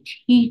is the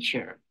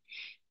teacher.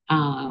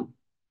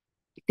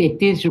 That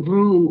this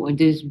room or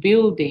this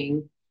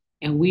building,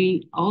 and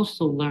we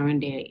also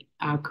learned that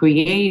our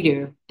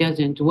creator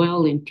doesn't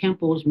dwell in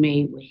temples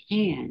made with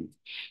hands,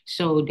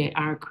 so that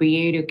our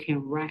creator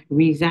can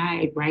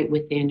reside right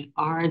within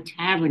our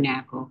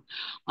tabernacle.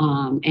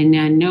 And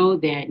I know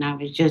that, and I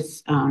was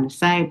just on the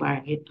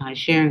sidebar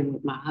sharing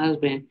with my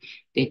husband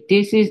that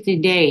this is the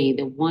day,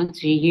 the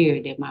once a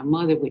year, that my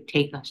mother would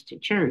take us to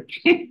church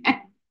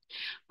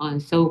on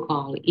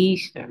so-called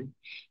Easter.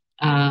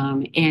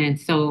 And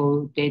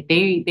so that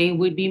they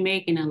would be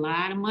making a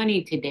lot of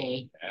money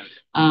today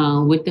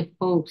with the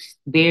folks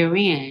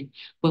therein.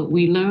 But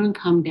we learn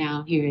come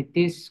down here at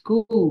this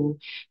school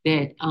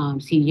that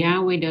see,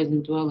 Yahweh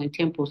doesn't dwell in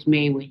temples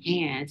made with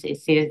hands. It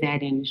says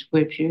that in the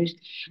scriptures.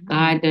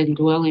 God doesn't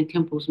dwell in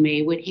temples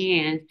made with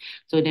hands.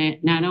 So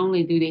that not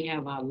only do they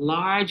have a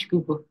large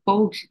group of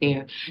folks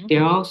there,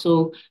 they're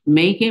also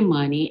making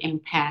money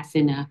and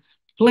passing a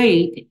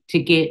plate to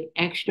get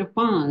extra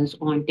funds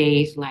on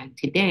days like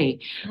today.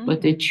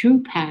 But the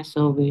true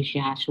Passover is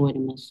Yahshua the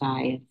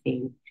Messiah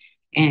thing.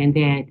 And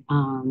that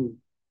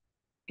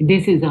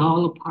this is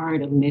all a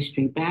part of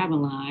Mystery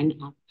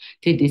Babylon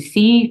to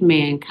deceive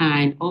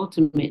mankind.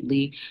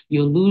 Ultimately,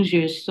 you'll lose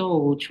your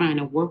soul trying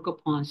to work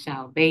upon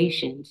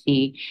salvation.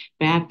 See,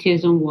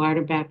 baptism,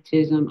 water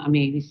baptism,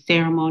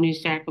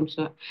 ceremonies,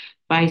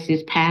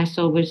 sacrifices,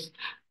 Passovers,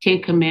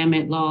 Ten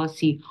Commandment laws.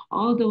 See,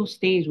 all those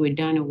things were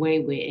done away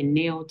with and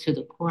nailed to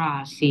the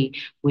cross. See,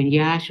 when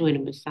Yahshua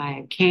the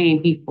Messiah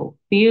came, he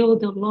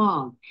fulfilled the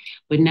law.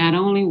 But not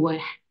only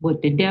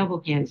what the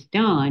devil has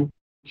done,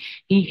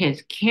 he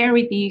has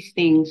carried these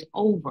things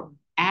over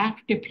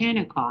after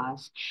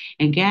Pentecost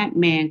and got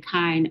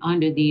mankind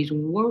under these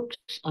works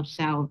of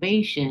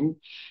salvation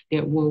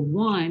that were,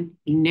 one,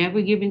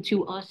 never given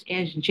to us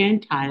as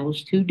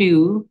Gentiles to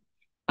do,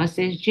 us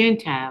as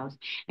Gentiles.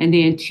 And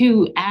then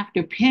two,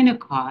 after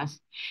Pentecost,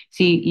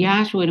 see,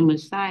 Yahshua the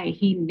Messiah,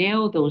 he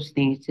nailed those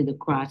things to the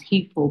cross.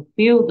 He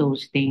fulfilled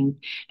those things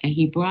and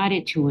he brought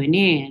it to an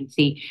end.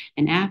 See,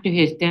 and after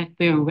his death,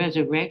 burial, and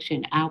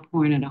resurrection,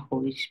 outpouring of the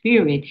Holy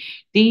Spirit,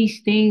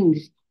 these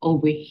things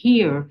over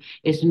here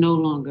is no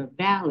longer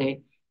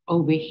valid.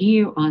 Over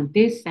here on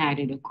this side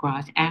of the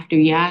cross, after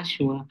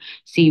Yahshua,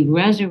 see,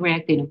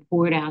 resurrected and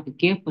poured out the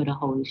gift of the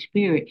Holy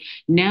Spirit,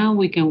 now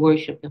we can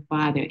worship the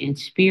Father in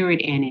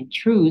spirit and in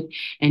truth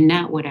and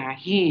not with our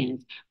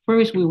hands.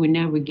 First, we were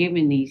never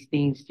given these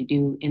things to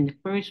do in the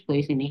first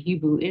place. In the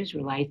Hebrew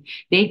Israelites,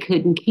 they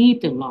couldn't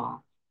keep the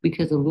law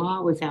because the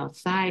law was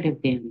outside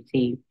of them,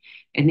 see,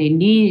 and they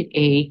needed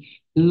a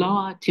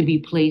law to be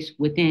placed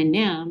within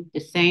them the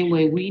same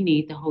way we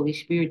need the Holy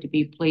Spirit to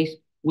be placed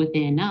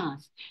within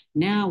us.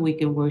 Now we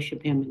can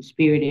worship him in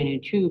spirit and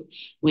in truth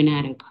when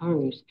that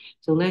occurs.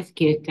 So let's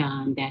get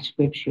that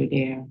scripture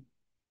there.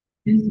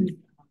 This is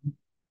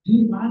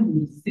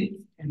Deuteronomy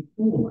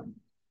 6:4.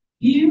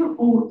 Hear,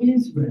 O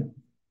Israel,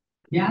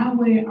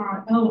 Yahweh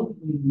our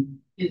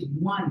Elohim is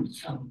one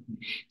Elohim.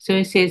 So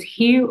it says,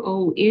 hear,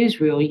 O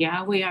Israel,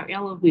 Yahweh our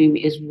Elohim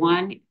is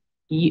one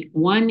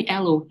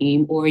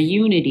Elohim, or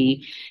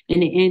unity.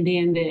 And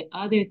then the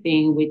other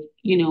thing with,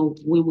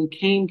 when we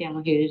came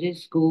down here to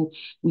this school,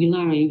 we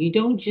learned you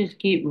don't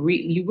just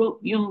you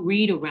don't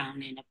read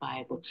around in the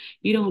Bible.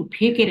 You don't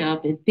pick it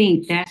up and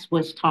think that's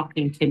what's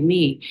talking to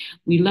me.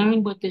 We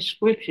learn what the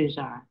scriptures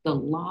are, the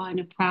law and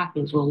the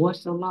prophets. Well,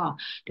 what's the law?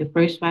 The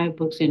first 5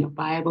 books in the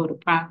Bible, the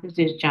prophets,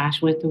 is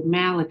Joshua through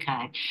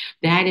Malachi.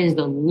 That is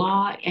the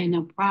law and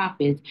the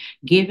prophets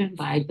given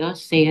by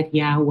thus saith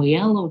Yahweh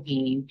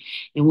Elohim.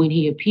 And when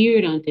he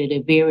appeared unto the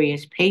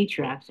various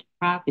patriarchs and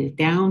prophets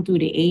down through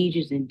the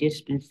ages and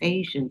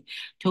dispensations,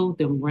 told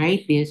them,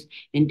 write this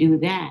and do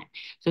that.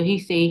 So he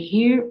said,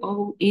 hear,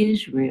 O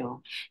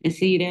Israel. And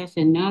see, that's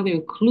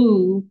another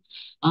clue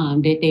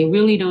that they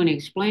really don't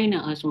explain to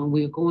us when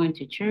we're going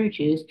to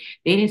churches.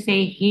 They didn't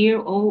say, hear,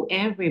 O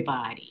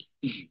everybody.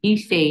 He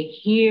said,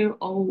 hear,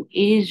 O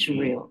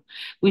Israel,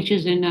 which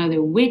is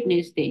another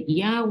witness that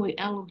Yahweh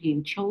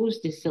Elohim chose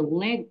the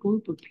select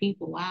group of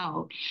people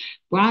out,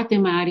 brought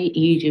them out of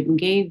Egypt, and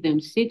gave them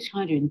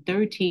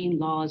 613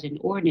 laws and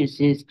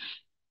ordinances,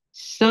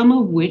 some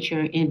of which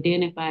are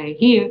identified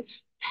here,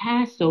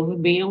 Passover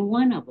being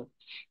one of them.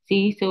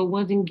 See, so it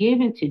wasn't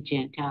given to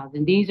Gentiles.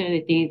 And these are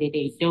the things that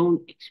they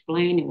don't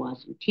explain to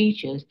us and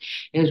teach us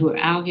as we're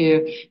out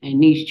here in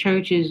these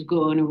churches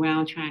going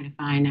around trying to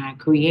find our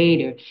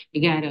creator. They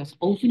got us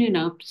opening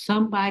up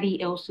somebody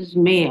else's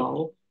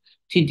mail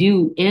to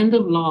do in the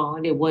law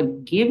that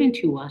wasn't given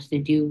to us to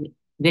do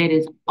that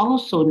is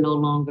also no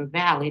longer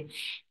valid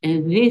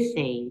in this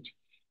age.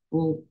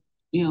 Well,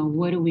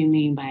 what do we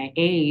mean by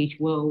age?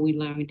 Well, we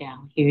learned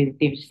down here that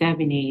there's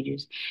 7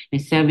 ages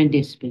and 7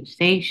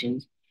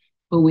 dispensations,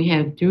 but we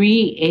have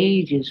 3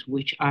 ages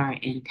which are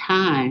in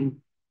time,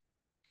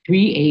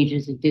 3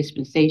 ages and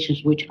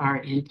dispensations which are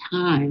in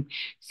time.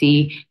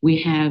 See,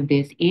 we have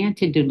this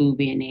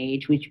antediluvian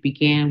age, which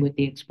began with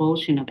the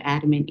expulsion of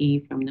Adam and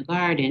Eve from the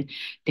garden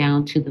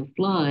down to the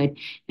flood.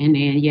 And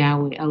then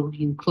Yahweh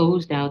Elohim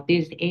closed out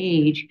this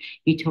age.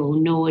 He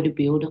told Noah to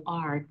build an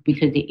ark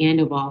because the end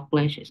of all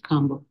flesh has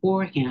come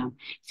before him.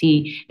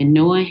 See, and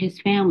Noah and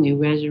his family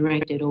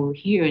resurrected over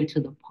here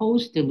into the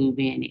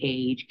post-diluvian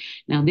age.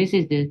 Now, this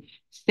is the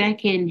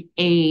second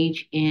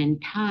age in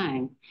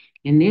time.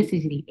 And this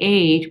is the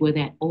age where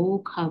that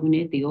old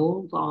covenant, the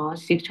old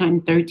laws,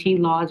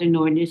 613 laws and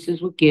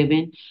ordinances were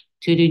given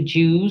to the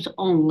Jews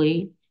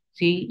only.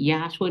 See,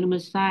 Yahshua the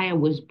Messiah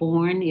was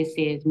born, it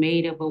says,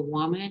 made of a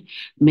woman,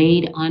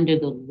 made under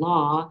the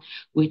law,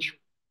 which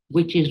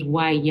is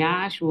why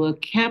Yahshua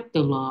kept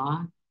the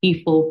law.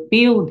 He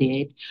fulfilled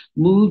it,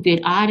 moved it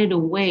out of the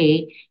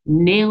way,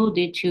 nailed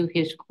it to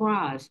his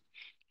cross.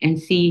 And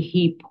see,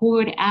 he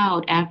poured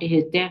out after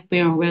his death,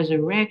 burial, and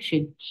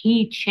resurrection.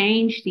 He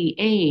changed the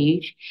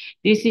age.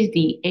 This is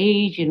the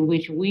age in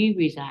which we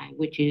reside,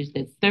 which is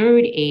the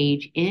third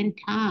age in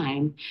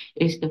time.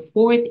 It's the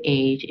fourth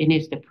age, and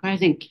it's the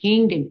present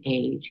kingdom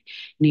age.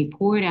 And he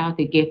poured out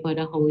the gift of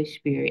the Holy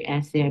Spirit,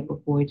 as said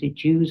before, to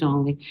Jews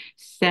only,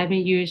 7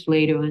 years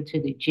later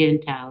unto the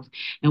Gentiles.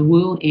 And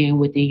we'll end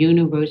with the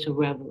universal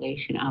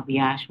revelation of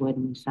Yahshua the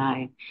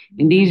Messiah.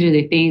 And these are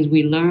the things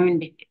we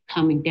learned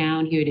coming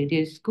down here to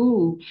this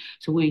school.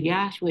 So when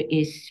Yahshua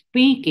is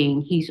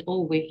speaking, he's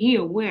over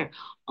here where?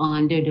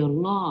 Under the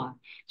law.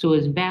 So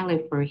it's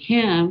valid for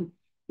him,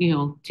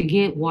 to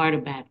get water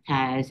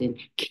baptized and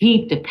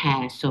keep the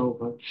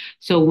Passover.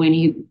 So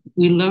when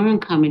we learn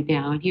coming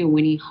down here,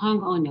 when he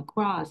hung on the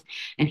cross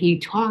and he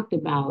talked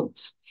about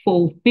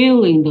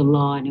fulfilling the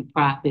law and the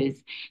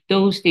prophets,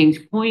 those things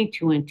point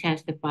to and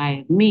testify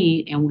of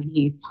me. And when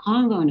he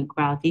hung on the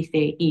cross, he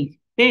said, he's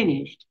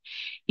finished.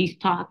 He's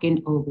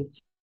talking over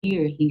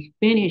here. He's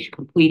finished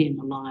completing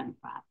the law and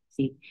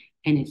prophecy,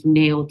 and it's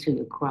nailed to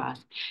the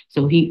cross.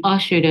 So he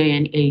ushered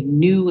in a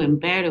new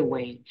and better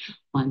way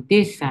on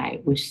this side.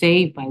 We're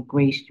saved by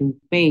grace through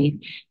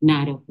faith,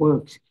 not of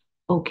works.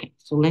 Okay,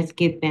 so let's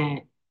get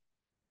that.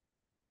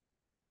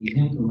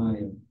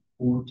 Zechariah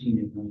 14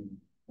 and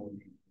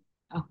 9.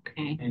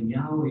 Okay. And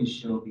Yahweh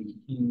shall be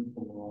king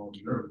over all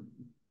the earth.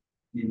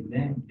 In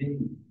that day,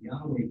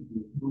 Yahweh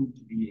will prove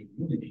to be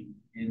a unity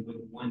and with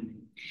one name.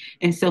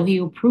 And so he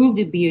will prove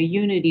to be a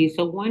unity.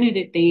 So one of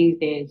the things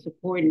that is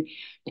important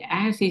to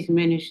ask these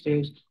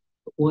ministers,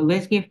 well,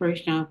 let's get 1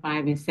 John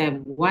 5 and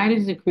 7. Why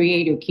does the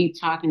Creator keep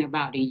talking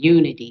about a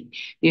unity?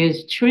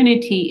 There's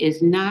Trinity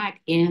is not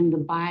in the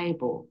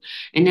Bible.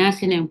 And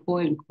that's an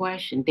important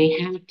question.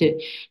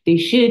 They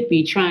should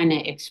be trying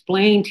to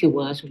explain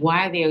to us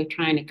why they're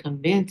trying to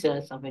convince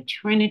us of a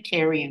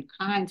Trinitarian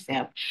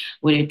concept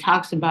when it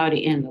talks about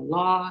it in the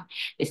law,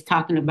 it's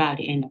talking about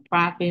it in the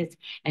prophets,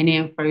 and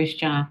then 1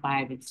 John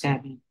 5 and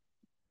 7.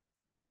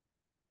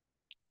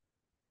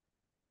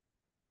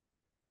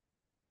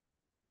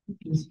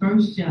 It's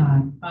 1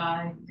 John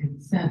 5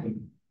 and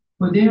 7.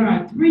 For there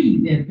are three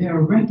that bear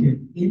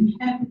record in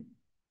heaven,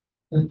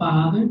 the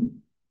Father,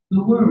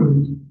 the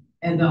Word,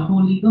 and the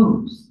Holy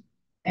Ghost.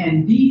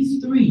 And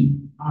these three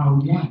are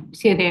one.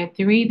 See, there are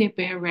three that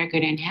bear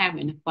record in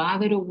heaven, the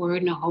Father, the Word,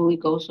 and the Holy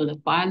Ghost, or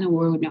the Father, the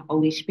Word, and the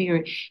Holy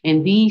Spirit,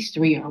 and these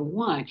three are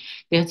one.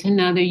 That's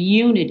another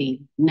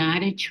unity,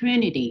 not a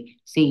trinity.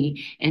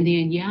 See, and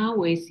then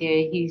Yahweh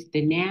said he's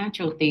the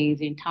natural things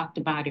and talked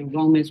about in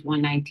Romans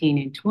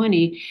 1:19 and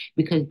 20,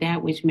 because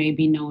that which may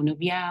be known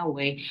of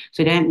Yahweh.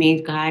 So that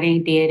means God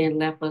ain't dead and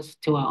left us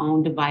to our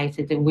own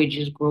devices and we're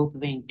just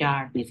groping in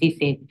darkness. He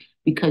said,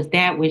 because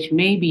that which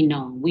may be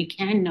known, we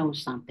can know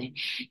something.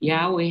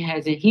 Yahweh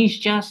has it, he's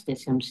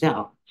justice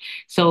himself.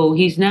 So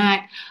he's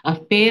not a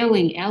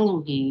failing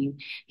Elohim.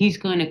 He's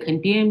going to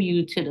condemn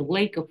you to the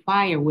lake of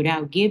fire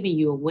without giving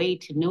you a way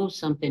to know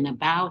something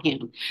about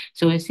him.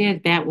 So it says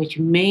that which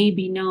may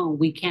be known,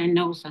 we can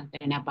know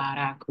something about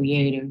our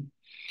Creator.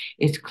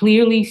 It's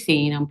clearly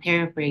seen, I'm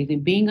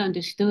paraphrasing, being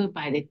understood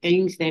by the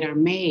things that are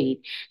made.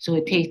 So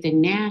it takes the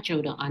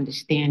natural to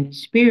understand the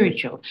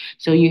spiritual.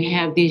 So you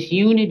have this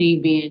unity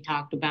being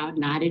talked about,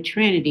 not a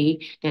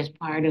trinity. That's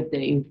part of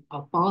the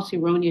false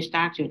erroneous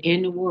doctrine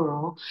in the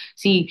world.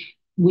 See,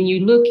 when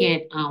you look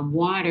at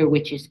water,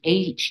 which is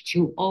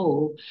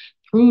H2O,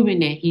 proving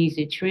that he's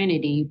a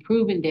trinity,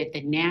 proving that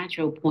the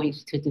natural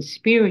points to the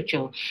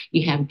spiritual,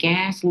 you have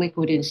gas,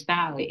 liquid, and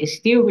solid. It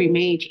still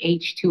remains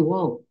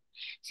H2O.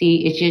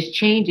 See, it just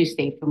changes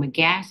state from a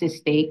gaseous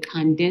state,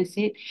 condense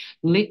it,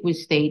 liquid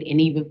state,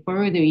 and even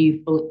further,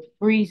 you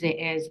freeze it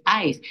as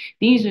ice.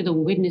 These are the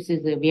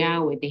witnesses of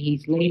Yahweh that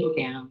he's laid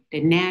down. The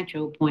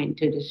natural pointing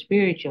to the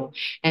spiritual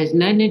has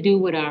nothing to do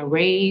with our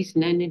race,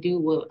 nothing to do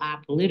with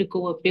our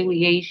political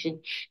affiliation,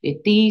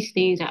 that these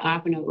things are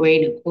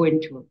operating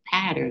according to a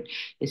pattern.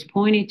 It's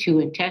pointing to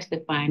and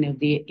testifying of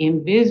the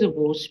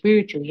invisible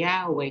spiritual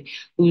Yahweh,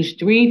 who's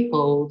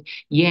threefold,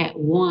 yet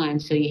one.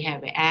 So you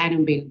have an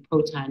atom being a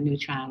proton,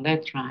 neutron,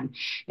 electron,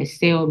 a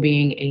cell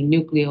being a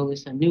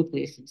nucleolus, a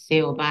nucleus, and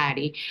cell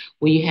body,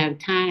 where you have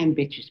time,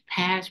 which is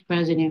past,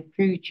 present, and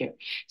future.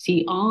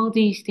 See, all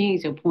these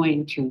things are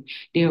pointing to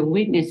their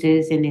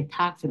witnesses, and it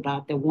talks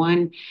about the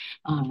one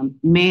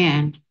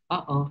man,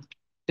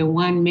 the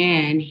one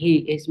man, he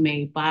is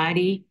made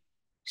body,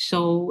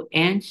 soul,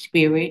 and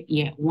spirit,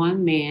 yet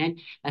one man,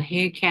 a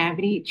head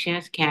cavity,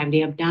 chest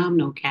cavity,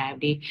 abdominal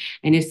cavity.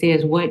 And it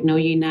says, what know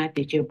ye not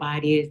that your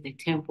body is the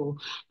temple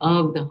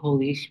of the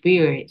Holy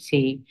Spirit?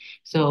 See,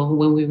 so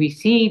when we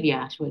receive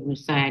Yahshua the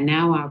Messiah,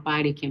 now our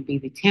body can be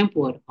the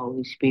temple of the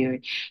Holy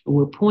Spirit. And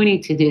we're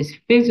pointing to this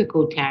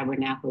physical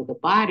tabernacle, the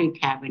body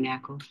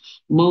tabernacle.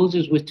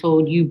 Moses was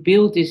told, you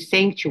build this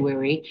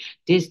sanctuary,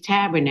 this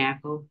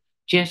tabernacle,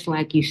 just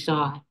like you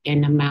saw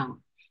in the mount.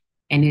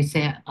 And it's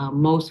at a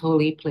most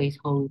holy place,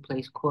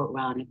 court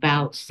round,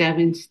 about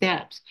 7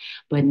 steps,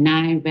 but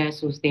 9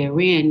 vessels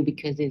therein,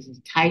 because it's a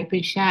type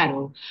and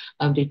shadow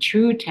of the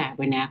true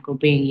tabernacle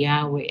being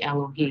Yahweh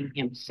Elohim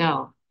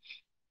himself.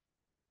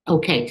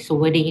 Okay, so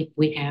what do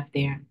we have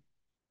there?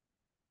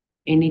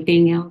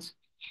 Anything else?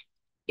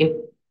 If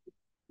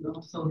We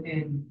also had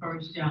in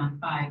 1 John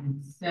 5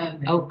 and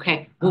 7.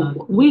 Okay,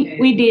 well,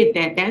 we did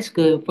that. That's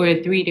good for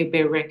a 3 to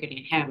bear record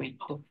in heaven.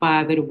 The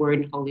Father, the Word,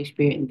 and Holy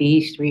Spirit, and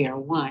these 3 are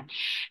one.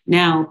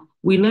 Now,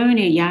 we learn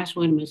that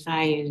Yahshua the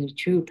Messiah is a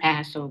true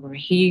Passover.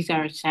 He's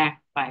our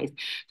sacrifice.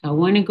 So I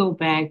want to go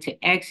back to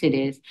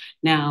Exodus.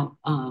 Now,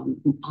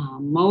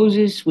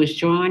 Moses was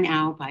drawn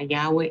out by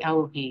Yahweh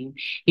Elohim.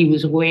 He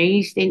was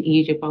raised in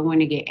Egypt. I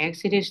want to get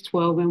Exodus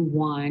 12 and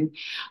 1,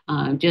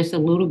 just a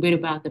little bit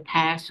about the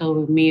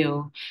Passover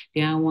meal.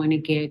 Then I want to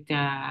get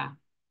I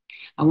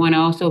want to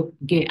also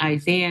get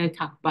Isaiah,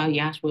 talk about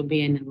Yahshua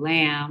being the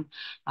lamb.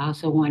 I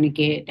also want to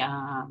get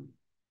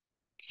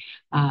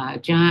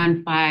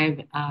John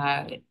 5,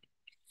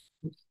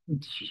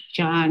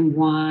 John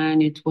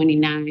 1 and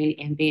 29,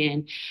 and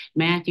then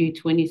Matthew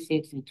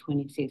 26 and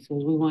 26. So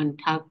we want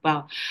to talk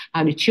about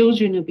how the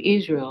children of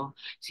Israel,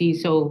 see,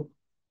 so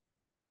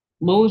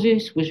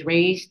Moses was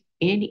raised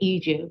in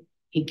Egypt.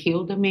 He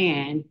killed a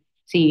man.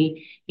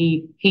 See,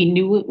 he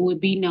knew it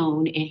would be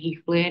known, and he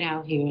fled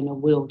out here in the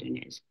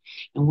wilderness.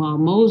 And while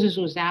Moses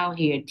was out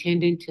here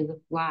tending to the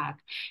flock,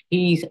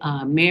 he's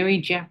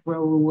married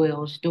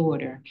Jethro's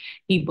daughter.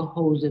 He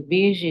beholds a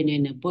vision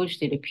in a bush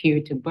that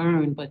appeared to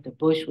burn, but the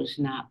bush was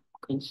not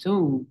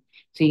consumed.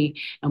 See,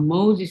 and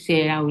Moses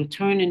said, I will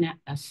turn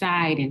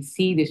aside and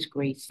see this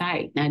great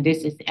sight. Now,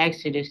 this is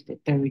Exodus, the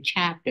 3rd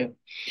chapter.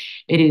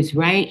 It is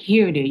right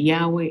here that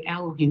Yahweh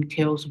Elohim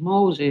tells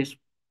Moses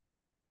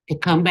to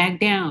come back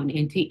down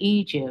into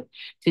Egypt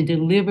to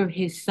deliver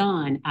his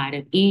son out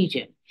of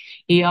Egypt.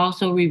 He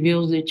also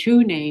reveals the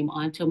true name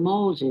unto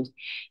Moses.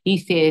 He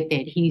said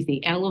that he's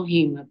the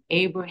Elohim of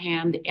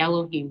Abraham, the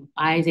Elohim of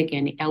Isaac,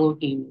 and the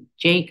Elohim of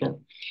Jacob.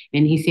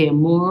 And he said,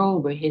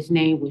 moreover, his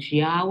name was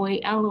Yahweh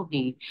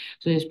Elohim.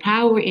 So there's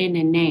power in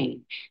the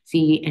name.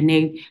 See, and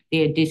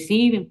they're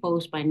deceiving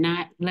folks by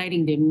not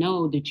letting them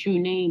know the true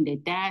name,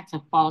 that that's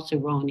a false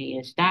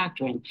erroneous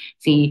doctrine.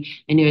 See,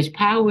 and there's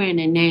power in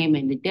the name,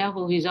 and the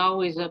devil, he's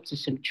always up to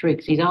some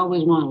tricks. He's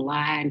always want to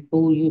lie and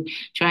fool you,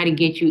 try to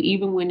get you.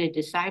 Even when the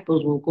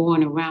disciples were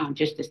going around,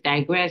 just to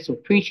digress, or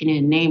preaching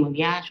in the name of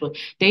Yahshua,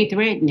 they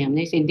threatened them.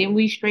 They said, didn't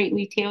we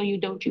straightly tell you,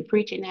 don't you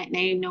preach in that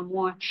name no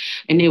more?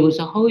 And there was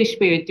the Holy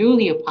Spirit through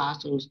the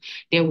apostles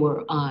that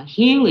were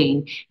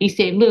healing. He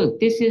said, look,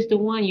 this is the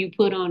one you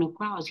put on the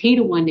cross. He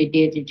the one that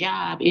did the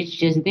job. It's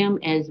just them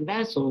as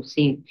vessels.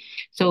 See,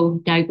 so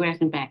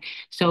digressing back.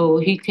 So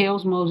he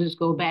tells Moses,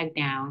 go back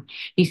down.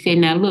 He said,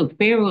 now look,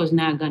 Pharaoh is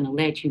not going to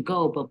let you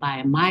go, but by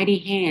a mighty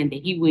hand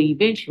that he will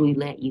eventually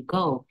let you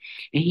go.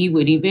 And he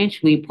would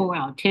eventually pour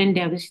out 10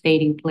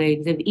 devastating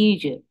plagues of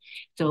Egypt.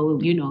 So,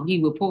 he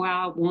would pour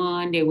out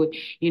one. They would,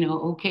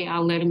 okay,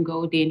 I'll let him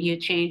go. Then he'll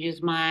change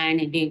his mind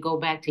and then go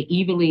back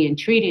to evilly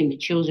entreating the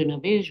children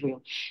of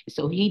Israel.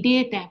 So he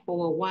did that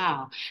for a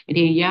while. And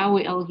then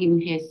Yahweh Elohim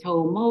has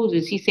told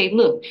Moses, he said,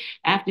 look,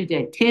 after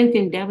that 10th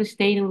and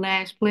devastating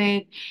last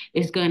plague,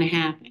 it's going to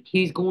happen.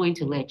 He's going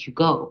to let you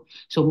go.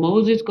 So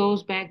Moses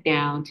goes back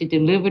down to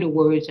deliver the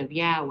words of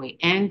Yahweh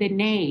and the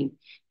name.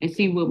 And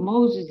see what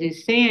Moses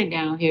is saying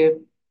down here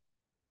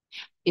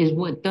is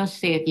what thus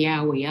saith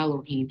Yahweh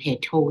Elohim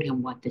had told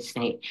him what to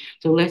say.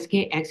 So let's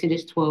get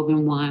Exodus 12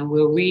 and 1.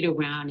 We'll read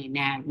around in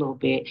that a little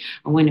bit.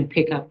 I want to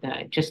pick up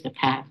just the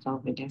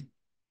Passover there.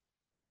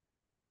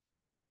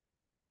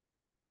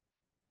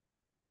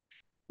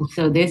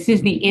 So this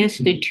is the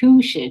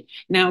institution.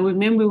 Now,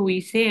 remember,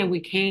 we said we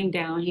came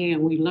down here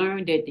and we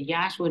learned that the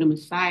Yahshua, the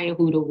Messiah,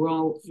 who the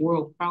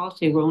world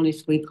cross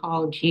erroneously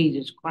called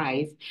Jesus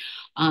Christ,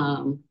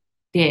 um,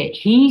 that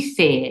he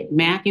said,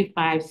 Matthew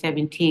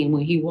 5:17,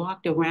 when he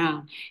walked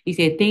around, he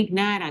said, "Think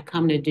not I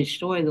come to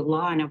destroy the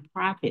law and the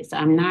prophets.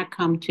 I'm not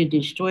come to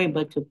destroy,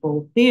 but to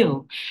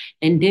fulfill."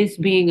 And this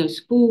being a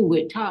school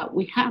we're taught,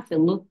 we have to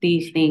look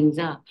these things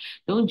up.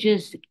 Don't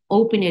just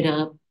open it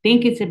up,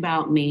 think it's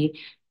about me,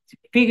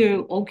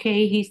 figure,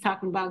 okay, he's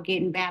talking about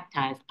getting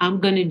baptized. I'm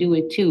going to do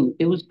it too.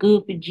 It was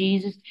good for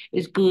Jesus.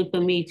 It's good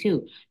for me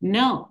too.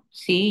 No,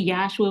 see,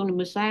 Yahshua the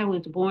Messiah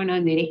was born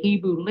under the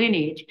Hebrew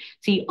lineage.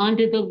 See,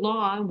 under the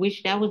law,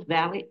 which that was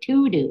valid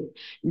to do,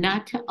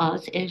 not to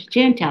us as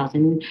Gentiles.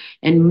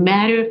 And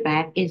matter of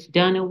fact, it's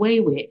done away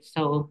with.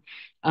 So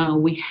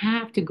we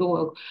have to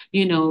go,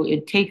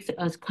 it takes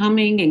us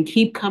coming and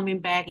keep coming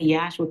back. And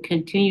Yahshua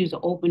continues to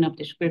open up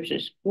the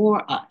scriptures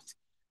for us.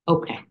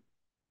 Okay.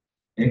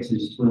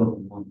 Exodus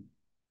 12:1.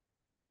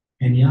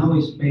 And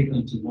Yahweh spake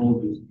unto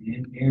Moses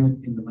and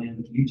Aaron in the land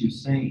of Egypt,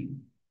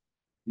 saying,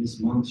 This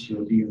month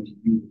shall be unto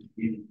you the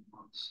beginning of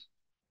months.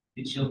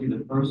 It shall be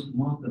the first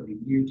month of the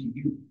year to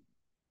you.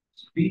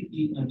 Speak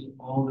ye unto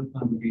all the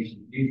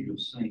congregation of Israel,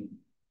 saying,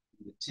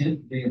 The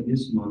 10th day of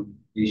this month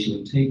they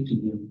shall take to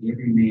them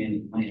every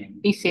man a lamb.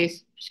 He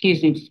says,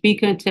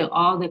 speak unto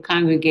all the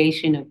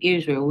congregation of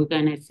Israel. We're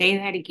going to say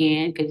that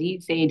again because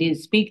he said, didn't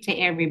speak to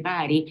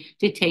everybody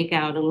to take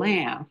out a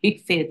lamb. He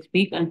said,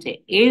 speak unto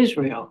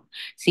Israel.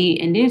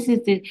 See, and this is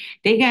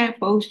they got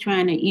folks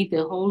trying to eat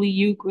the Holy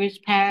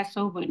Eucharist,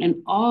 Passover,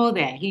 and all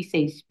that. He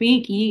says,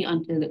 speak ye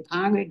unto the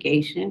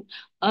congregation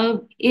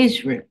of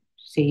Israel.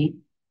 See,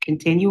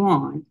 continue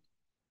on.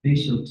 They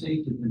shall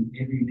take to them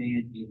every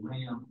man a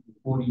lamb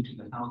according to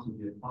the house of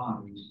their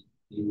fathers,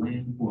 a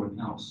lamb for an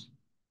house.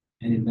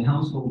 And if the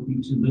household be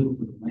too little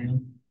for the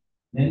lamb,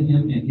 let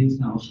him and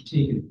his house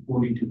take it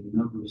according to the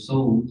number of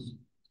souls.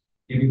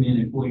 Every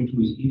man according to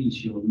his eating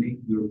shall make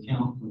your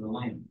account for the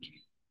lamb.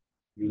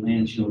 Your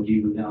lamb shall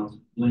be without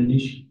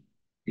blemish,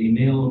 a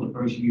male of the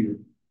first year.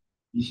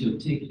 Ye shall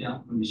take it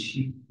out from the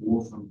sheep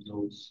or from the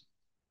goats,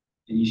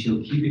 and ye shall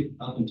keep it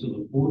up until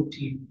the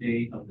 14th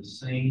day of the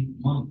same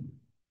month.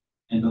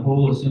 And the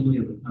whole assembly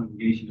of the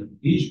congregation of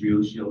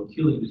Israel shall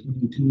kill it between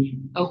the 2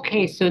 evenings.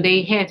 Okay, so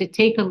they had to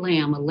take a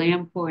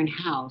lamb for an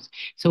house.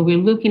 So we're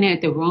looking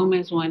at the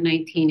Romans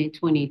 1:19 and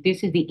 20.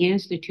 This is the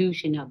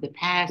institution of the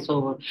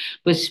Passover,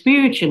 but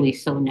spiritually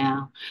so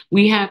now.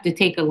 We have to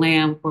take a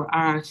lamb for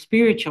our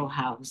spiritual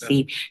house.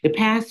 See, the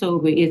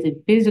Passover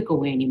isn't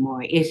physical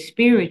anymore, it's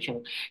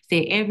spiritual.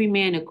 Say, every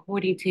man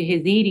according to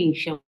his eating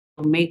shall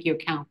make your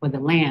count for the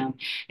lamb.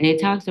 And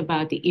it talks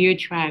about the ear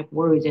tribe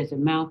words as the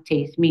mouth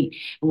tastes meat.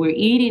 And we're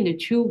eating the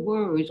true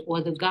words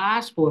or the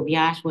gospel of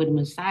Yahshua the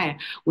Messiah.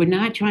 We're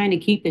not trying to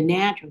keep the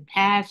natural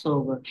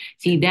Passover.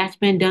 See, that's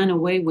been done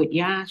away with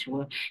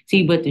Yahshua.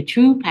 See, but the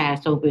true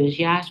Passover is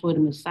Yahshua the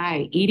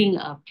Messiah eating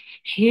of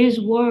his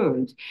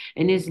words.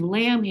 And this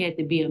lamb had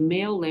to be a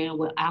male lamb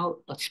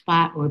without a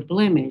spot or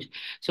blemish.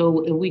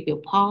 So if we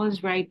could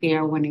pause right there,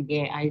 I want to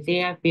get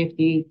Isaiah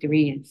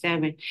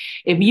 53:7.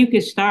 If you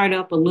could start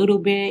up a little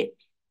bit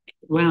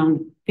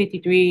around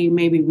 53,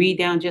 maybe read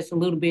down just a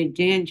little bit,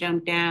 then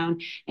jump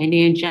down, and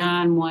then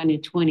John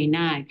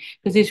 1:29.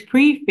 Because it's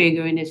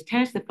prefiguring, it's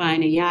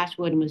testifying to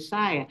Yahshua the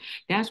Messiah.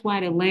 That's why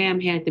the lamb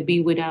had to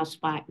be without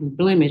spot and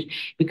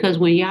blemish. Because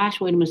when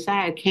Yahshua the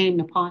Messiah came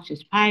to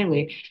Pontius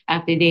Pilate,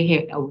 after they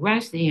had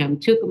arrested him,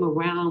 took him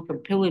around from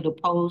pillar to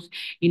post,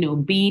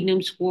 beating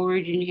him,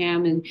 scourging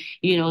him, and,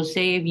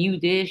 say if you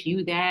this,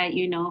 you that,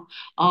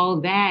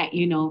 all that,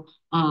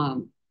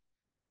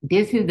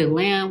 this is the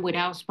lamb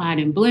without spot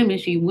and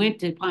blemish. He went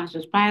to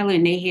Pontius Pilate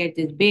and they had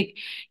this big,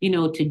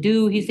 to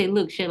do. He said,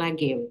 look, shall I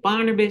give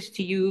Barnabas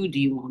to you? Do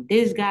you want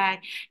this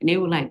guy? And they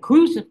were like,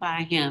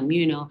 crucify him,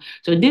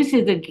 So this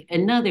is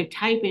another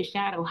type and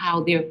shadow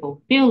how they're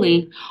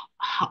fulfilling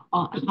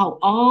how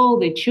all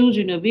the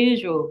children of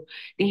Israel,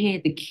 they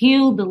had to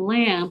kill the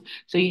lamb.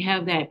 So you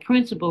have that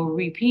principle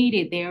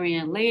repeated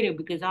therein later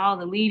because all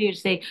the leaders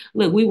say,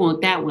 look, we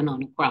want that one on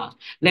the cross.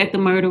 Let the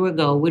murderer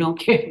go. We don't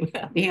care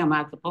about him,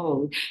 I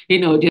suppose.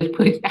 Just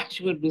put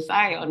Joshua the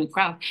Messiah on the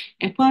cross.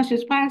 And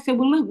Pontius Pilate said,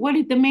 well, look, what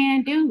did the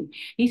man do?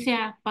 He said,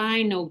 I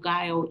find no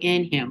guile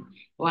in him,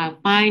 or I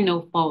find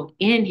no fault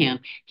in him.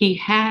 He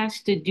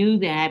has to do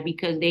that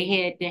because they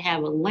had to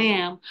have a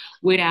lamb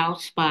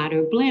without spot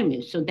or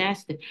blemish. So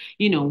that's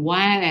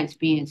why that's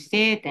being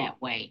said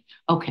that way.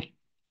 Okay.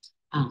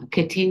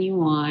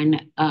 Continue on.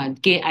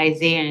 Get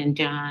Isaiah and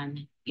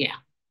John. Yeah.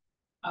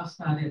 I'll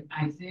start at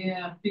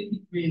Isaiah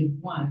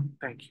 53:1.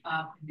 Thank you.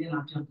 And then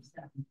I'll jump to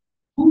 7.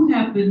 Who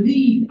have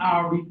believed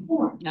our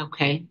report?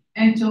 Okay.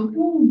 And to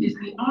whom is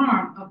the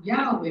arm of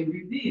Yahweh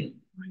revealed?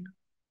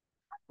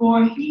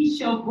 For he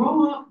shall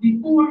grow up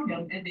before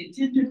him as a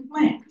tender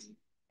plant,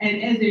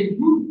 and as a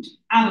root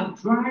out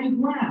of dry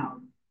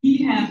ground.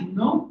 He has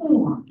no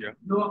form,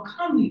 nor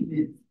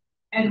comeliness.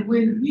 And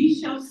when we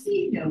shall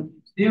see him,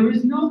 there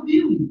is no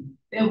beauty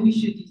that we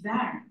should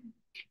desire.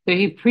 So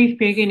he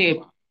prefigured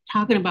it,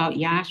 talking about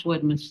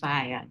Yahshua the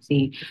Messiah.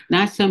 See,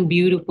 not some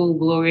beautiful,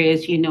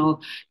 glorious,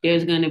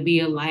 there's going to be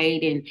a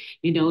light and,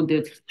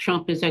 the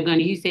trumpets are going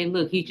to, he said,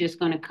 look, he's just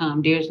going to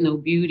come. There's no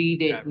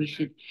beauty that we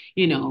should,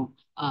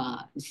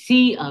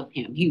 see of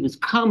him. He was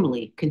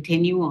comely.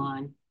 Continue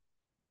on.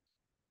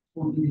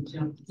 Want me to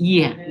jump to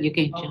Yeah, seven? you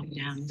can jump Okay,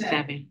 down to seven.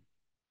 7.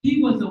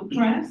 He was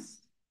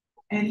oppressed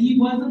and he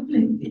was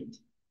afflicted,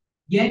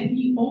 yet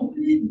he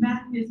opened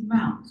not his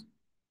mouth.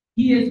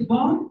 He is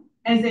brought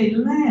as a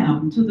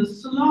lamb to the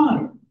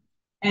slaughter,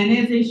 and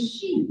as a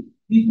sheep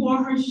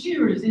before her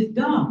shearers is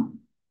dumb.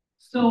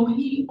 So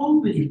he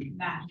opened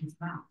not his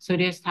mouth. So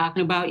that's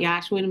talking about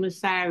Yahshua the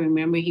Messiah.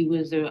 Remember, he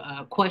was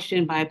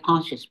questioned by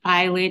Pontius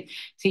Pilate.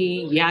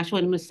 See,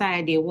 Yahshua the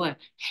Messiah did what?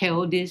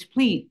 Held this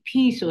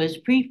peace. So it's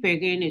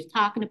prefiguring, it's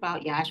talking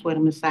about Yahshua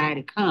the Messiah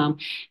to come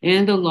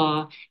in the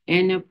law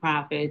and the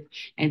prophets.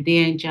 And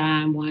then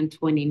John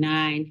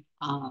 1:29.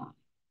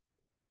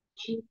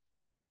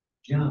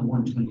 John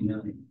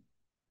 1:29.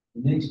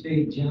 The next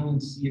day John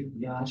seeth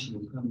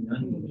Yahshua coming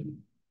unto him,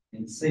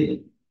 and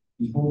said,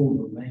 Behold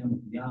the Lamb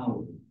of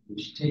Yahweh,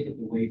 which taketh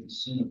away the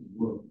sin of the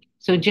world.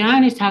 So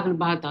John is talking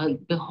about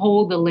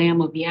behold the Lamb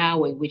of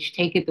Yahweh, which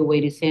taketh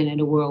away the sin of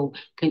the world,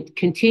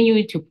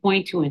 continuing to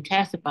point to and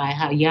testify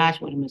how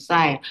Yahshua the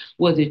Messiah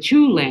was a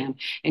true Lamb.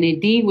 And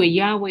indeed, when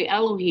Yahweh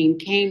Elohim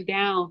came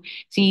down,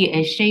 see,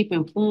 as shape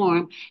and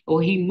form,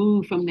 or he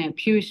moved from that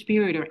pure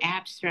spirit or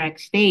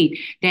abstract state,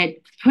 that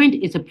print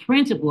is a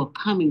principle of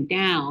coming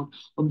down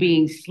or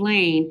being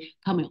slain,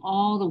 coming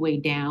all the way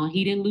down.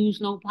 He didn't lose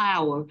no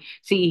power.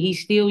 See,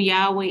 he's still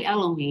Yahweh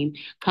Elohim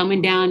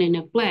coming down in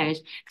the flesh.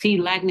 See,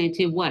 likening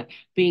to what?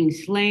 Being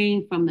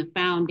slain from the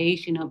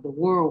foundation of the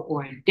world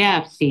or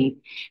death, see?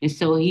 And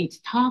so he's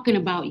talking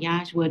about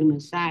Yahshua the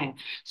Messiah.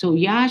 So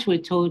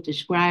Yahshua told the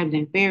scribes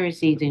and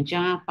Pharisees in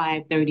John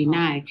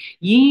 5:39,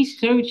 ye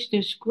search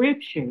the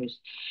scriptures,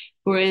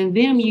 for in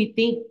them you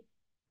think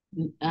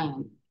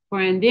um,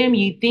 for in them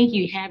you think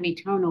you have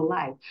eternal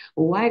life.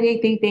 Well, why do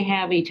they think they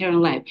have eternal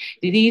life?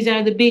 These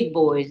are the big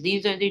boys.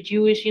 These are the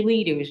Jewish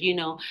leaders.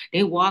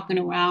 They walking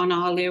around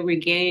all their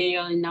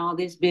regalia and all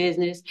this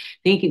business,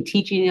 thinking,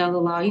 teaching the other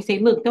law. He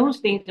said, look, those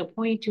things are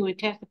pointing to and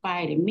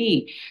testify to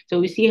me. So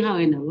we see how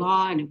in the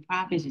law and the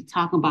prophets it's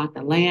talking about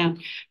the Lamb,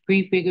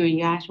 prefiguring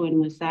Yahshua the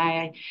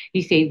Messiah.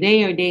 He said,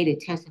 they are they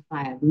that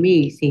testify of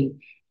me. See,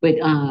 but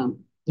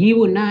you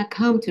will not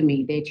come to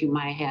me that you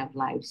might have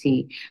life.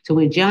 See, so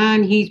when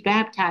John, he's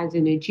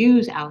baptizing the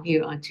Jews out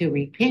here unto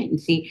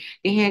repentance, see,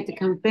 they had to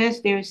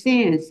confess their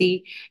sins.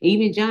 See,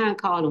 even John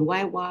called them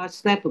whitewashed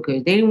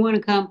sepulchres. They didn't want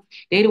to come,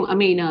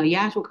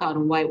 Yahshua called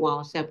them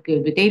whitewashed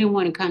sepulchres, but they didn't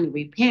want to come to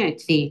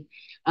repent, see,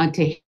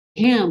 unto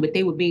him, but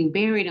they were being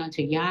buried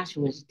unto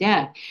Yahshua's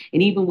death.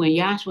 And even when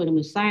Yahshua the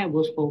Messiah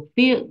was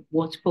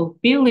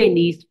fulfilling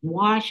these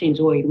washings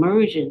or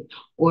immersions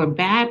or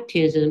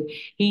baptism,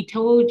 he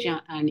told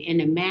John in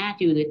the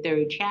Matthew, the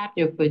 3rd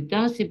chapter, for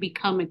thus it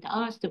becometh to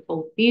us to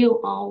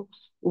fulfill all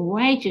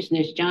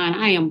righteousness, John.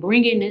 I am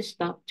bringing this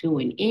stuff to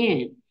an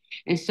end.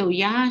 And so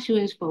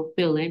Yahshua is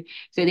fulfilling.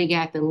 So they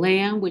got the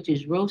lamb, which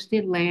is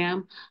roasted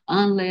lamb,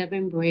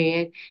 unleavened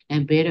bread,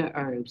 and bitter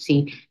herbs.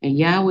 See, and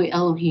Yahweh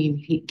Elohim,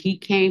 he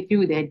came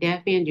through, that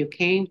death angel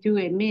came through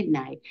at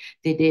midnight.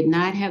 They did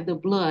not have the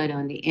blood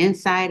on the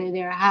inside of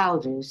their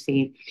houses.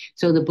 See,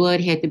 so the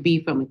blood had to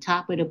be from the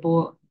top of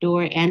the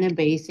door and the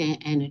base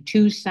and the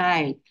two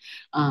side.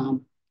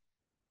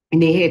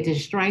 And they had to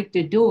strike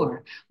the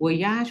door. Well,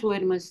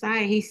 Yahshua the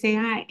Messiah, he said,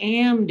 I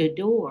am the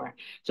door.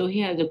 So he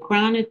has a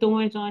crown of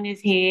thorns on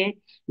his head,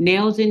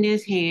 nails in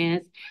his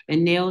hands,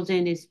 and nails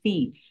in his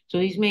feet. So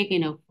he's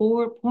making a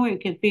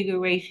 4-point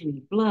configuration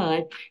of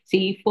blood.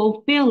 See,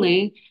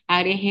 fulfilling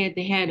how they had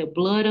to have the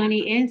blood on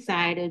the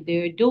inside of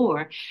their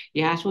door.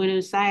 Yahshua the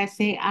Messiah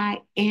said, I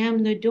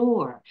am the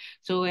door.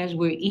 So as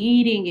we're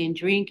eating and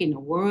drinking the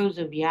words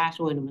of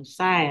Yahshua the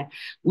Messiah,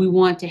 we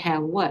want to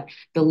have what?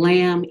 The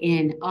Lamb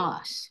in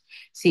us.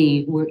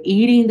 See, we're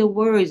eating the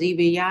words.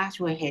 Even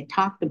Yahshua had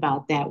talked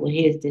about that with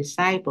his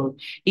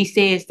disciples. He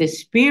says, the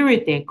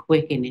spirit that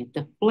quickeneth,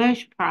 the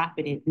flesh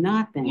profiteth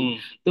nothing.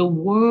 The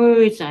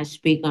words I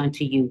speak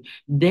unto you,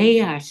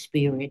 they are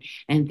spirit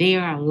and they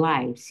are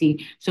life.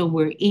 See, so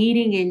we're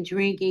eating and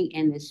drinking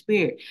in the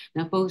spirit.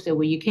 Now, folks say,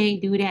 well, you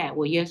can't do that.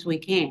 Well, yes, we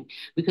can.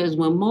 Because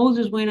when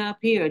Moses went up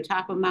here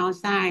atop of Mount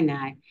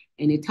Sinai,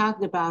 and he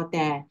talked about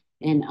that,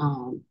 and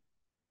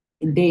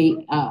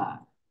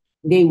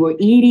they were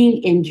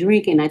eating and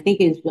drinking. I think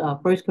it's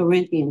 1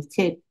 Corinthians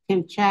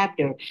 10th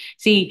chapter.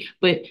 See,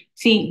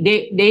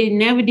 they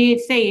never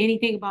did say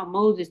anything about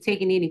Moses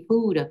taking any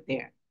food up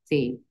there.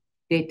 See,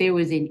 that there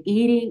was an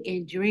eating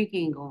and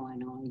drinking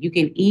going on. You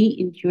can eat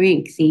and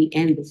drink, see,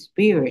 in the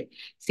spirit.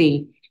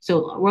 See,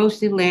 So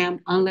roasted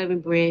lamb,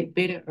 unleavened bread,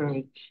 bitter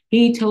herb.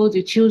 He told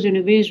the children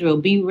of Israel,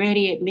 be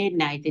ready at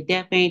midnight. The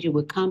death angel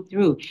would come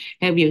through.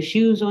 Have your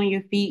shoes on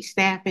your feet,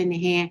 staff in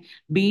the hand,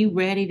 be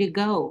ready to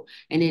go.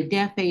 And the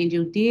death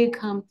angel did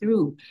come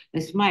through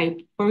and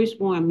smite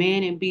firstborn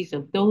man and beast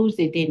of those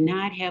that did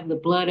not have the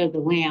blood of the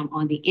lamb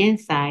on the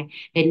inside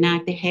and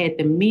not that had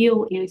the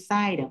meal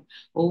inside them.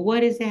 Well,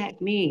 what does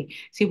that mean?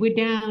 See, we're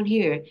down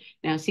here.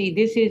 Now, see,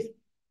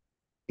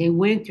 they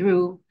went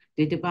through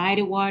the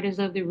divided waters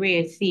of the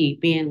Red Sea,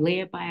 being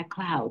led by a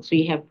cloud. So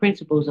you have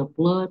principles of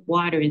blood,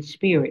 water, and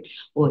spirit,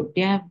 or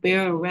death,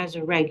 burial,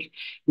 resurrection.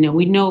 Now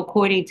we know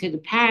according to the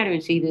pattern,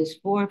 see, this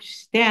fourth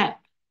step,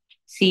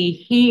 see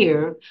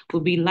here, will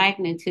be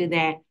likened to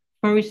that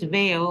first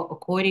veil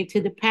according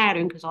to the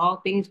pattern, because all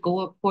things go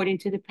according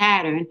to the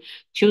pattern.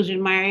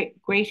 Children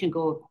migration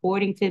go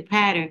according to the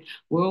pattern.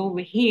 We're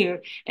over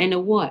here, and the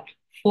what?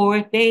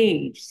 Fourth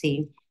age,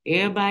 see.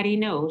 Everybody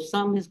knows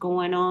something is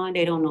going on.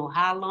 They don't know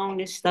how long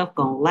this stuff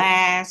gonna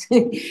last.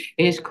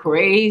 It's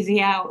crazy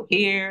out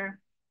here.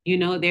 You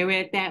know, they're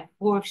at that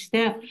fourth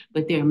step,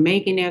 but they're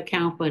making their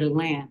account for the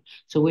Lamb.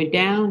 So we're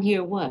down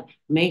here, what?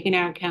 Making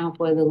our account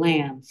for the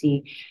Lamb.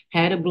 See,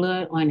 had the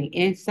blood on the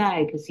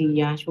inside, because see,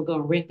 Yahshua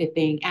gonna rip the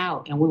thing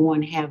out, and we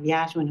want to have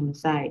Yahshua and the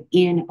Messiah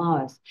in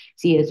us.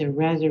 See, as a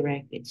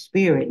resurrected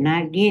spirit,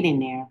 not getting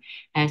there,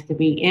 has to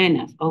be in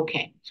us.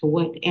 Okay, so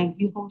what? And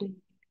you holding?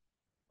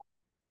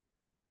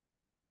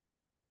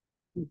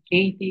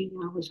 Anything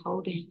I was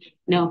holding?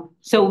 No.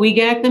 So we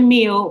got the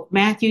meal,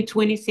 Matthew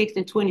 26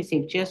 and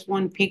 26. Just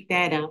want to pick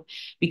that up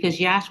because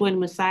Yahshua and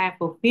Messiah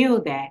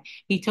fulfilled that.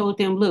 He told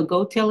them, look,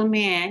 go tell a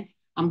man,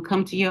 I'm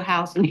come to your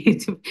house. And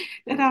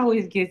that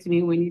always gets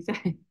me when he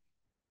said,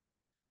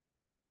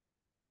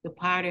 the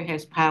potter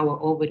has power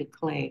over the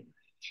clay.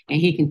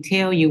 And he can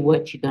tell you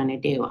what you're going to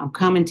do. I'm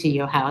coming to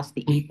your house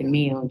to eat the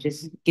meal.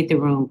 Just get the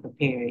room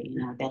prepared. You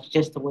know, that's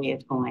just the way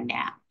it's going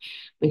down.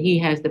 But he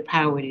has the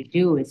power to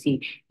do it.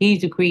 See,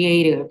 he's the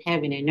creator of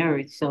heaven and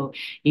earth. So,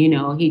 you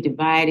know, he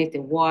divided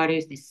the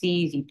waters, the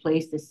seas. He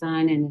placed the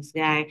sun in the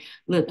sky.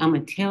 Look, I'm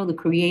going to tell the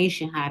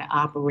creation how to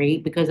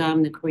operate because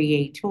I'm the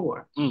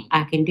creator.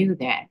 I can do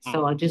that.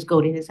 So I'll just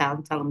go to his house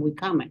and tell him we're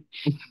coming.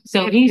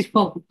 So he's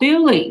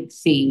fulfilling,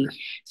 see.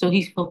 So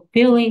he's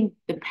fulfilling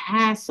the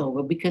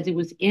Passover because it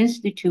was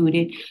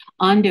instituted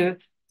under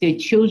the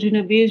children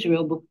of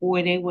Israel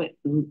before they were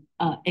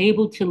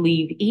able to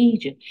leave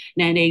Egypt.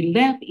 Now they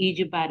left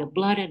Egypt by the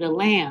blood of the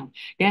Lamb.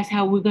 That's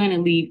how we're going to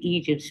leave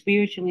Egypt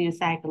spiritually and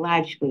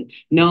psychologically.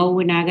 No,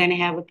 we're not going to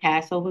have a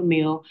Passover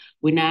meal.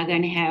 We're not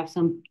going to have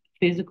some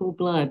physical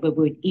blood, but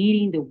we're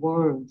eating the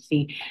word.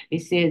 See,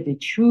 it says the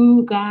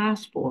true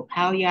gospel of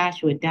how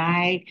Yahshua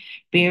died,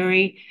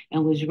 buried,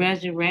 and was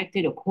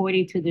resurrected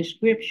according to the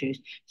scriptures.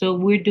 So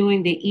we're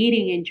doing the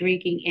eating and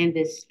drinking in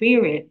the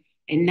spirit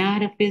and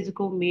not a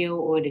physical meal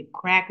or the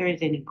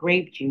crackers and the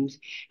grape juice.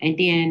 And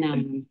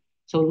then,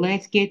 so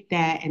let's get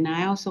that. And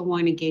I also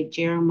want to get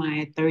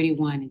Jeremiah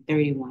 31 and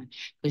 31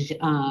 because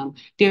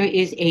there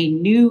is a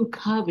new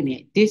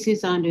covenant. This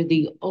is under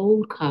the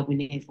old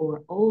covenant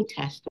or Old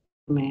Testament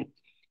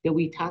that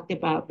we talked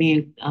about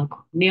being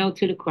nailed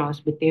to the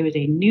cross, but there is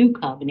a new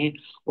covenant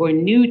or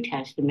New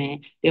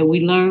Testament that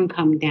we learn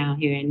coming down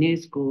here in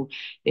this school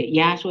that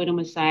Yahshua the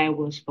Messiah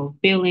was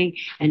fulfilling,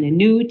 and the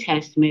New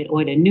Testament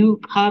or the new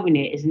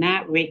covenant is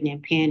not written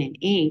in pen and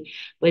ink,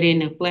 but in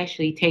the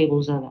fleshly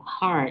tables of the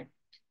heart.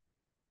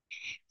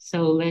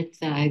 So let's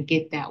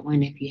get that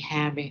one if you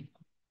have it.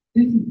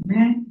 This is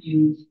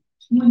Matthew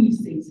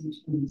 26 and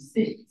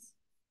 26.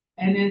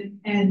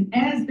 And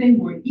as they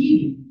were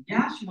eating,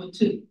 Joshua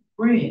took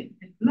bread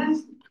and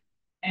blessed it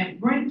and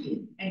broke it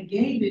and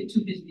gave it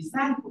to his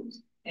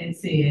disciples and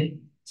said,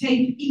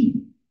 take, eat,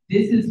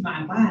 this is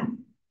my body.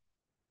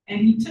 And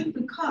he took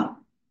the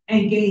cup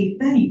and gave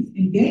thanks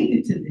and gave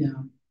it to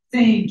them,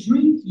 saying,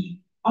 drink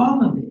ye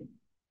all of it.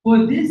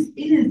 For this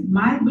is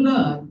my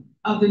blood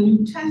of the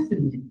New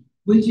Testament,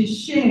 which is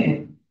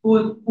shed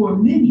for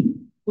many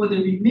for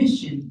the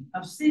remission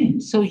of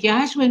sins. So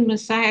Yahshua and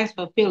Messiah is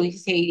fulfilled. He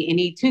said, and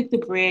he took the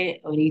bread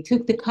and he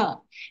took the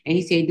cup. And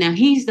he said, now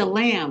he's the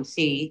lamb,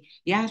 see.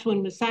 Yahshua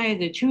and Messiah is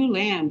the true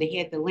lamb. They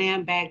had the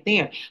lamb back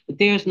there. But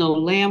there's no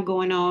lamb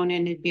going on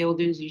in the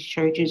buildings, these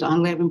churches,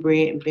 unleavened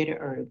bread and bitter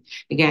herb.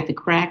 They got the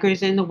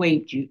crackers and the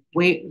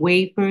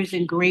wafers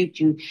and grape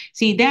juice.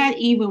 See, that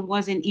even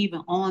wasn't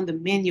even on the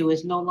menu.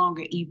 It's no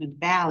longer even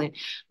valid.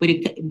 But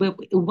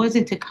it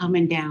wasn't to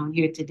coming down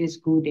here to this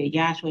school that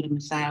Yahshua the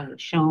Messiah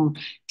was shown,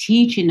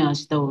 teaching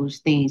us those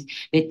things,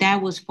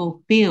 that was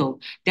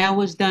fulfilled, that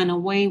was done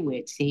away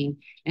with, see.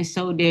 And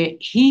so there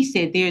he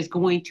said there's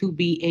going to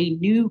be a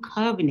new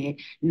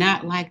covenant,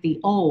 not like the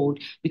old,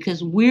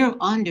 because we're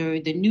under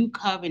the new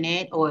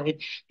covenant, or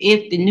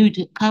if the new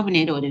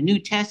covenant or the New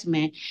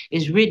Testament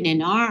is written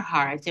in our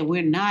hearts, and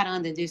we're not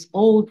under this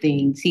old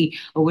thing, see,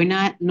 or we're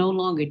not no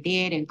longer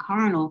dead and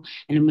carnal,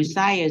 and the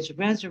Messiah is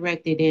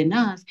resurrected in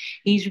us.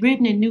 He's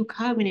written a new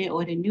covenant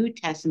or the New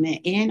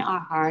Testament in our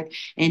heart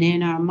and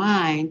in our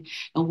mind.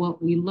 And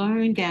what we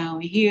learn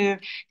down here,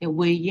 that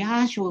when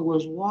Yahshua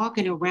was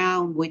walking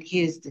around with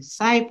his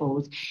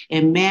disciples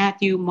in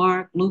Matthew,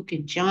 Mark, Luke,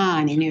 and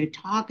John, and they're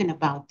talking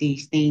about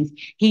these things,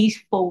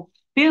 he's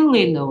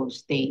fulfilling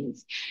those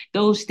things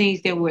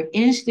that were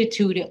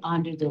instituted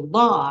under the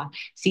law.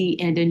 See,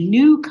 and the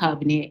new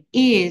covenant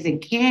is and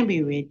can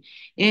be written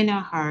in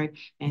our heart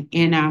and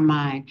in our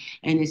mind.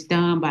 And it's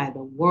done by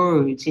the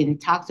words. And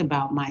it talks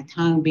about my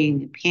tongue being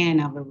the pen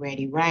of a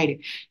ready writer.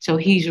 So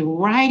he's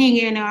writing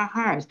in our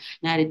hearts.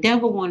 Now, the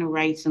devil want to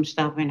write some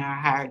stuff in our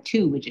heart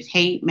too, which is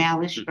hate,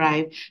 malice,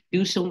 strife,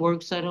 do some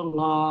works of the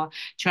law,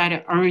 try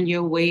to earn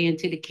your way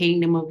into the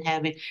kingdom of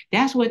heaven.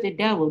 That's what the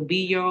devil,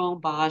 be your own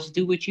boss,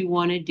 do what you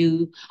want to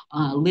do,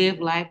 live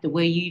life the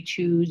way you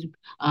choose,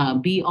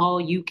 be all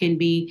you can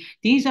be.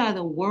 These are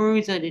the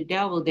words of the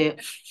devil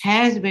that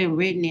has been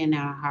written in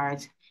our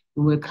hearts.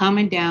 And we're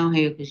coming down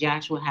here because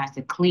Joshua has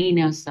to clean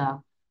us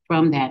up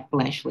from that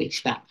fleshly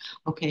stuff.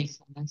 Okay,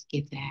 so let's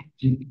get that.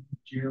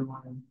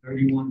 Jeremiah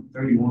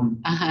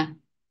 31:31.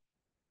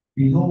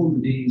 Behold,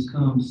 the days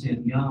come,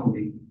 saith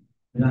Yahweh,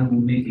 that I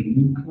will make a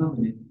new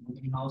covenant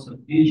with the house of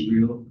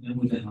Israel and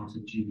with the house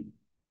of Judah.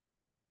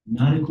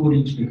 Not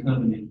according to the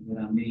covenant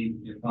that I made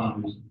with their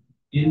fathers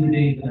in the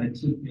day that I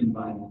took them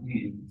by the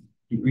hand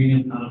to bring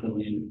them out of the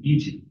land of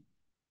Egypt,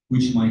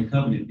 which my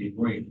covenant they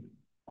break,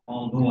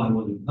 although I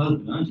was a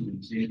husband unto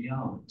them, saith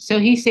Yahweh. So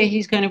he said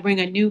he's going to bring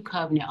a new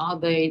covenant,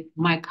 although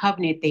my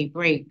covenant they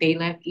break. They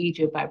left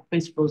Egypt by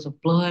principles of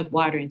blood,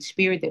 water, and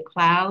spirit. The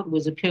cloud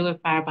was a pillar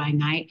of fire by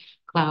night,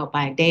 cloud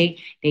by day.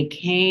 They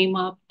came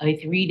up a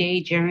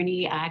 3-day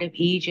journey out of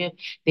Egypt.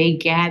 They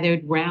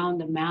gathered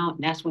round the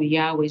mountain. That's when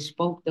Yahweh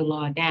spoke the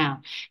law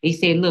down. He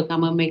said, look,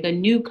 I'm going to make a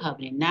new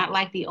covenant, not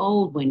like the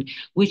old one,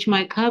 which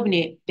my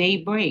covenant they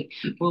break.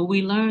 Well,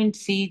 we learned,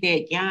 see,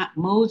 that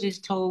Moses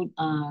told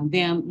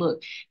them,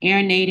 look,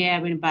 Aaron,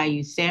 Nadab, and by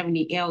you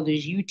 70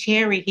 elders, you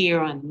tarry here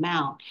on the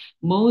mount.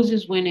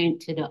 Moses went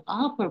into the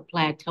upper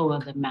plateau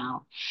of the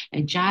mount,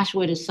 and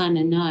Joshua the son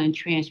of Nun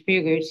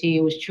transfigured. See,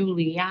 it was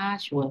truly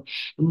Joshua.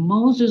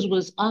 Moses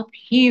was up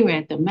here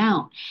at the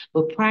mount,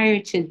 but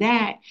prior to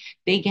that,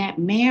 they got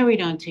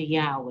married unto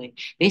Yahweh.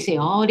 They say,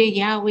 all that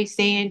Yahweh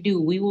say and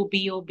do, we will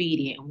be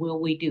obedient. Will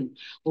we do?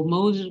 Well,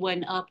 Moses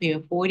wasn't up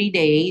here 40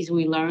 days.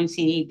 We learned,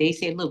 see, they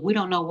said, look, we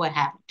don't know what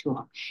happened to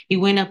him. He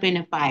went up in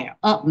the fire.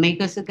 Up,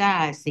 make us a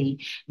god, see,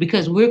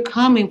 because we're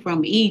coming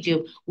from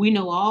Egypt. We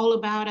know all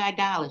about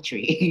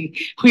idolatry.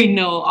 We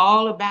know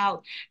all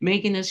about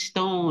making a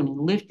stone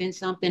and lifting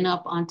something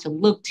up onto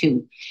look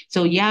to.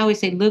 So Yahweh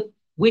said, look,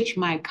 which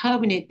my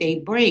covenant they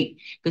break,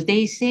 because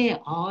they said,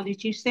 all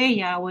that you say,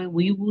 Yahweh,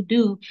 we will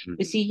do.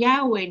 But see,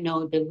 Yahweh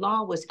know the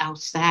law was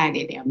outside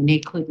of them and they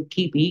couldn't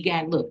keep it. He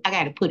got, look, I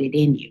got to put it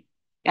in you.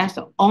 That's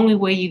the only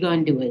way you're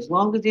going to do it. As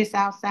long as it's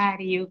outside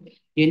of you,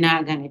 you're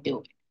not going to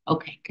do it.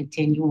 Okay,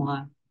 continue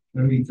on.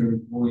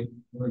 33rd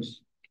verse.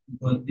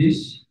 But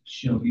this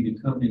shall be the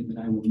covenant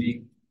that I will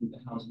make with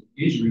the house of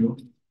Israel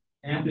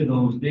after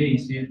those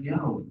days, saith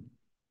Yahweh.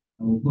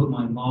 I will put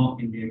my law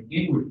in their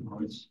inward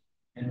parts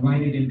and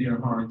write it in their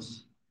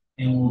hearts,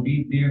 and will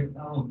be their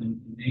element,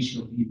 and they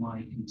shall be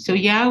my people. So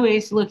Yahweh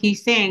is, look,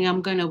 he's saying,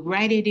 I'm going to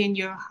write it in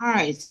your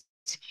hearts,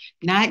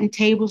 not in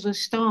tables of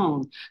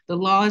stone. The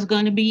law is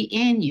going to be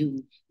in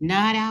you,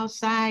 not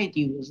outside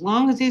you. As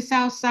long as it's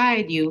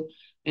outside you,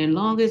 and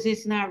long as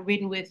it's not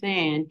written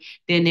within,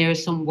 then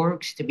there's some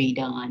works to be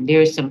done.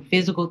 There's some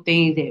physical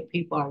things that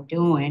people are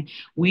doing,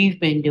 we've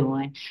been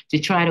doing, to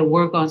try to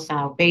work on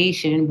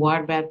salvation,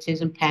 water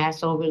baptism,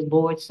 Passover,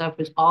 Lord's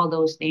Suppers, all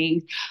those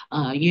things,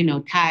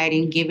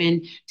 tithing,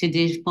 giving to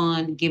this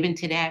fund, giving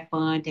to that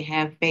fund to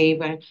have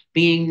favor,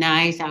 being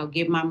nice. I'll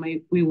get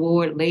my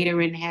reward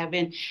later in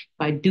heaven if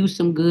I do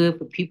some good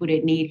for people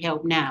that need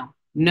help now.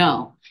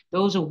 No,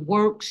 those are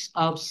works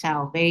of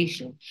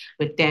salvation,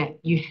 but that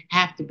you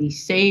have to be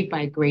saved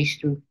by grace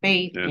through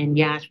faith in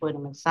Yahshua the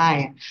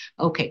Messiah.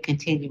 Okay,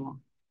 continue on.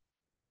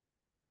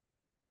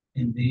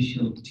 And they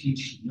shall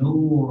teach no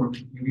more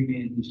every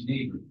man his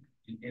neighbor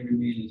and every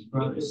man his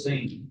brother,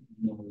 saying,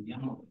 know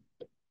Yahweh.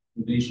 For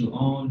they shall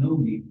all know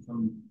me,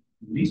 from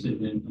the least of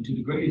them unto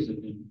the greatest of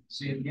them,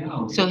 saith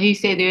Yahweh. So he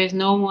said there's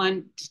no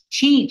one to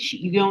teach.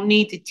 You don't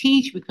need to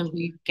teach, because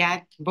we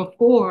got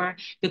before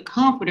the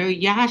comforter.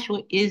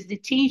 Yahshua is the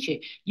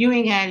teacher. You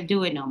ain't got to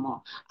do it no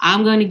more.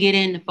 I'm going to get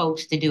in the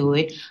folks to do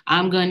it.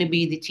 I'm going to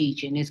be the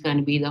teacher, and it's going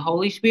to be the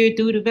Holy Spirit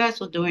through the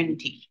vessel during the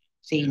teaching.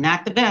 See,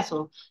 not the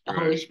vessel, the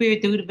Holy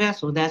Spirit through the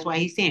vessel. That's why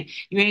he's saying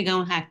you ain't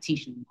going to have to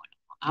teach no more.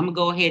 I'm gonna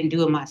go ahead and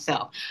do it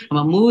myself. I'm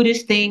gonna move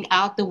this thing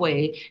out the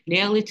way,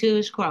 nail it to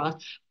his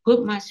cross,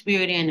 put my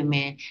spirit in the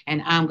man,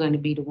 and I'm gonna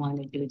be the one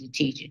to do the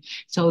teaching.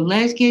 So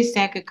let's get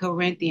 2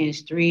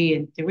 Corinthians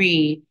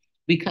 3:3,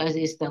 because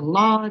it's the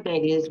law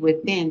that is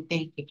within.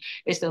 Thank you.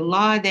 It's the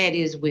law that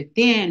is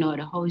within, or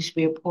the Holy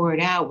Spirit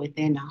poured out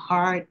within the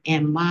heart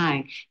and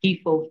mind.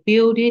 He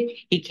fulfilled it.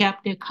 He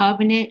kept the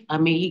covenant.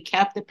 He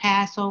kept the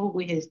Passover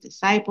with his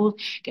disciples,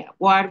 got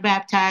water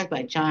baptized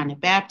by John the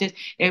Baptist.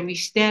 Every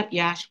step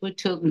Yahshua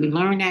took, we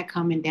learned that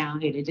coming down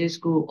here to this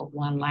school of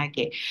one like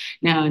it.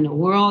 Now, in the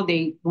world,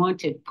 they want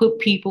to put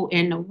people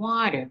in the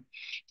water.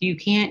 You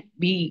can't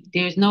be,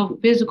 there's no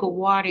physical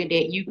water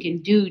that you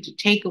can do to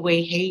take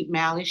away hate,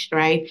 malice,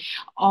 strife,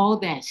 all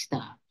that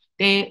stuff.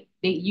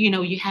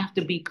 You have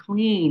to be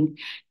clean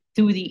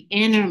through the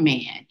inner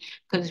man.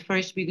 Because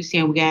first speaker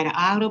saying we got an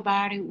outer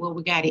body, well,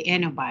 we got an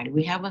inner body.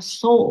 We have a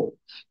soul.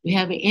 We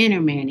have an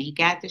inner man. He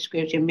got the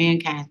scripture,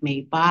 mankind is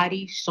made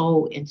body,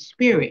 soul, and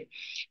spirit.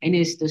 And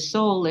it's the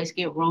soul, let's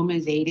get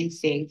Romans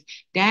 8:6.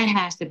 That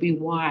has to be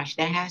washed.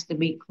 That has to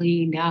be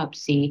cleaned up,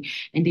 see?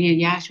 And then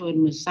Yahshua the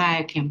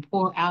Messiah can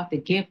pour out the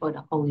gift of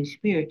the Holy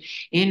Spirit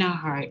in our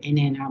heart and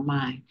in our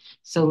mind.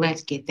 So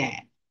let's get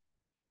that.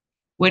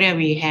 Whatever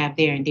you have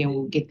there, and then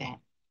we'll get that.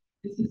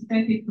 This is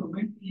 2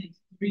 Corinthians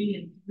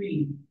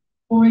 3:3.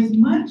 For as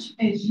much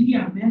as ye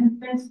are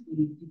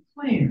manifestly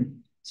declared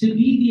to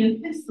be the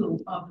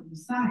epistle of the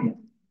Messiah,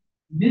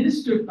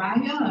 ministered by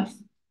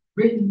us,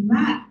 written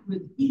not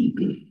with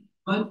ink,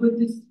 but with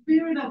the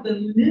Spirit of the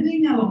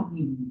living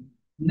Elohim,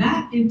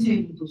 not in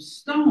tables of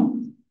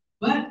stone,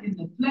 but in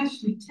the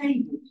fleshly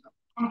tables of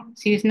heart.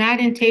 See, it's not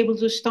in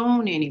tables of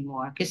stone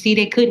anymore. Because, see,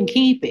 they couldn't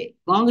keep it.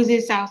 As long as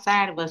it's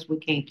outside of us, we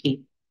can't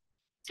keep it.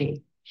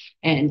 See?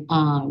 And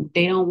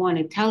they don't want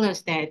to tell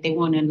us that. They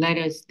want to let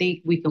us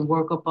think we can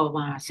work up on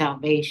our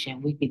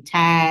salvation. We could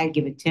tithe,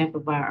 give a tenth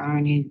of our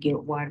earnings,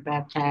 get water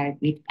baptized,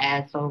 eat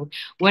Passover,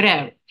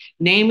 whatever.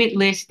 Name it,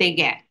 list they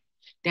got.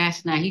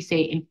 That's not, he said,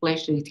 in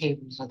fleshly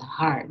tables of the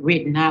heart,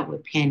 written out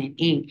with pen and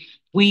ink.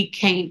 We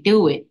can't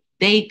do it.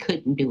 They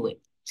couldn't do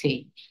it.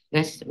 See,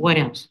 what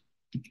else?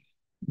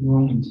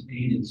 Romans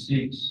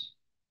 8:6,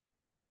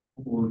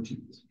 or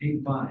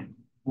 8:5,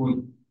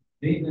 for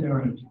they that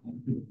are after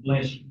the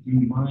flesh do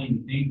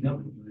mind the things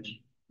of the flesh,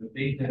 but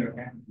they that are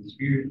after the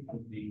spirit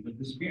of things of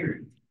the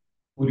spirit.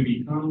 For to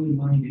be carnally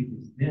minded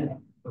is death,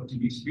 but to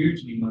be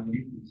spiritually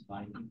minded is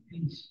life and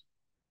peace.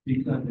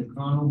 Because the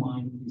carnal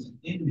mind is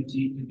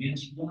enmity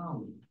against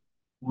Yahweh,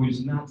 for it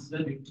is not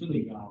subject to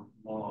the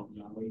law of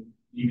Yahweh,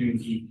 even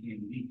if he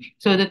can be.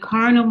 So the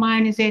carnal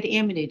mind is at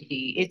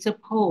enmity. It's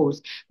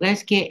opposed.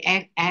 Let's get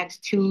Acts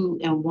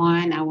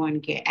 2:1. I want to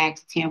get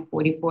Acts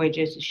 10:44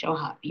 just to show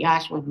how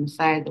Yahshua, the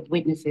Messiah, the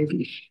witnesses,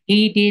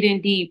 he did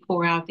indeed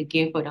pour out the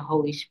gift of the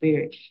Holy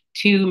Spirit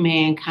to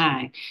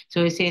mankind.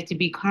 So it says to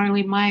be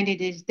carnally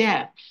minded is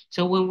death.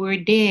 So when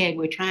we're dead,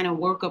 we're trying to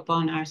work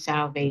upon our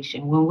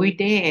salvation. When we're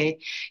dead,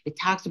 it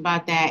talks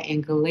about that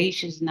in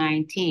Galatians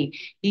 19.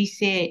 He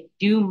said,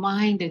 do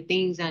mind the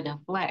things of the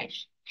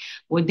flesh.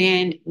 Well,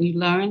 then we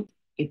learned,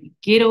 if you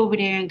get over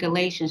there in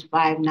Galatians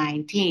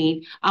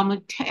 5:19, I'm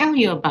going to tell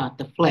you about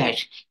the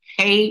flesh.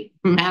 Hate,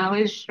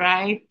 malice,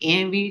 strife,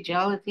 envy,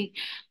 jealousy,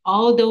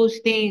 all those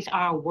things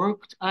are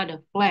works of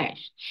the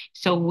flesh.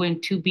 So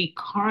when to be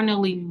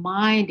carnally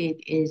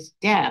minded is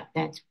death,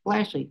 that's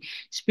fleshly.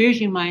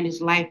 Spiritually minded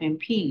is life and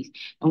peace.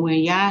 And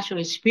when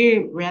Yahshua's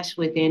spirit rests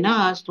within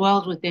us,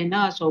 dwells within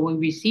us, or we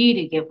receive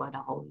the gift of the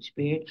Holy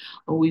Spirit,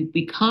 or we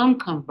become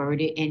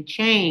converted and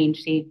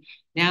changed, see,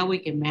 now we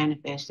can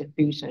manifest the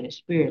fruits of the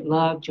Spirit: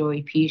 love,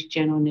 joy, peace,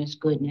 gentleness,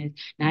 goodness.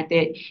 Not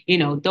that,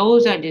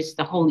 those are just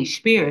the Holy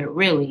Spirit,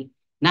 really,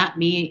 not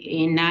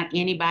me and not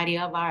anybody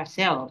of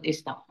ourselves.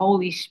 It's the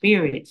Holy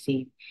Spirit.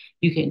 See,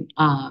 you can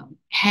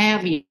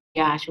have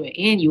Yahshua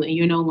in you, and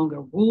you're no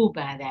longer ruled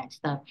by that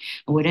stuff.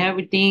 And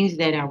whatever things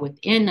that are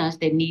within us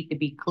that need to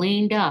be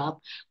cleaned up,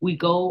 we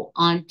go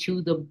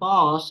unto the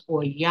boss,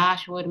 or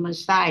Yahshua the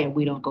Messiah.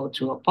 We don't go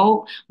to a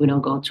pope. We don't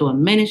go to a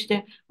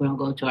minister. We don't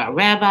go to our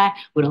rabbi.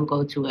 We don't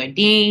go to a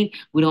dean.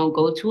 We don't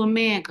go to a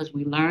man, because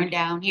we learn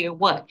down here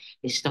what?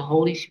 It's the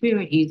Holy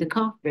Spirit. He's the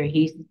comforter.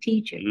 He's the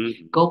teacher.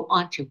 Mm-hmm. Go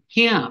unto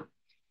him.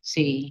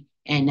 See,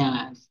 and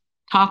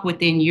talk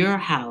within your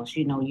house,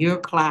 your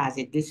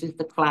closet. This is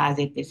the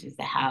closet. This is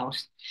the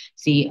house.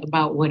 See,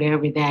 about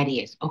whatever that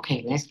is.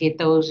 Okay, let's get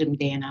those, and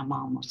then I'm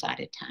almost out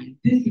of time.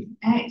 This is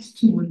Acts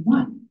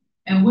 2:1.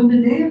 And when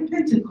the day of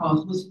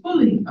Pentecost was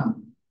fully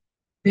come,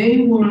 they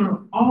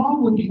were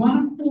all with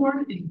one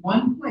accord in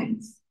one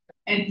place.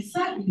 And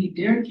suddenly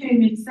there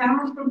came a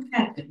sound from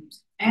heaven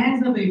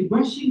as of a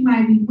rushing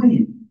mighty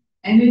wind,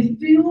 and it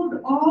filled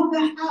all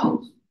the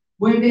house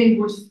where they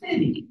were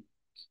sitting.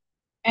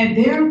 And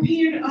there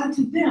appeared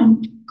unto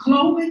them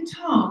cloven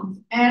tongues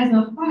as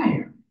of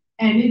fire,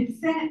 and it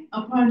sat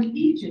upon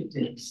each of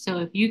them. So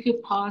if you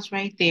could pause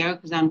right there,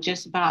 because I'm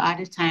just about out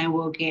of time,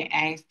 we'll get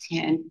Acts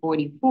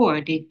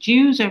 10:44. The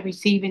Jews are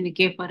receiving the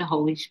gift of the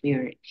Holy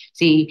Spirit.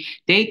 See,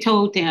 they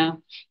told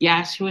them,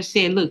 Yahshua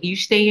said, look, you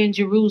stay in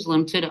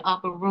Jerusalem to the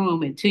upper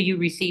room until you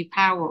receive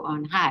power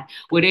on high.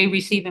 Well, they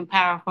receiving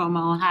power from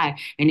on high,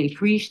 and they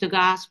preached the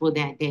gospel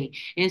that day.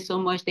 And so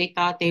much they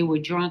thought they were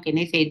drunk, and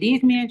they said,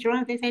 these men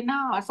drunk? They said,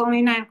 no, it's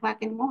only 9 o'clock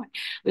in the morning.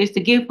 It's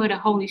the gift of the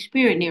Holy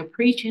Spirit, and they're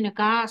preaching the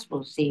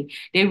gospel. See,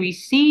 they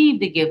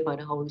received the gift of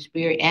the Holy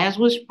Spirit as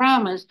was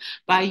promised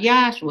by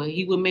Yahshua.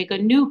 He would make a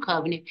new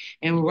covenant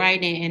and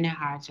write it in their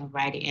hearts and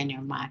write it in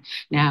their mind.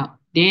 Now,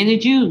 then the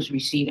Jews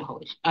received the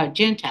Holy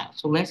Gentiles.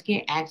 So let's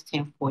get Acts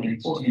 10:44.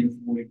 Acts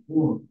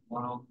 10:44.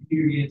 While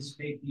Peter yet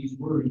spake these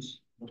words,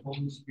 the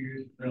Holy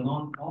Spirit fell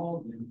on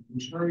all them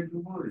which heard the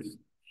word,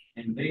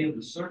 and they of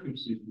the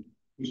circumcision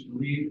which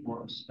believed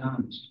were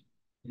astonished,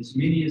 as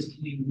many as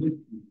came with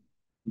him,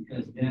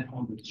 because that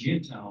on the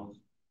Gentiles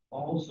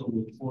also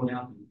was poured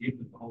out the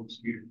gift of the Holy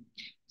Spirit.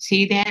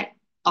 See that?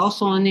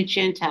 Also on the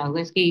Gentile.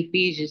 Let's get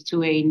Ephesians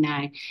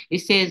 2:8-9. It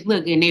says,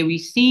 look, and they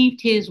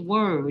received his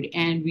word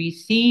and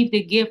received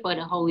the gift of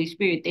the Holy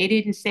Spirit. They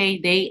didn't say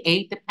they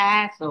ate the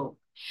Passover.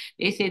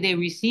 They said they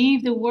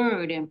received the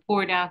word and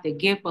poured out the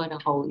gift of the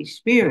Holy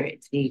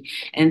Spirit. See,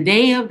 and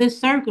they of the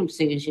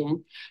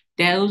circumcision,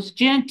 those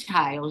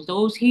Gentiles,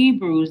 those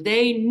Hebrews,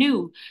 they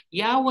knew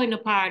y'all wasn't a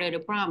part of the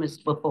promise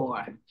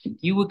before.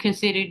 You were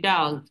considered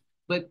dogs.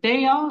 But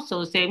they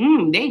also said,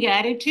 they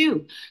got it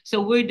too. So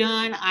we're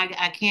done.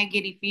 I can't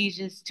get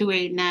Ephesians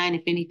 2:8-9.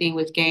 If anything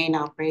was gained,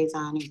 all praise,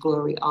 honor, and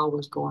glory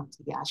always going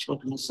to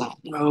Yahshua the Messiah.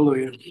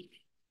 Hallelujah.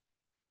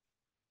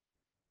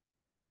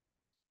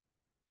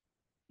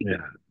 Yeah.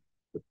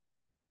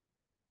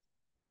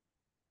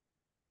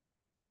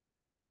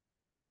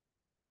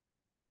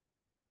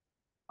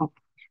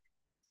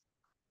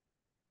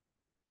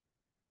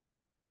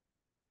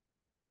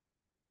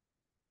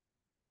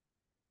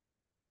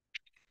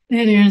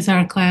 That ends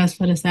our class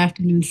for this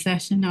afternoon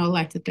session. I would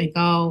like to thank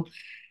all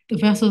the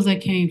vessels that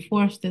came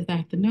forth this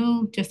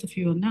afternoon. Just a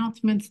few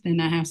announcements, then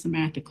I have some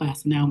after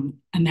class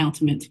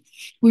announcements.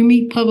 We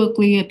meet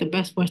publicly at the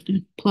Best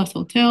Western Plus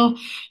Hotel,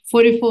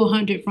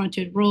 4400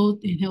 Frontage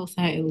Road in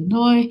Hillside,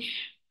 Illinois.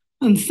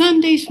 On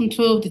Sundays from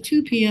 12 to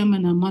 2 p.m.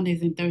 and on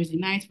Mondays and Thursday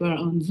nights, we're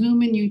on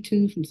Zoom and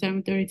YouTube from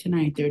 7:30 to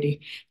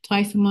 9:30.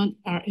 Twice a month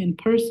are in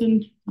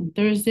person on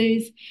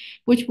Thursdays,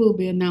 which will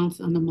be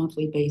announced on a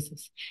monthly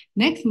basis.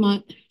 Next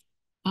month,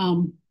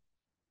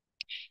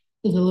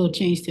 there's a little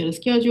change to the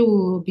schedule.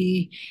 We will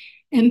be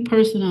in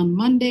person on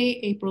Monday,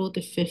 April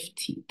the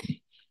 15th.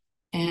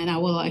 And I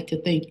would like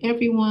to thank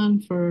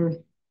everyone for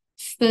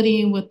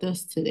studying with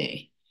us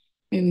today.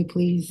 May we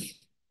please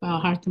bow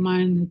our heart to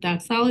mind in the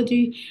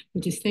doxology,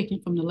 which is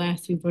taken from the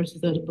last two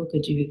verses of the book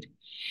of Jude.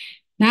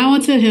 Now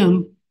unto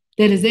him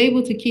that is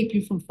able to keep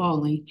you from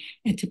falling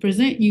and to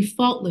present you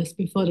faultless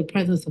before the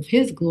presence of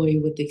his glory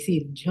with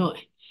exceeding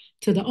joy.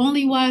 To the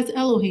only wise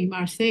Elohim,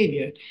 our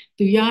Savior,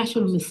 through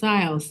Yahshua the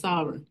Messiah, our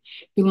sovereign,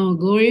 belong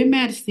glory and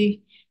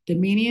majesty,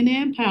 dominion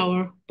and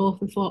power, both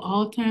before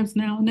all times,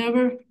 now and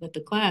ever. Let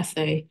the class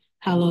say,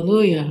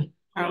 hallelujah.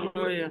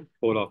 Hallelujah.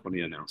 Hold off on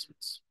the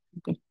announcements.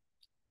 Okay.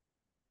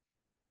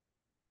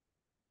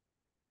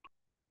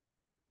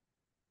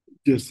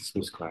 Just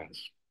dismiss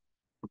class.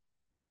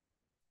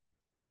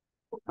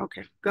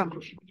 Okay, go.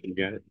 You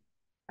got it?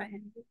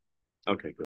 Okay, good.